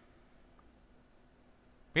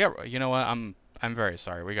 Yeah, you know what? I'm very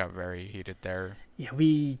sorry. We got very heated there. Yeah,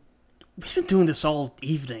 we've been doing this all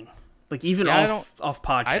evening. Like even Yeah, off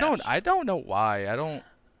podcasts. I don't know why.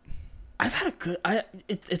 I've had a good.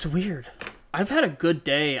 It's weird. I've had a good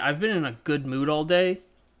day. I've been in a good mood all day.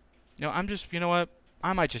 You know what?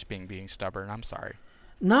 I might just being stubborn. I'm sorry.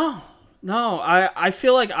 No. I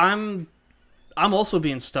feel like I'm also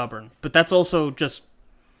being stubborn, but that's also just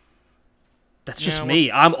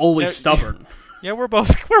me. I'm always stubborn. Yeah, we're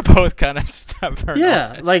both kind of stubborn. Yeah,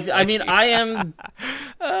 honestly. like I mean, I am.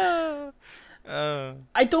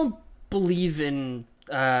 I don't believe in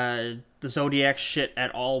the zodiac shit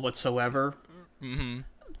at all whatsoever. Mm-hmm.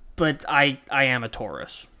 But I am a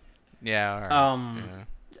Taurus. Yeah. All right.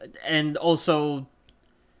 And also,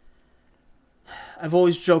 I've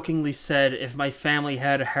always jokingly said if my family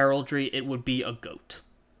had a heraldry, it would be a goat.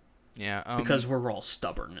 Yeah. Because we're all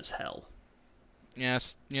stubborn as hell.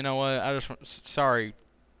 Yes. You know what? Sorry,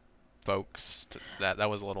 folks. That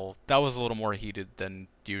was a little more heated than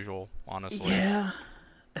usual. Honestly. Yeah.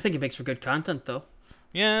 I think it makes for good content, though.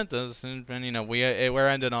 Yeah, it does. And we're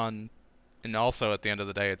ended on, and also at the end of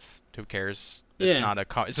the day, it's who cares. It's not a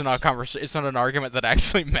conversation. It's not an argument that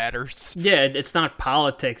actually matters. Yeah, it's not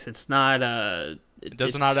politics. It's not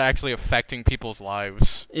It's not actually affecting people's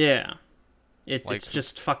lives. Yeah, it's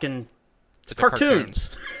just fucking. It's a cartoons.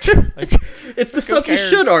 Like, it's the stuff you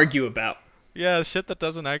should argue about. Yeah, shit that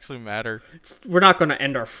doesn't actually matter. We're not going to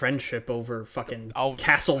end our friendship over fucking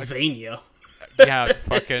Castlevania. Yeah,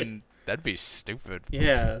 fucking. That'd be stupid.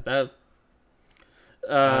 Yeah, that.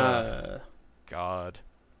 God.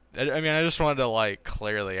 I mean, I just wanted to like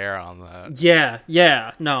clear the air on that. Yeah,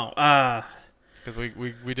 no. Because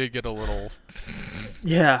we did get a little.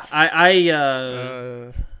 Yeah,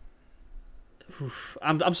 I'm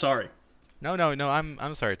sorry. No,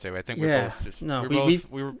 I'm sorry too. I think we're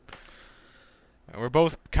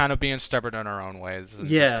both kind of being stubborn in our own ways. And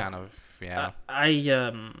yeah. Just kind of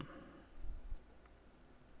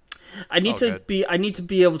I need to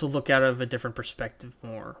be able to look out of a different perspective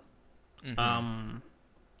more. Mm-hmm.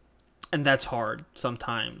 And that's hard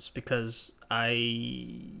sometimes because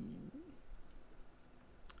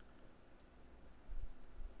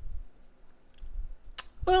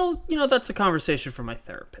that's a conversation for my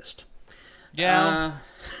therapist. Yeah.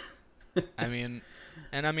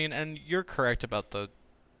 And you're correct about the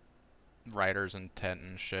writer's intent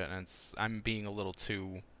and shit, and I'm being a little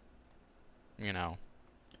too,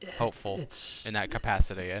 hopeful in that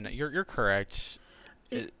capacity, and you're correct.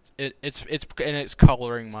 It's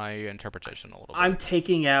coloring my interpretation a little bit. I'm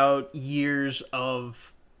taking out years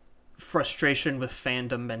of frustration with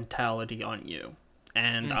fandom mentality on you,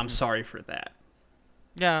 and I'm sorry for that.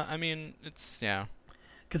 Yeah, I mean,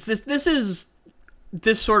 because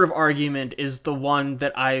this sort of argument is the one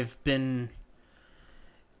that I've been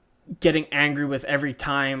getting angry with every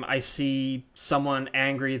time I see someone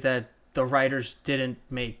angry that the writers didn't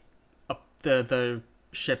make the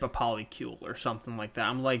ship a polycule or something like that.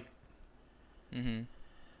 I'm like,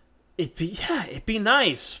 it'd be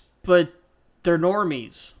nice, but they're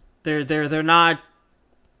normies. They're not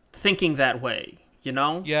thinking that way, you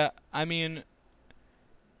know? Yeah, I mean,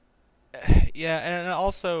 yeah, and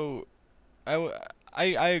also, I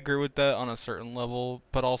agree with that on a certain level,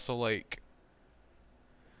 but also like,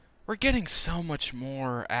 we're getting so much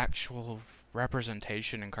more actual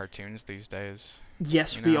representation in cartoons these days.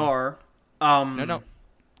 Yes, we are. No.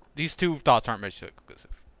 These two thoughts aren't mutually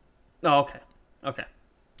exclusive. Oh, okay.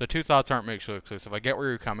 The two thoughts aren't mutually exclusive. I get where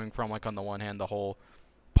you're coming from. Like, on the one hand, the whole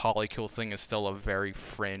polycule thing is still a very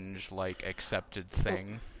fringe, like, accepted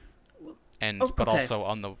thing. But also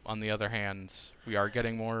on the other hand, we are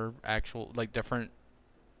getting more actual, like, different,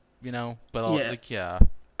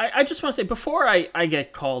 I just want to say, before I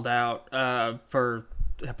get called out for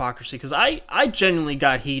hypocrisy, because I genuinely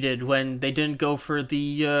got heated when they didn't go for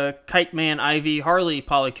the Kite Man, Ivy, Harley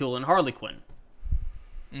polycule and Harley Quinn.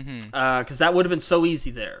 Because that would have been so easy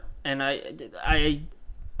there. And I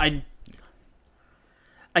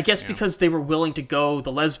guess because they were willing to go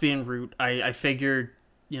the lesbian route, I figured,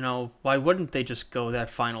 why wouldn't they just go that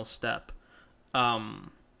final step?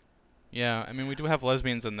 Yeah, I mean, we do have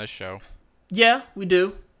lesbians in this show. Yeah, we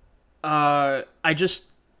do.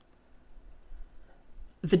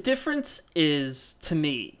 The difference is, to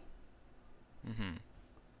me,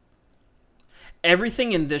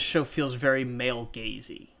 everything in this show feels very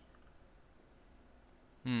male-gazy.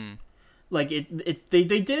 Like, they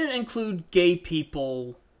didn't include gay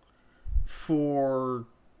people for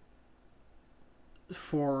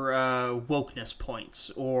wokeness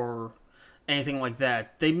points or anything like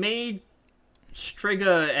that. They made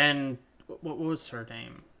Striga and what was her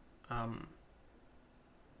name?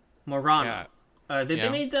 Morana. Yeah. They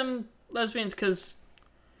made them lesbians because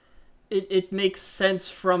it makes sense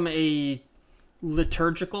from a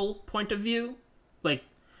liturgical point of view, like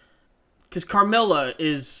because Carmilla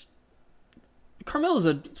is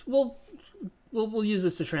a we'll use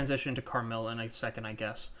this to transition to Carmilla in a second, I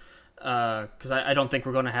guess, because I don't think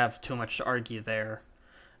we're going to have too much to argue there.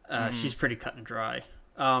 She's pretty cut and dry,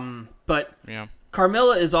 but Yeah.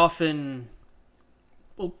 Carmilla is often,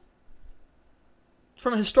 well,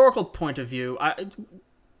 from a historical point of view,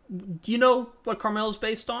 do you know what Carmilla's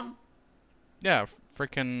based on? Yeah,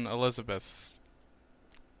 freaking Elizabeth.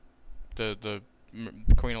 The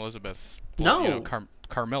Queen Elizabeth. No. You know,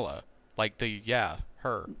 Carmilla. Like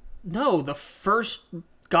her. No, the first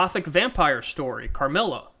Gothic vampire story,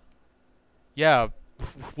 Carmilla. Yeah,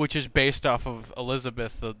 which is based off of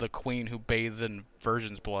Elizabeth, the queen who bathed in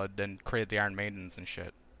virgin's blood and created the Iron Maidens and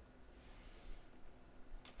shit.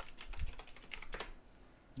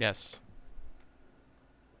 Yes.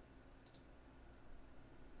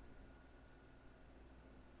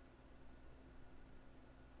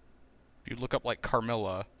 If you look up, like,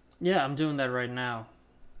 Carmilla... Yeah, I'm doing that right now.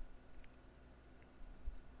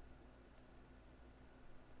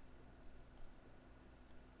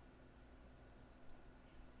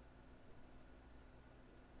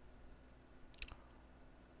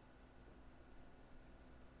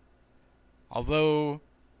 Although,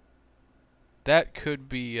 that could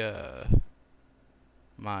be,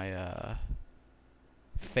 my,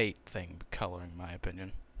 fate thing coloring, my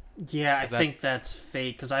opinion. Yeah, I think that's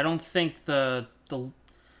fate, because I don't think the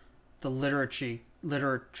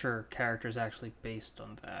literature character is actually based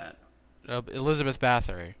on that. Elizabeth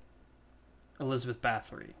Bathory. Elizabeth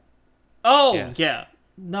Bathory. Oh, Yes. yeah.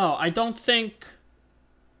 No, I don't think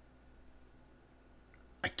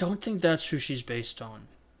that's who she's based on.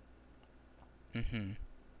 Mm-hmm.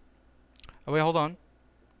 Oh, wait, hold on.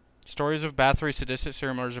 Stories of Bathory's sadistic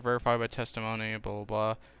serial murders are verified by testimony, blah, blah,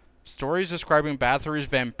 blah. Stories describing Bathory's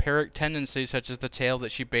vampiric tendencies, such as the tale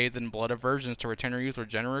that she bathed in blood of virgins to retain her youth, were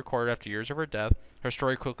generally recorded after years of her death. Her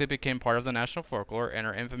story quickly became part of the national folklore, and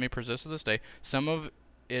her infamy persists to this day. Some of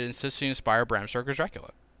it insists she inspired Bram Stoker's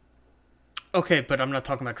Dracula. Okay, but I'm not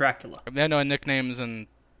talking about Dracula. Yeah, no, nicknames, and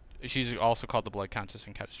she's also called the Blood Countess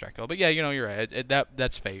and Countess Dracula. But yeah, you're right.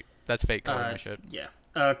 That's fate. That's fate coloring my shit. Yeah.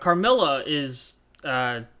 Carmilla is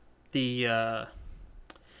it's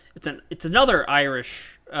another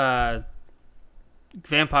Irish vampire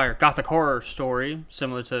gothic horror story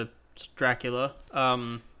similar to Dracula,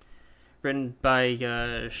 written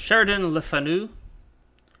by Sheridan Le Fanu.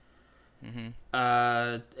 Mm-hmm.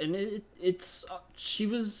 And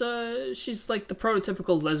she's like the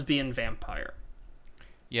prototypical lesbian vampire.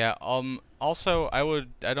 Yeah. Also, I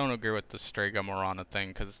don't agree with the Strega Morana thing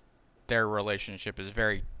because their relationship is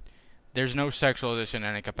very. There's no sexualization in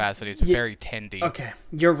any capacity. It's very tendy. Okay,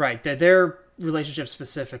 you're right. Their relationship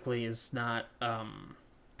specifically is not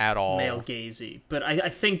at all male gazy, but I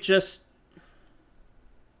think just.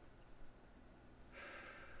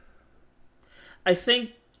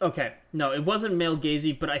 Okay, no, it wasn't male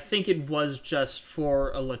gazy, but I think it was just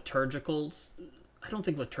for a liturgical. I don't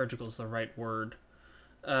think liturgical is the right word.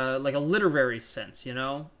 Like a literary sense,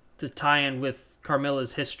 to tie in with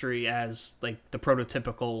Carmilla's history as like the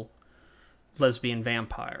prototypical lesbian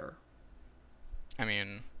vampire. I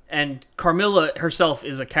mean, and Carmilla herself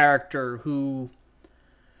is a character who,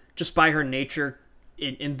 just by her nature,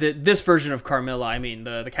 in this version of Carmilla, I mean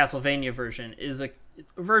the Castlevania version, is a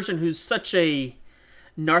version who's such a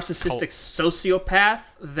narcissistic sociopath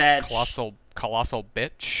that colossal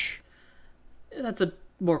bitch. That's a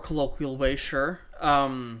more colloquial way, sure.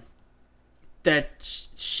 That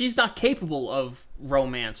she's not capable of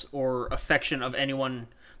romance or affection of anyone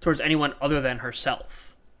towards anyone other than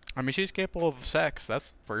herself. I mean, she's capable of sex.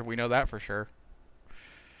 We know that for sure.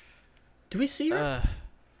 Do we see her?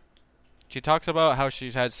 She talks about how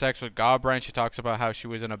she's had sex with Godbrand. She talks about how she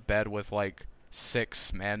was in a bed with like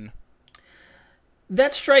 6 men.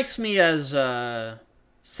 That strikes me as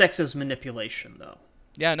sexist manipulation, though.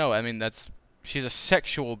 Yeah, no, I mean she's a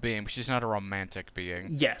sexual being, but she's not a romantic being.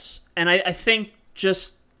 Yes, and I think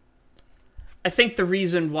the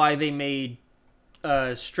reason why they made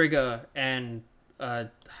Striga and I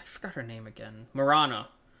forgot her name again, Morana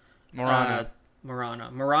and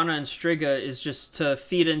Striga is just to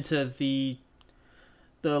feed into the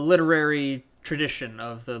literary tradition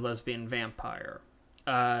of the lesbian vampire.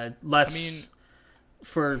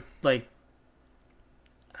 For like,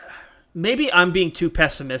 maybe I'm being too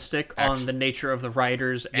pessimistic on the nature of the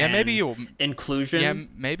writers and inclusion. Yeah,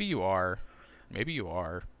 maybe you are.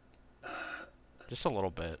 Just a little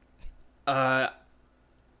bit. I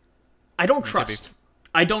don't trust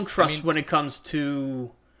when it comes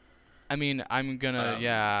to I mean, I'm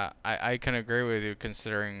gonna, I can agree with you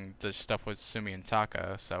considering the stuff with Sumi and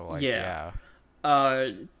Taka, so, like, yeah.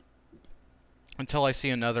 Until I see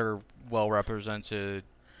another well-represented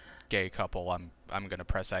gay couple, I'm gonna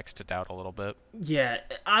press X to doubt a little bit. Yeah,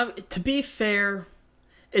 to be fair,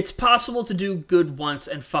 it's possible to do good once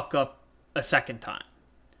and fuck up a second time.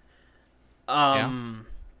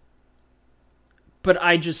 But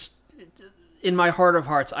I just, in my heart of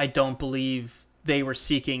hearts, I don't believe they were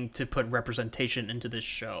seeking to put representation into this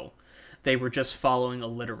show. They were just following a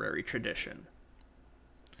literary tradition.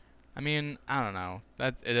 I mean, I don't know.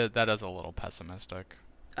 That is a little pessimistic.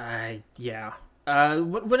 Yeah.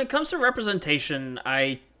 When it comes to representation,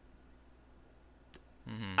 I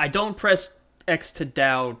don't press X to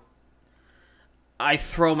doubt. I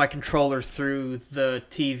throw my controller through the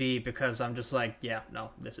TV because I'm just like, yeah, no,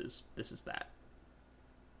 this is that.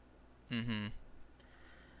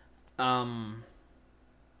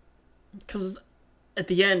 Because at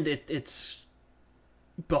the end, it's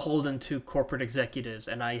beholden to corporate executives,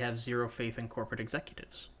 and I have zero faith in corporate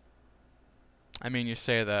executives. I mean, you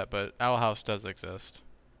say that, but Owl House does exist.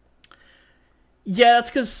 Yeah, that's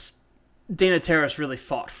because Dana Terrace really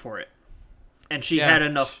fought for it. And she had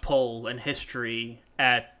enough pull and history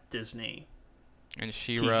at Disney. And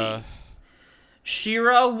She-Ra...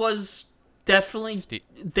 She-Ra was definitely...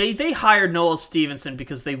 They hired Noel Stevenson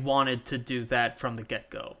because they wanted to do that from the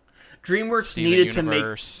get-go. DreamWorks needed to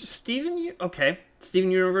make... Steven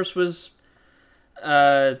Universe was...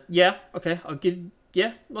 yeah, okay, I'll give...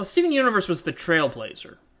 Yeah, well, Steven Universe was the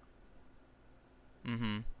trailblazer.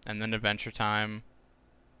 And then Adventure Time.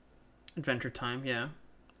 Adventure Time, yeah.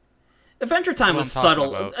 Adventure Time was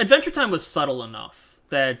subtle. Adventure Time was subtle enough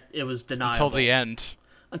that it was deniable. Until the end.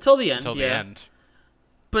 Until the end.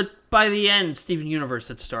 But by the end, Steven Universe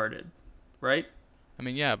had started, right? I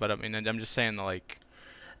mean, yeah, but I mean, I'm just saying, like...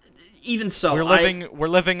 Even so, we're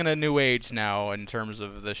living in a new age now in terms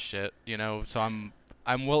of this shit, you know? So I'm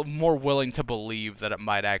more willing to believe that it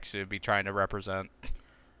might actually be trying to represent.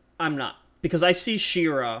 I'm not. Because I see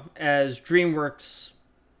She-Ra as DreamWorks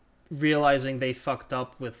realizing they fucked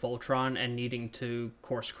up with Voltron and needing to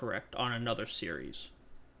course correct on another series.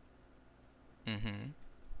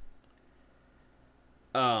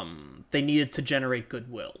 They needed to generate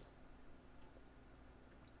goodwill.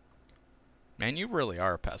 Man, you really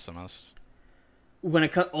are a pessimist. When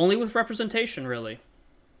it only with representation, really.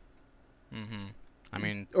 I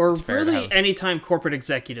mean, or really, anytime corporate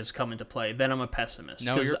executives come into play, then I'm a pessimist.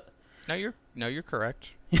 No, you're correct.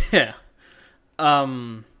 Yeah.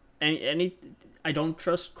 I don't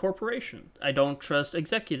trust corporations. I don't trust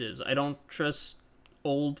executives. I don't trust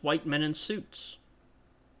old white men in suits.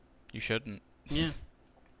 You shouldn't. Yeah.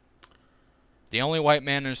 The only white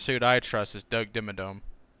man in a suit I trust is Doug Dimmadome.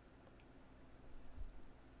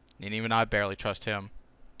 And even I barely trust him.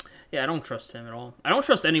 Yeah, I don't trust him at all. I don't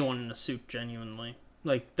trust anyone in a suit, genuinely.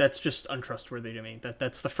 Like, that's just untrustworthy to me.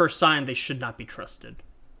 That's the first sign they should not be trusted.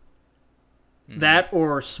 That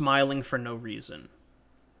or smiling for no reason.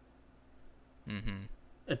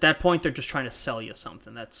 At that point, they're just trying to sell you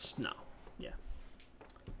something. That's... no. Yeah.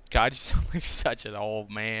 God, you sound like such an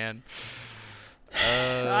old man.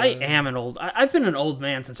 I am an old... I've been an old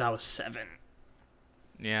man since I was 7.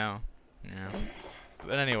 Yeah.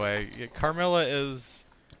 But anyway, Carmilla is...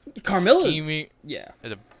 scheming... Yeah.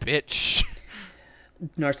 As a bitch.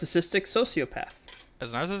 Narcissistic sociopath.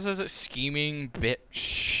 As a narcissistic, scheming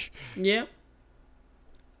bitch. Yeah.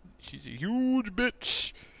 She's a huge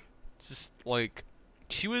bitch. Just, like...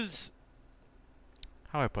 She was...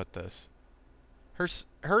 How do I put this?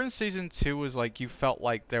 Her in Season 2 was, like, you felt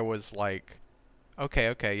like there was, like...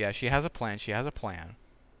 Okay, yeah, she has a plan.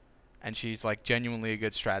 And she's, like, genuinely a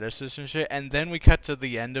good strategist and shit. And then we cut to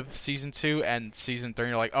the end of Season 2 and Season 3, and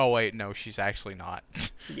you're like, oh, wait, no, she's actually not.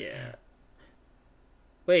 Yeah.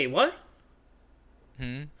 Wait, what?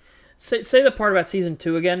 Say the part about Season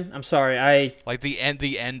 2 again. I'm sorry, Like, the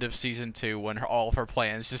end of Season 2 when all of her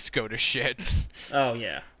plans just go to shit. Oh,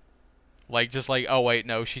 yeah. Like, just like, oh, wait,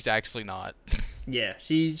 no, she's actually not. Yeah,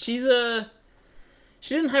 she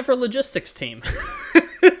didn't have her logistics team.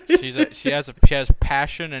 She has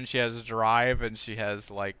passion and she has drive and she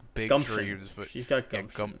has like big gumption. dreams. But she's got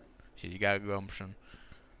gumption. She got gumption,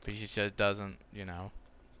 but she just doesn't, you know.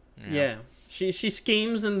 Yeah, she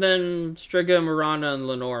schemes and then Striga, Miranda, and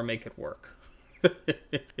Lenore make it work.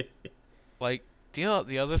 Like the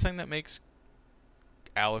other thing that makes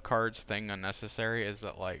Alucard's thing unnecessary is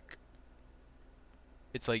that like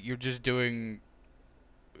it's like you're just doing.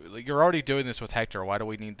 Like, you're already doing this with Hector. Why do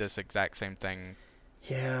we need this exact same thing?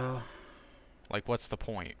 Yeah. Like, what's the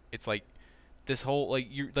point? It's like this whole like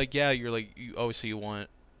you're like, yeah, you're like, so you want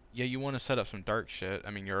yeah, you want to set up some dark shit.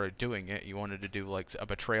 I mean, you're already doing it. You wanted to do, like, a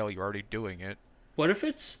betrayal. You're already doing it. What if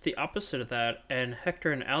it's the opposite of that, and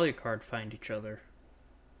Hector and Alucard find each other?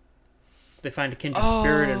 They find a kindred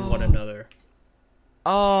spirit in one another.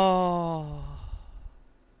 Oh.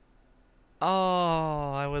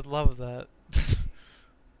 Oh, I would love that.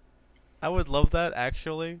 I would love that,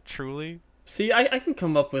 actually, truly. See, I can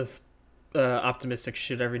come up with optimistic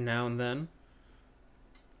shit every now and then.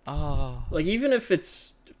 Oh. Like, even if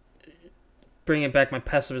it's... Bringing back my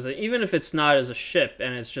pessimism, even if it's not as a ship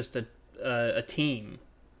and it's just a team.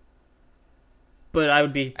 But I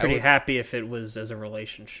would be pretty happy if it was as a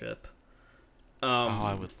relationship.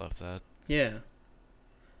 I would love that. Yeah.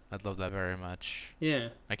 I'd love that very much. Yeah.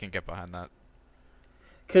 I can get behind that.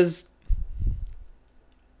 Because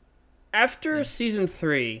after season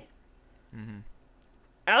 3,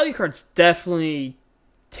 Alucard's definitely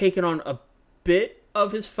taken on a bit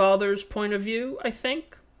of his father's point of view, I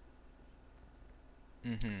think.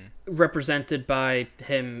 Represented by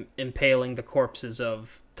him impaling the corpses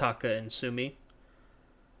of Taka and Sumi.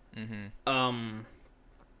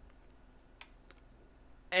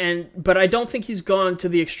 But I don't think he's gone to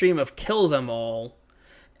the extreme of kill them all.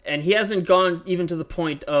 And he hasn't gone even to the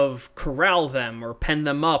point of corral them or pen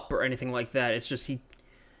them up or anything like that. It's just he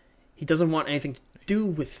doesn't want anything to do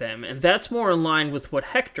with them. And that's more in line with what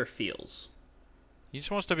Hector feels. He just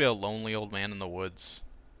wants to be a lonely old man in the woods.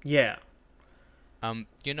 Yeah.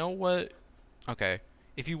 You know what? Okay.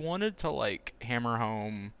 If you wanted to, like, hammer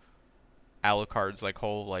home Alucard's, like,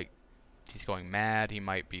 whole, like, he's going mad, he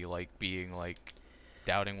might be, like, being, like,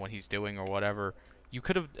 doubting what he's doing or whatever, you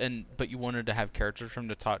could have, but you wanted to have characters for him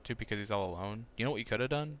to talk to because he's all alone. You know what you could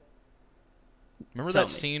have done? Remember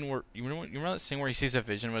that scene where, you remember that scene where he sees a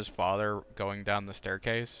vision of his father going down the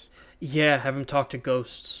staircase? Yeah, have him talk to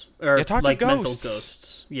ghosts. Or, yeah, talk like, to ghosts. mental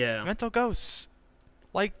ghosts. Yeah. Mental ghosts.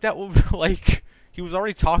 Like, that would, like... He was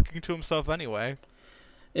already talking to himself anyway.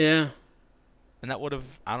 Yeah. And that would have,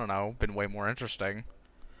 I don't know, been way more interesting.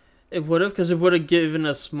 It would have, because it would have given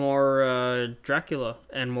us more Dracula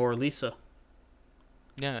and more Lisa.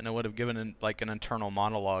 Yeah, and it would have given, an internal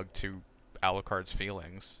monologue to Alucard's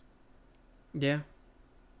feelings. Yeah.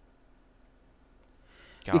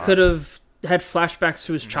 God. We could have had flashbacks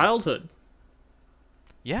to his childhood.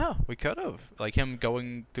 Yeah, we could have. Like him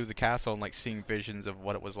going through the castle and like seeing visions of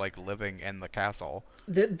what it was like living in the castle.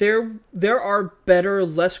 There are better,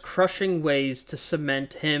 less crushing ways to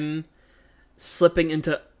cement him slipping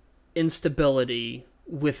into instability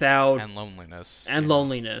without and loneliness.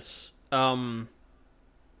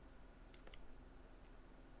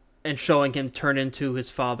 And showing him turn into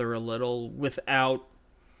his father a little without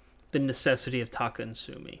the necessity of Taka and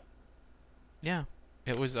Sumi. Yeah.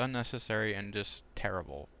 It was unnecessary and just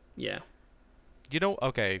terrible. Yeah. You know,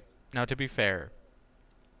 okay, now to be fair,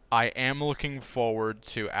 I am looking forward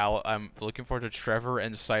to Trevor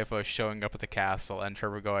and Sypha showing up at the castle and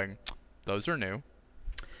Trevor going, "Those are new."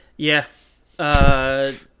 Yeah.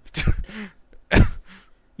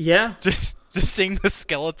 Yeah. Just seeing the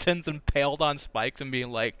skeletons impaled on spikes and being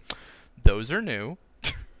like, "Those are new."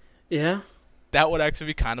 Yeah. That would actually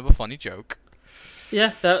be kind of a funny joke.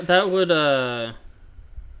 Yeah, that would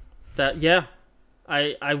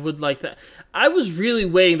I would like that. I was really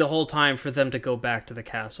waiting the whole time for them to go back to the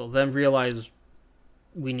castle, then realize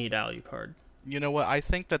we need Alucard. You know what? I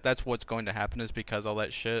think that's what's going to happen is because all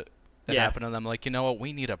that shit that happened to them. Like, you know what?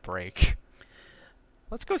 We need a break.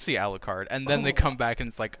 Let's go see Alucard. And then they come back and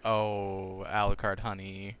it's like, oh, Alucard,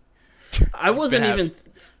 honey. I wasn't even...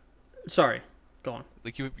 Sorry, go on.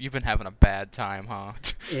 Like, you've been having a bad time, huh?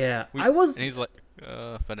 Yeah, And he's like,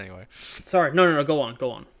 but anyway. Sorry, no, go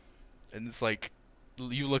on. And it's like,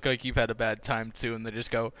 you look like you've had a bad time too, and they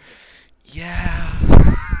just go,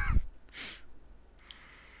 yeah.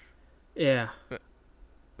 Yeah.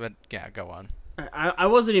 But yeah, go on. I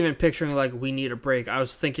wasn't even picturing like we need a break. I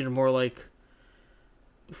was thinking more like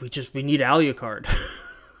we need Alucard.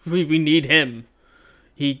 we need him.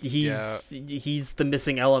 He's the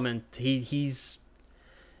missing element. He's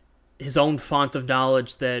his own font of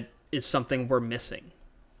knowledge that is something we're missing.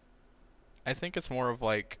 I think it's more of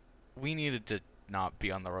like we needed to not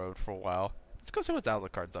be on the road for a while. Let's go see what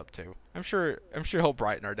Alucard's up to. I'm sure he'll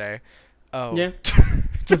brighten our day. Oh. Yeah.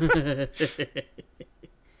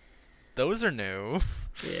 Those are new.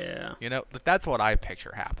 Yeah. You know, that's what I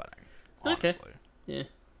picture happening. Honestly. Okay. Yeah.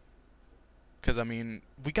 Because I mean,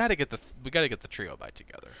 we gotta get the trio back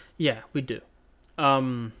together. Yeah, we do.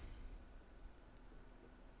 The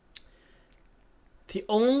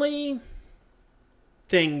only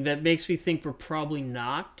thing that makes me think we're probably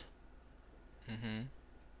not.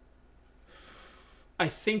 I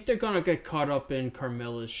think they're gonna get caught up in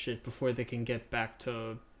Carmilla's shit before they can get back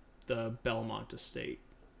to the Belmont estate.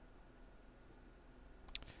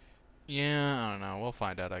 Yeah, I don't know. We'll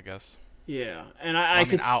find out, I guess. Yeah, and I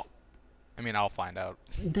could. I'll find out.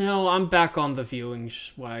 No, I'm back on the viewing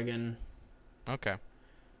wagon. Okay.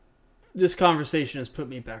 This conversation has put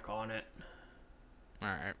me back on it. All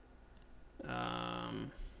right.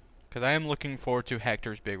 Because I am looking forward to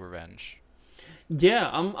Hector's big revenge. Yeah,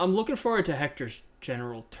 I'm looking forward to Hector's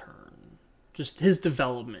general turn, just his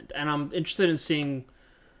development, and I'm interested in seeing.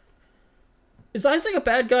 Is Isaac a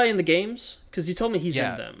bad guy in the games? Because you told me he's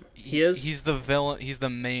in them. He is. He's the villain. He's the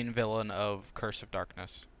main villain of Curse of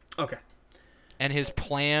Darkness. Okay. And his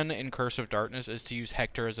plan in Curse of Darkness is to use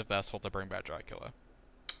Hector as a vessel to bring back Dracula.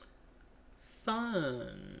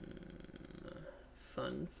 Fun.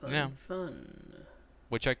 Yeah.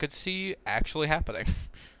 Which I could see actually happening.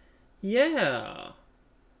 Yeah.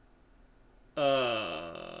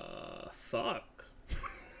 Fuck.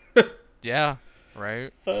 Yeah.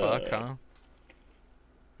 Right. Fuck, huh?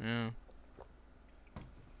 Yeah.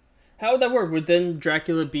 How would that work? Would then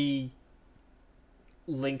Dracula be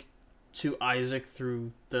linked to Isaac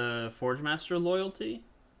through the Forge Master loyalty?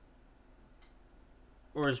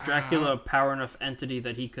 Or is Dracula a power enough entity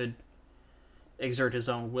that he could exert his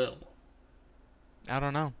own will? I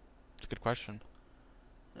don't know. It's a good question.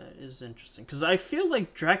 That is interesting. Because I feel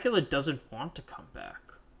like Dracula doesn't want to come back.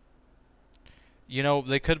 You know,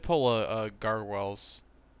 they could pull a Gargoyles.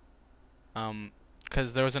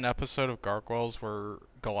 Because there was an episode of Gargoyles where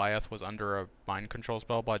Goliath was under a mind control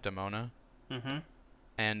spell by Demona. Mm-hmm.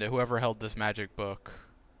 And whoever held this magic book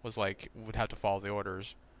was like, would have to follow the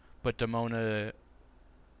orders. But Demona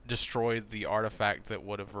destroyed the artifact that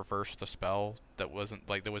would have reversed the spell. That wasn't,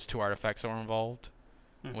 like, there was 2 artifacts that were involved.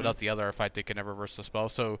 Mm-hmm. Without the other artifact, they could never reverse the spell.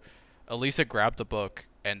 So Elisa grabbed the book,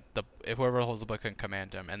 and whoever holds the book can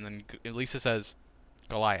command him. And then Elisa says,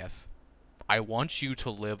 Goliath, I want you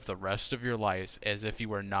to live the rest of your life as if you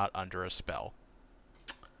were not under a spell.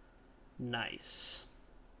 Nice.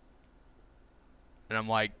 And I'm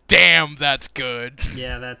like, damn, that's good.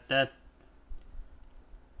 Yeah, that...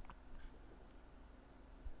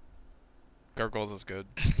 Gargoyles is good.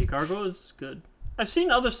 Yeah, Gargoyles is good. I've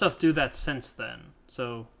seen other stuff do that since then,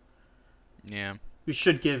 so... Yeah. We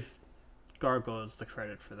should give Gargoyles the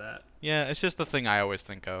credit for that. Yeah, it's just the thing I always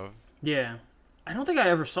think of. Yeah. I don't think I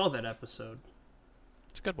ever saw that episode.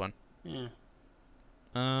 It's a good one. Yeah.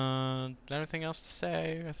 Anything else to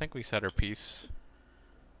say? I think we said our piece.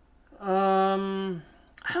 I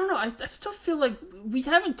don't know. I still feel like we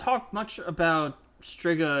haven't talked much about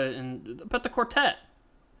Striga and about the quartet.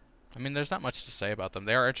 I mean, there's not much to say about them.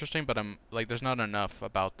 They are interesting, but there's not enough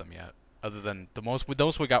about them yet. Other than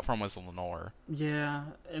those we got from was Lenore. Yeah,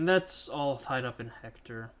 and that's all tied up in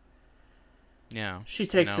Hector. Yeah. She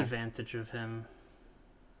takes advantage of him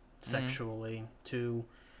sexually to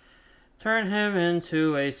turn him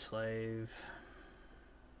into a slave.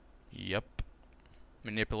 Yep.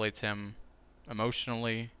 Manipulates him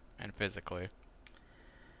emotionally and physically.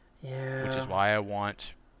 Yeah. Which is why I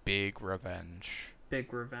want big revenge.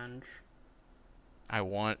 Big revenge. I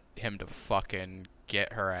want him to fucking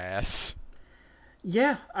get her ass.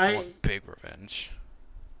 Yeah, I want big revenge.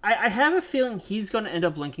 I have a feeling he's going to end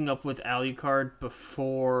up linking up with Alucard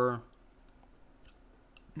before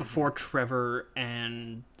Trevor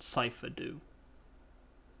and Sypha do.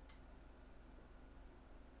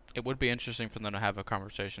 It would be interesting for them to have a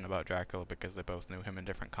conversation about Dracula because they both knew him in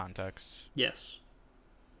different contexts. Yes.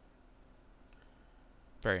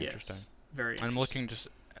 Very interesting. Very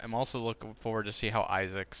interesting. I'm also looking forward to see how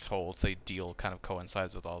Isaac's whole deal kind of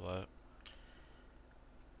coincides with all that.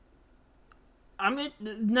 I mean,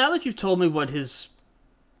 now that you've told me what his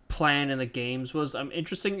plan in the games was, I'm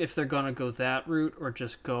interested if they're gonna go that route or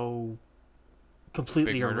just go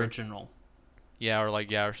completely original. Yeah,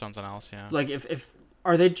 or something else. Yeah. Like if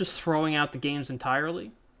are they just throwing out the games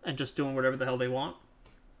entirely and just doing whatever the hell they want?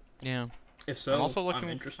 Yeah. If so, I'm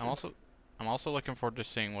interested. I'm also looking forward to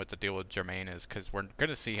seeing what the deal with Jermaine is because we're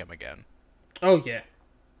gonna see him again. Oh yeah.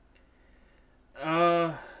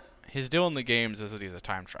 His deal in the games is that he's a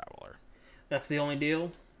time traveler. That's the only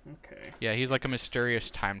deal? Okay. Yeah, he's like a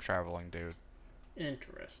mysterious time-traveling dude.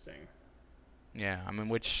 Interesting. Yeah, I mean,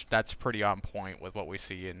 which, that's pretty on point with what we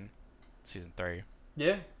see in Season 3.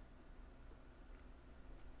 Yeah.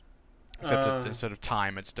 Except that instead of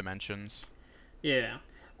time, it's dimensions. Yeah.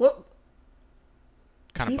 Well,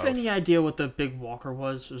 kind do of you have any idea what the big walker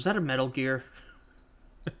was? Was that a Metal Gear?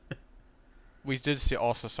 We did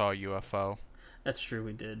also saw a UFO. That's true,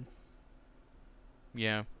 we did.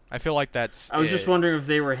 Yeah. I feel like that's... I was just wondering if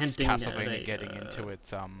they were hinting Castlevania getting into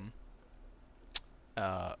its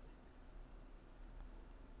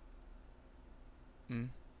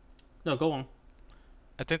No, go on.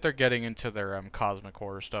 I think they're getting into their cosmic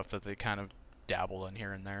horror stuff that they kind of dabble in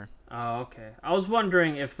here and there. Oh, okay. I was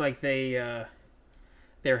wondering if like they're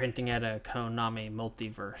hinting at a Konami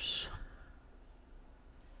multiverse.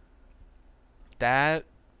 That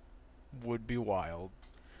would be wild.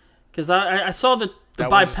 Because I saw the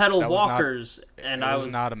bipedal walkers, and I was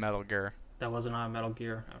not a Metal Gear. That wasn't on Metal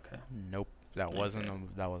Gear. Okay. Nope, that was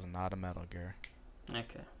not a Metal Gear.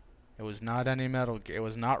 Okay. It was not any Metal Gear. It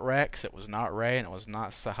was not Rex. It was not Ray, and it was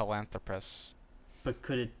not Sahelanthropus. But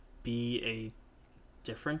could it be a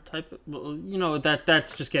different type of? Well, you know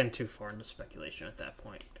that's just getting too far into speculation at that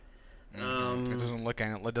point. It doesn't look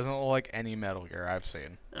like any Metal Gear I've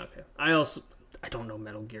seen. Okay. I don't know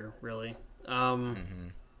Metal Gear really. I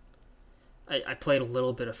played a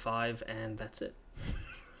little bit of 5 and that's it.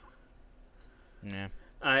 Yeah.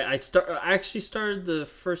 I actually started the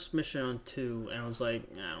first mission on 2 and I was like,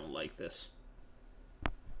 I don't like this.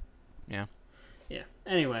 Yeah. Yeah.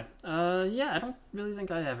 Anyway, I don't really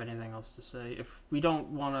think I have anything else to say. If we don't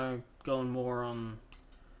want to go more on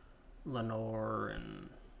Lenore and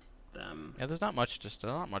them. Yeah, there's not much to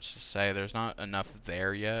say. There's not enough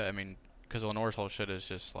there yet. I mean, because Lenore's whole shit is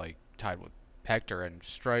just like tied with Hector, and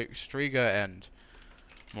Striga and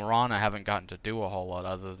Morana haven't gotten to do a whole lot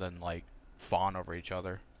other than like fawn over each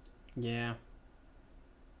other. Yeah.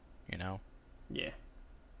 You know. Yeah.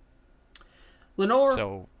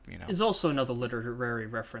 Lenore is know. also another literary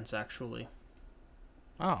reference, actually.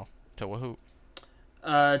 Oh, to who?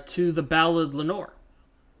 To the ballad Lenore,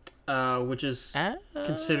 which is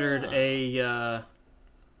considered I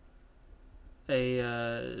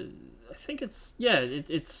think it's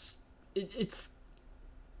it's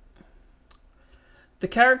the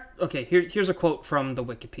character. Okay, here's a quote from the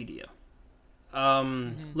Wikipedia.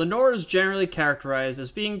 Lenore is generally characterized as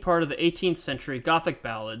being part of the 18th century Gothic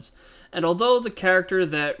ballads, and although the character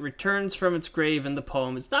that returns from its grave in the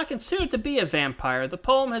poem is not considered to be a vampire, the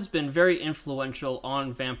poem has been very influential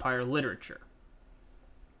on vampire literature.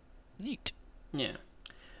 Neat. Yeah.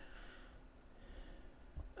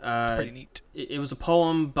 Pretty neat. It was a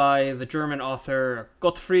poem by the German author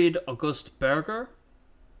Gottfried August Berger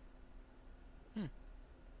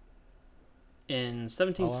in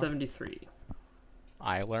 1773.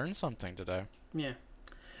 I learned something today. Yeah.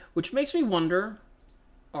 Which makes me wonder,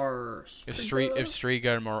 are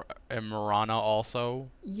Striga and Morana also?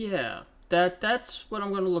 Yeah. That's what I'm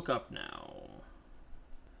going to look up now.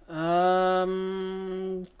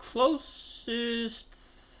 Closest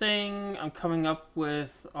thing I'm coming up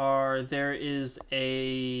with there is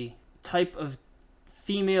a type of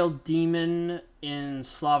female demon in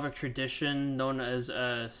Slavic tradition known as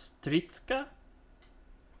a Stritska.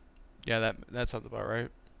 Yeah, that sounds about right.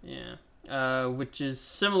 Yeah. Which is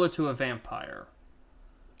similar to a vampire.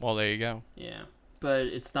 Well, there you go. Yeah. But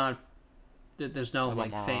it's not... There's no, like,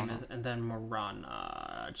 Morana? famous... And then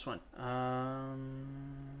Morana. I just want...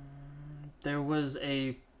 there was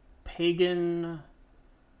a pagan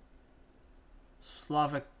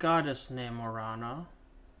Slavic goddess named Morana.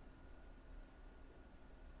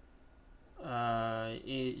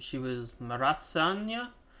 She was Maratsanya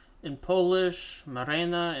in Polish,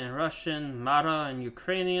 Marena in Russian, Mara in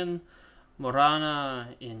Ukrainian, Morana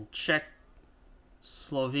in Czech,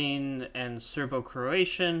 Slovene and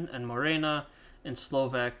Serbo-Croatian, and Morena in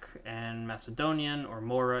Slovak and Macedonian, or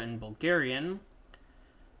Mora in Bulgarian,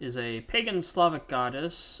 is a pagan Slavic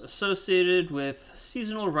goddess associated with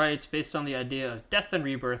seasonal rites based on the idea of death and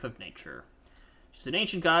rebirth of nature. She's an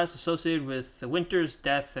ancient goddess associated with the winters,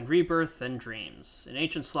 death, and rebirth, and dreams. In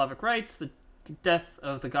ancient Slavic rites, the death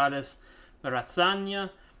of the goddess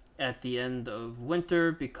Maratsanya at the end of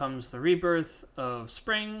winter becomes the rebirth of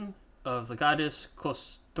spring of the goddess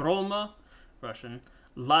Kostroma, Russian,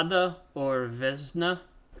 Lada or Vesna,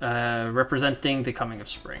 representing the coming of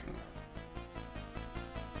spring.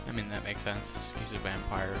 I mean, that makes sense. He's a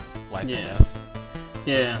vampire, life Yeah. and death.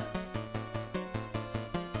 Yeah.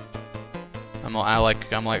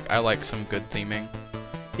 I like some good theming.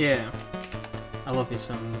 Yeah. I love me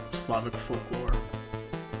some Slavic folklore.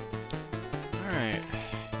 Alright.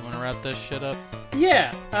 Wanna wrap this shit up?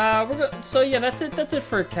 Yeah, that's it. That's it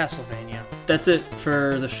for Castlevania. That's it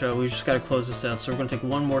for the show. We just gotta close this out. So we're gonna take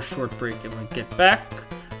one more short break and we'll get back,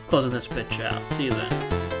 closing this bitch out. See you then.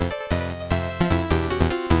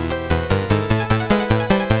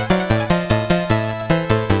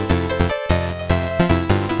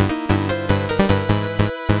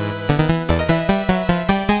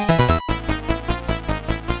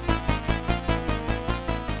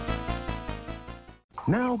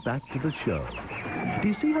 Now back to the show. Do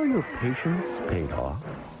you see how your patience paid off?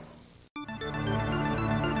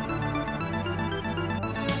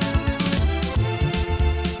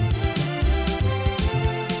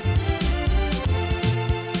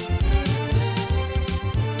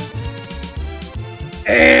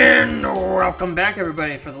 And welcome back,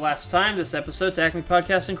 everybody, for the last time this episode to Acme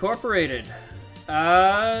Podcast Incorporated.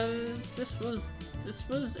 This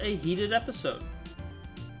was a heated episode.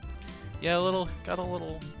 Yeah, got a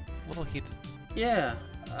little heated. Yeah.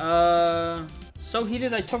 So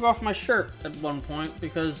heated I took off my shirt at one point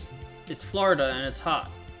because it's Florida and it's hot.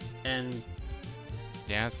 And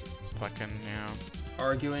Yeah, it's fucking,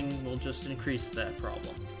 arguing will just increase that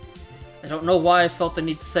problem. I don't know why I felt the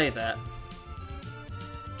need to say that.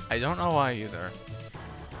 I don't know why either.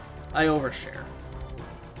 I overshare.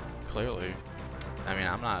 Clearly. I mean,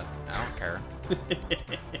 I don't care.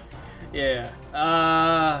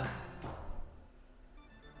 Yeah.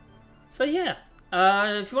 So yeah.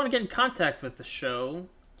 If you want to get in contact with the show,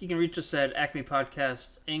 you can reach us at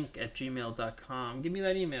acmepodcastinc@gmail.com. Give me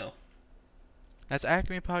that email. That's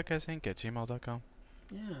acmepodcastinc@gmail.com.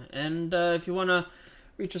 Yeah, and if you want to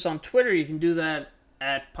reach us on Twitter, you can do that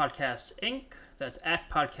at Podcast Inc. That's at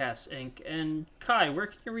Podcast Inc. And Kai, where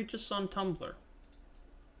can you reach us on Tumblr?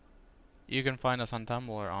 You can find us on Tumblr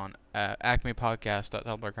on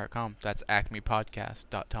acmepodcast.tumblr.com. That's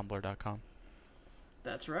acmepodcast.tumblr.com.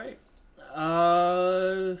 That's right.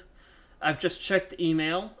 I've just checked the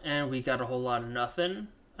email, and we got a whole lot of nothing.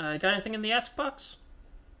 Got anything in the Ask box?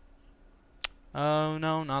 Oh,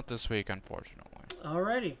 no, not this week, unfortunately.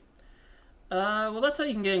 Alrighty. Well, that's how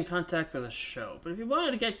you can get in contact with the show. But if you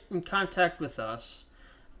wanted to get in contact with us,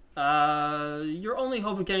 your only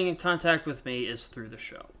hope of getting in contact with me is through the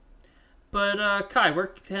show. But, Kai, where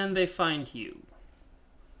can they find you?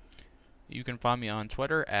 You can find me on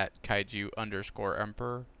Twitter at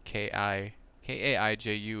kaiju_emperor,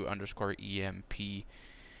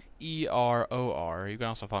 KAIJU_EMPEROR. You can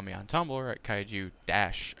also find me on Tumblr at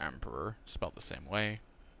kaiju-emperor, spelled the same way.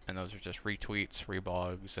 And those are just retweets,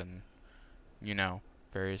 reblogs, and,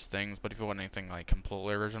 various things. But if you want anything, like,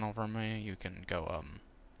 completely original from me, you can go,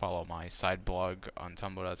 follow my side blog on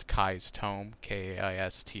Tumblr. That's Kai's Tome,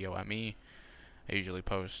 KAISTOME. I usually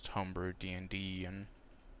post homebrew D&D and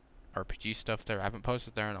RPG stuff there. I haven't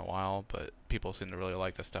posted there in a while, but people seem to really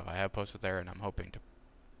like the stuff I have posted there, and I'm hoping to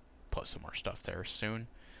post some more stuff there soon.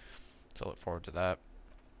 So look forward to that.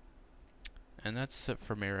 And that's it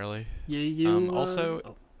for me, really. Yeah, also...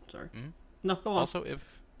 Oh, sorry. No, go on. Also,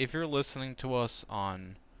 if you're listening to us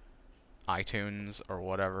on iTunes or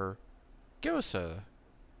whatever, give us a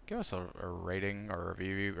rating or a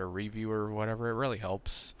review or whatever. It really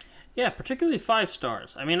helps. Yeah, particularly 5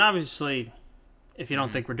 stars. I mean, obviously, if you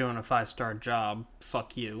don't think we're doing a 5-star job,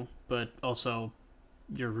 fuck you. But also,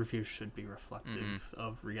 your review should be reflective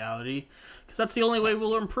of reality, because that's the only way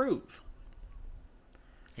we'll improve.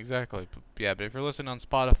 Exactly. Yeah, but if you're listening on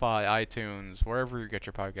Spotify, iTunes, wherever you get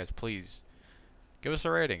your podcast, please give us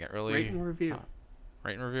a rating. It really Rate and review.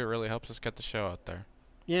 Rate and review really helps us get the show out there.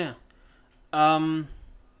 Yeah.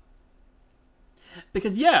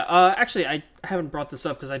 Because, actually, I haven't brought this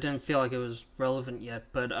up because I didn't feel like it was relevant yet,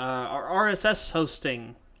 but our RSS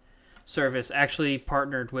hosting service actually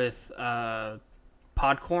partnered with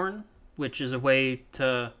Podcorn, which is a way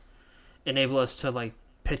to enable us to, like,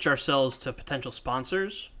 pitch ourselves to potential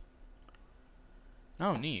sponsors.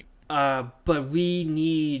 Oh, neat. But we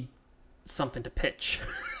need something to pitch.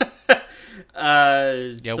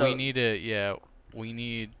 We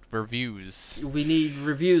need reviews. We need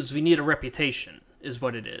reviews. We need a reputation, is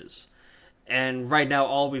what it is. And right now,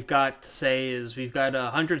 all we've got to say is we've got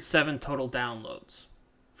 107 total downloads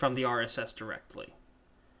from the RSS directly.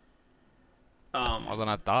 That's more than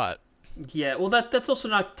I thought. Yeah, well, that's also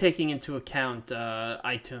not taking into account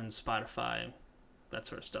iTunes, Spotify, that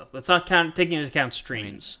sort of stuff. That's not taking into account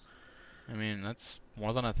streams. I mean, that's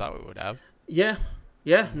more than I thought we would have. Yeah,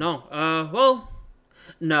 no.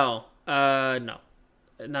 No. Not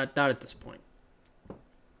at this point.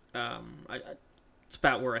 It's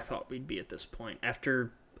about where I thought we'd be at this point.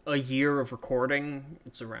 After a year of recording,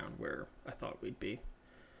 it's around where I thought we'd be.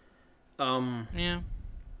 Yeah.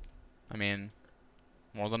 I mean,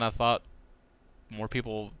 more than I thought. More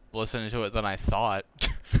people listening to it than I thought.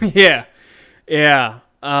 Yeah.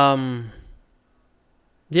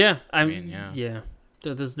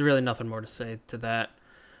 There's really nothing more to say to that.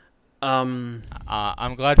 I'm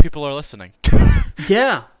glad people are listening.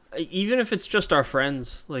 Yeah, even if it's just our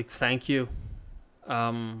friends, like, thank you.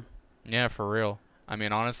 Yeah, for real. I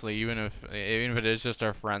mean, honestly, even if it is just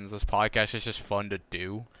our friends, this podcast is just fun to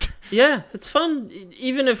do. Yeah, it's fun.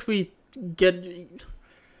 Even if we get,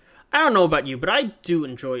 I don't know about you, but I do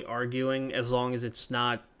enjoy arguing as long as it's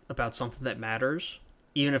not about something that matters.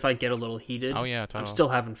 Even if I get a little heated, Oh, yeah, I'm totally. still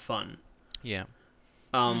having fun. Yeah.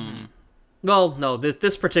 Well, no,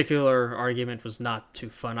 this particular argument was not too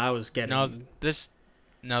fun. I was getting... This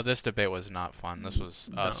debate was not fun. This was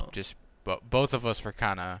us No. just both of us were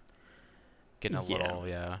kind of getting a Yeah. little,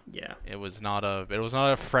 yeah. Yeah. It was not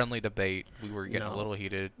a friendly debate. We were getting No. a little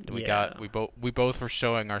heated. Yeah. We both were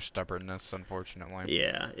showing our stubbornness, unfortunately.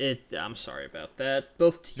 Yeah, I'm sorry about that.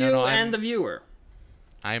 Both to No, you no, and the viewer.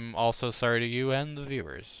 I'm also sorry to you and the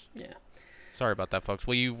viewers. Yeah. Sorry about that, folks.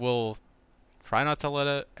 We will try not to let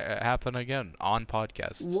it happen again on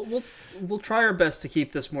podcasts. We'll try our best to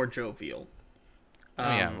keep this more jovial.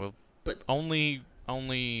 But only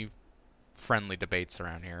friendly debates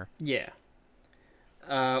around here. Yeah.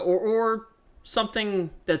 Or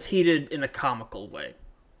something that's heated in a comical way.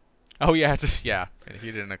 Oh yeah,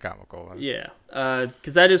 heated in a comical way. Yeah.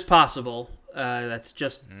 Because that is possible. That's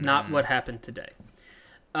just not what happened today.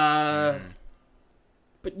 But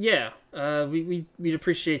yeah, we'd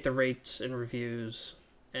appreciate the rates and reviews.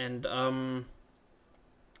 And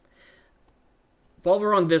while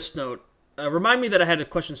we're on this note, remind me that I had a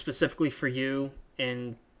question specifically for you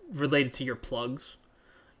and related to your plugs.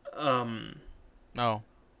 No.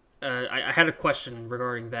 I had a question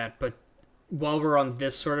regarding that, but while we're on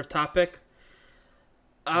this sort of topic,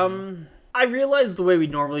 I realize the way we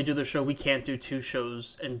normally do the show, we can't do 2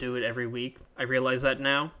 shows and do it every week. I realize that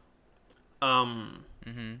now.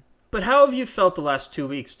 But how have you felt the last 2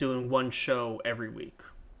 weeks doing 1 show every week?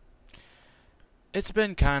 It's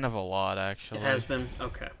been kind of a lot, actually. It has been?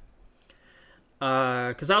 Okay.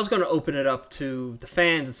 Because I was going to open it up to the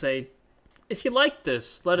fans and say, if you like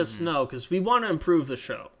this, let us know, because we want to improve the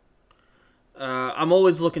show. I'm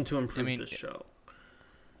always looking to improve this show.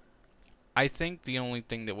 I think the only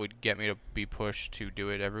thing that would get me to be pushed to do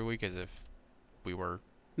it every week is if we were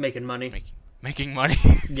making money. Making money.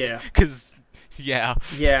 Yeah. Because, yeah.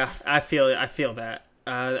 Yeah, I feel that.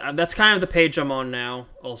 That's kind of the page I'm on now.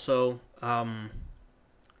 Also,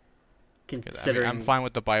 considering I'm fine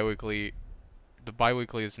with the biweekly. The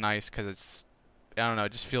biweekly is nice because it's, I don't know,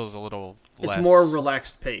 it just feels a little less. It's more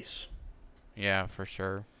relaxed pace. Yeah, for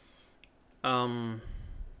sure. And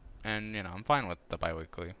I'm fine with the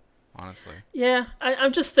biweekly, honestly. Yeah,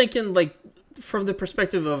 I'm just thinking, like, from the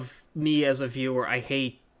perspective of me as a viewer, I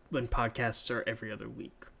hate when podcasts are every other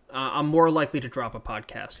week. I'm more likely to drop a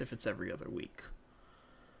podcast if it's every other week.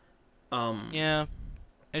 Yeah,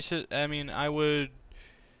 it's just, I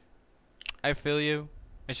feel you.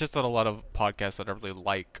 It's just that a lot of podcasts that I really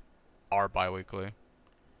like are bi-weekly,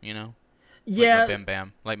 you know? Yeah.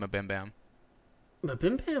 Like my Bim Bam. My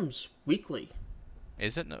Bim Bam's weekly.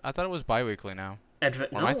 Is it? I thought it was bi-weekly now. I'm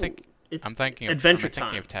thinking of Adventure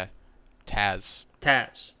Time. Time. Taz.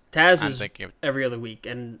 Taz is every other week,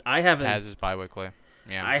 and I haven't. Taz is bi-weekly.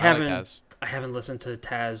 Yeah, I like Taz. haven't listened to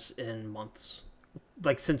Taz in months,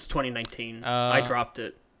 like since 2019. I dropped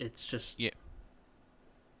it. It's just yeah.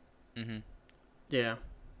 Yeah.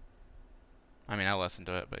 I mean, I listened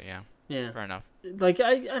to it, but yeah. Yeah. Fair enough. Like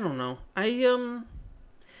I don't know.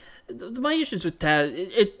 My issues with Taz,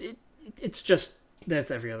 it's just that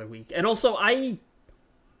it's every other week, and also I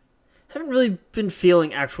haven't really been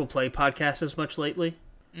feeling actual play podcasts as much lately.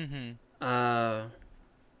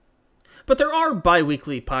 But there are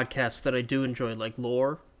bi-weekly podcasts that I do enjoy, like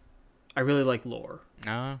Lore. I really like Lore.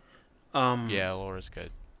 Yeah, Lore's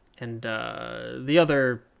good. And the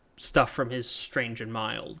other stuff from his Strange and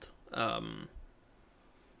Mild,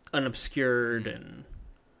 Unobscured, and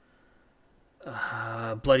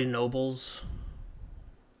Bloody Nobles.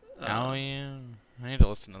 Oh yeah, I need to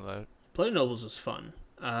listen to that. Bloody Nobles is fun.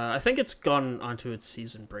 I think it's gone onto its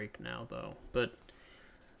season break now, though. But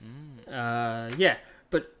yeah.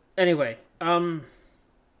 But anyway,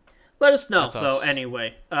 let us know though.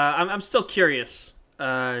 Anyway, I'm still curious.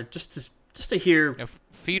 Just to hear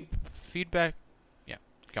feedback. Yeah,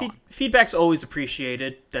 go on. Feedback's always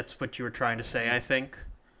appreciated. That's what you were trying to say, I think.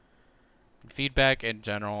 Feedback in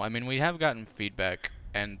general. I mean, we have gotten feedback,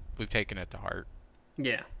 and we've taken it to heart.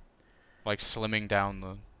 Yeah. Like slimming down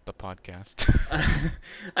the podcast.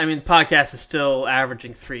 I mean, the podcast is still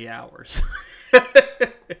averaging 3 hours.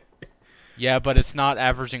 Yeah, but it's not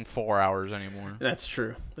averaging 4 hours anymore. That's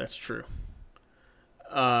true.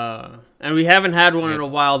 And we haven't had one in a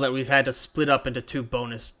while that we've had to split up into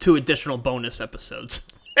two additional bonus episodes.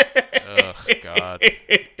 Ugh, God.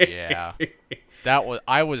 Yeah.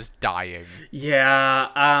 I was dying. Yeah,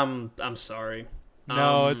 I'm sorry.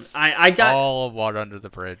 No, it's I got all water under the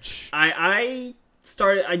bridge. I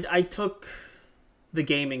took the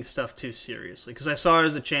gaming stuff too seriously, because I saw it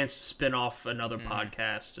as a chance to spin off another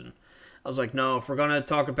podcast, and I was like, no, if we're gonna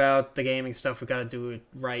talk about the gaming stuff, we gotta do it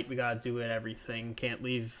right. We gotta do it everything. Can't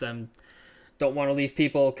leave them. Don't want to leave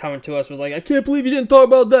people coming to us with like, I can't believe you didn't talk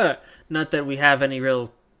about that. Not that we have any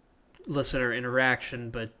real listener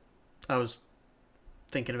interaction, but I was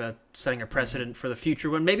thinking about setting a precedent for the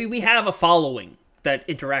future when maybe we have a following that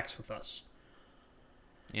interacts with us.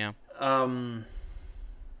 Yeah.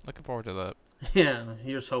 Looking forward to that. Yeah,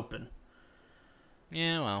 here's hoping.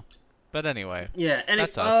 Yeah, well. But anyway. Yeah, and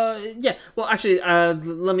that's us. yeah. Well, actually,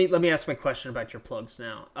 let me ask my question about your plugs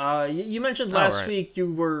now. You mentioned last week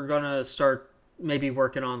you were gonna start maybe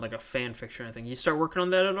working on like a fan fiction or anything. You start working on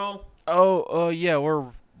that at all? Yeah,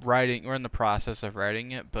 we're in the process of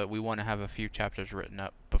writing it, but we want to have a few chapters written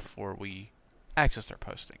up before we actually start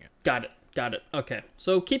posting it. Got it. Okay,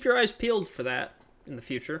 so keep your eyes peeled for that in the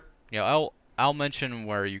future. Yeah, I'll mention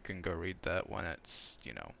where you can go read that when it's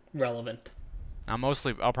relevant.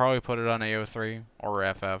 I'll probably put it on AO3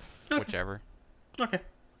 or FF, whichever. Okay.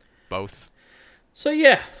 Both. So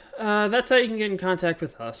yeah, that's how you can get in contact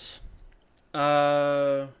with us.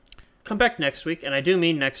 Come back next week, and I do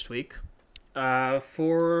mean next week,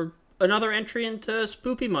 for another entry into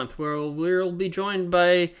Spoopy Month, where we'll be joined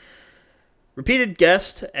by repeated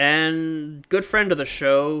guest and good friend of the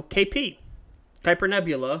show, KP, Kuiper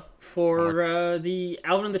Nebula, for the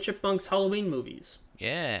Alvin and the Chipmunks Halloween movies.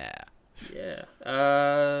 Yeah. Yeah.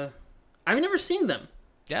 I've never seen them.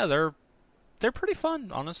 Yeah, they're pretty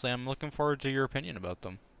fun, honestly. I'm looking forward to your opinion about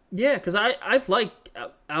them. Yeah, because I've liked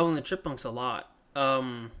Alvin and the Chipmunks a lot.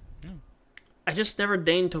 I just never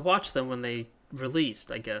deigned to watch them when they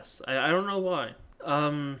released, I guess. I don't know why.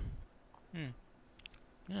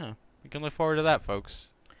 Yeah, you can look forward to that, folks.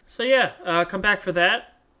 So yeah, come back for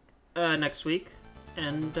that next week.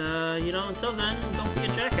 And, until then, don't be a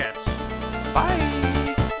jackass. Bye!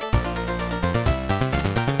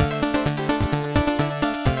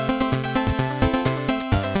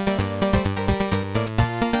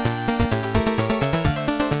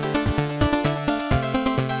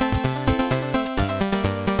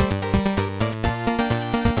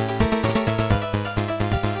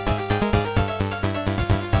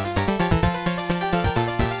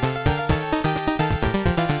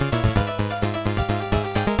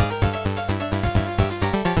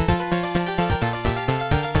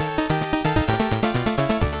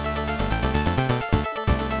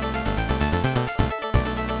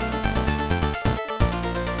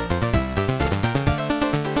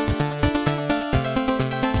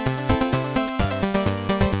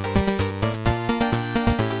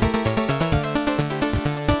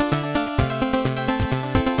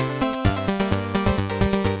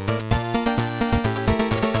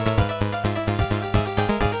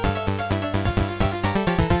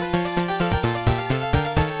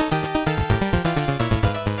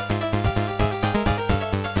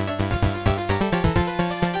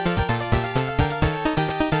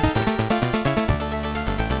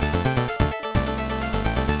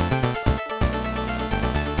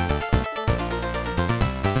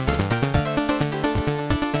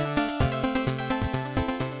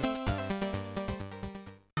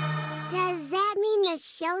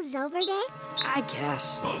 Show's over, Dave? I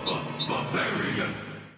guess. Barbarian.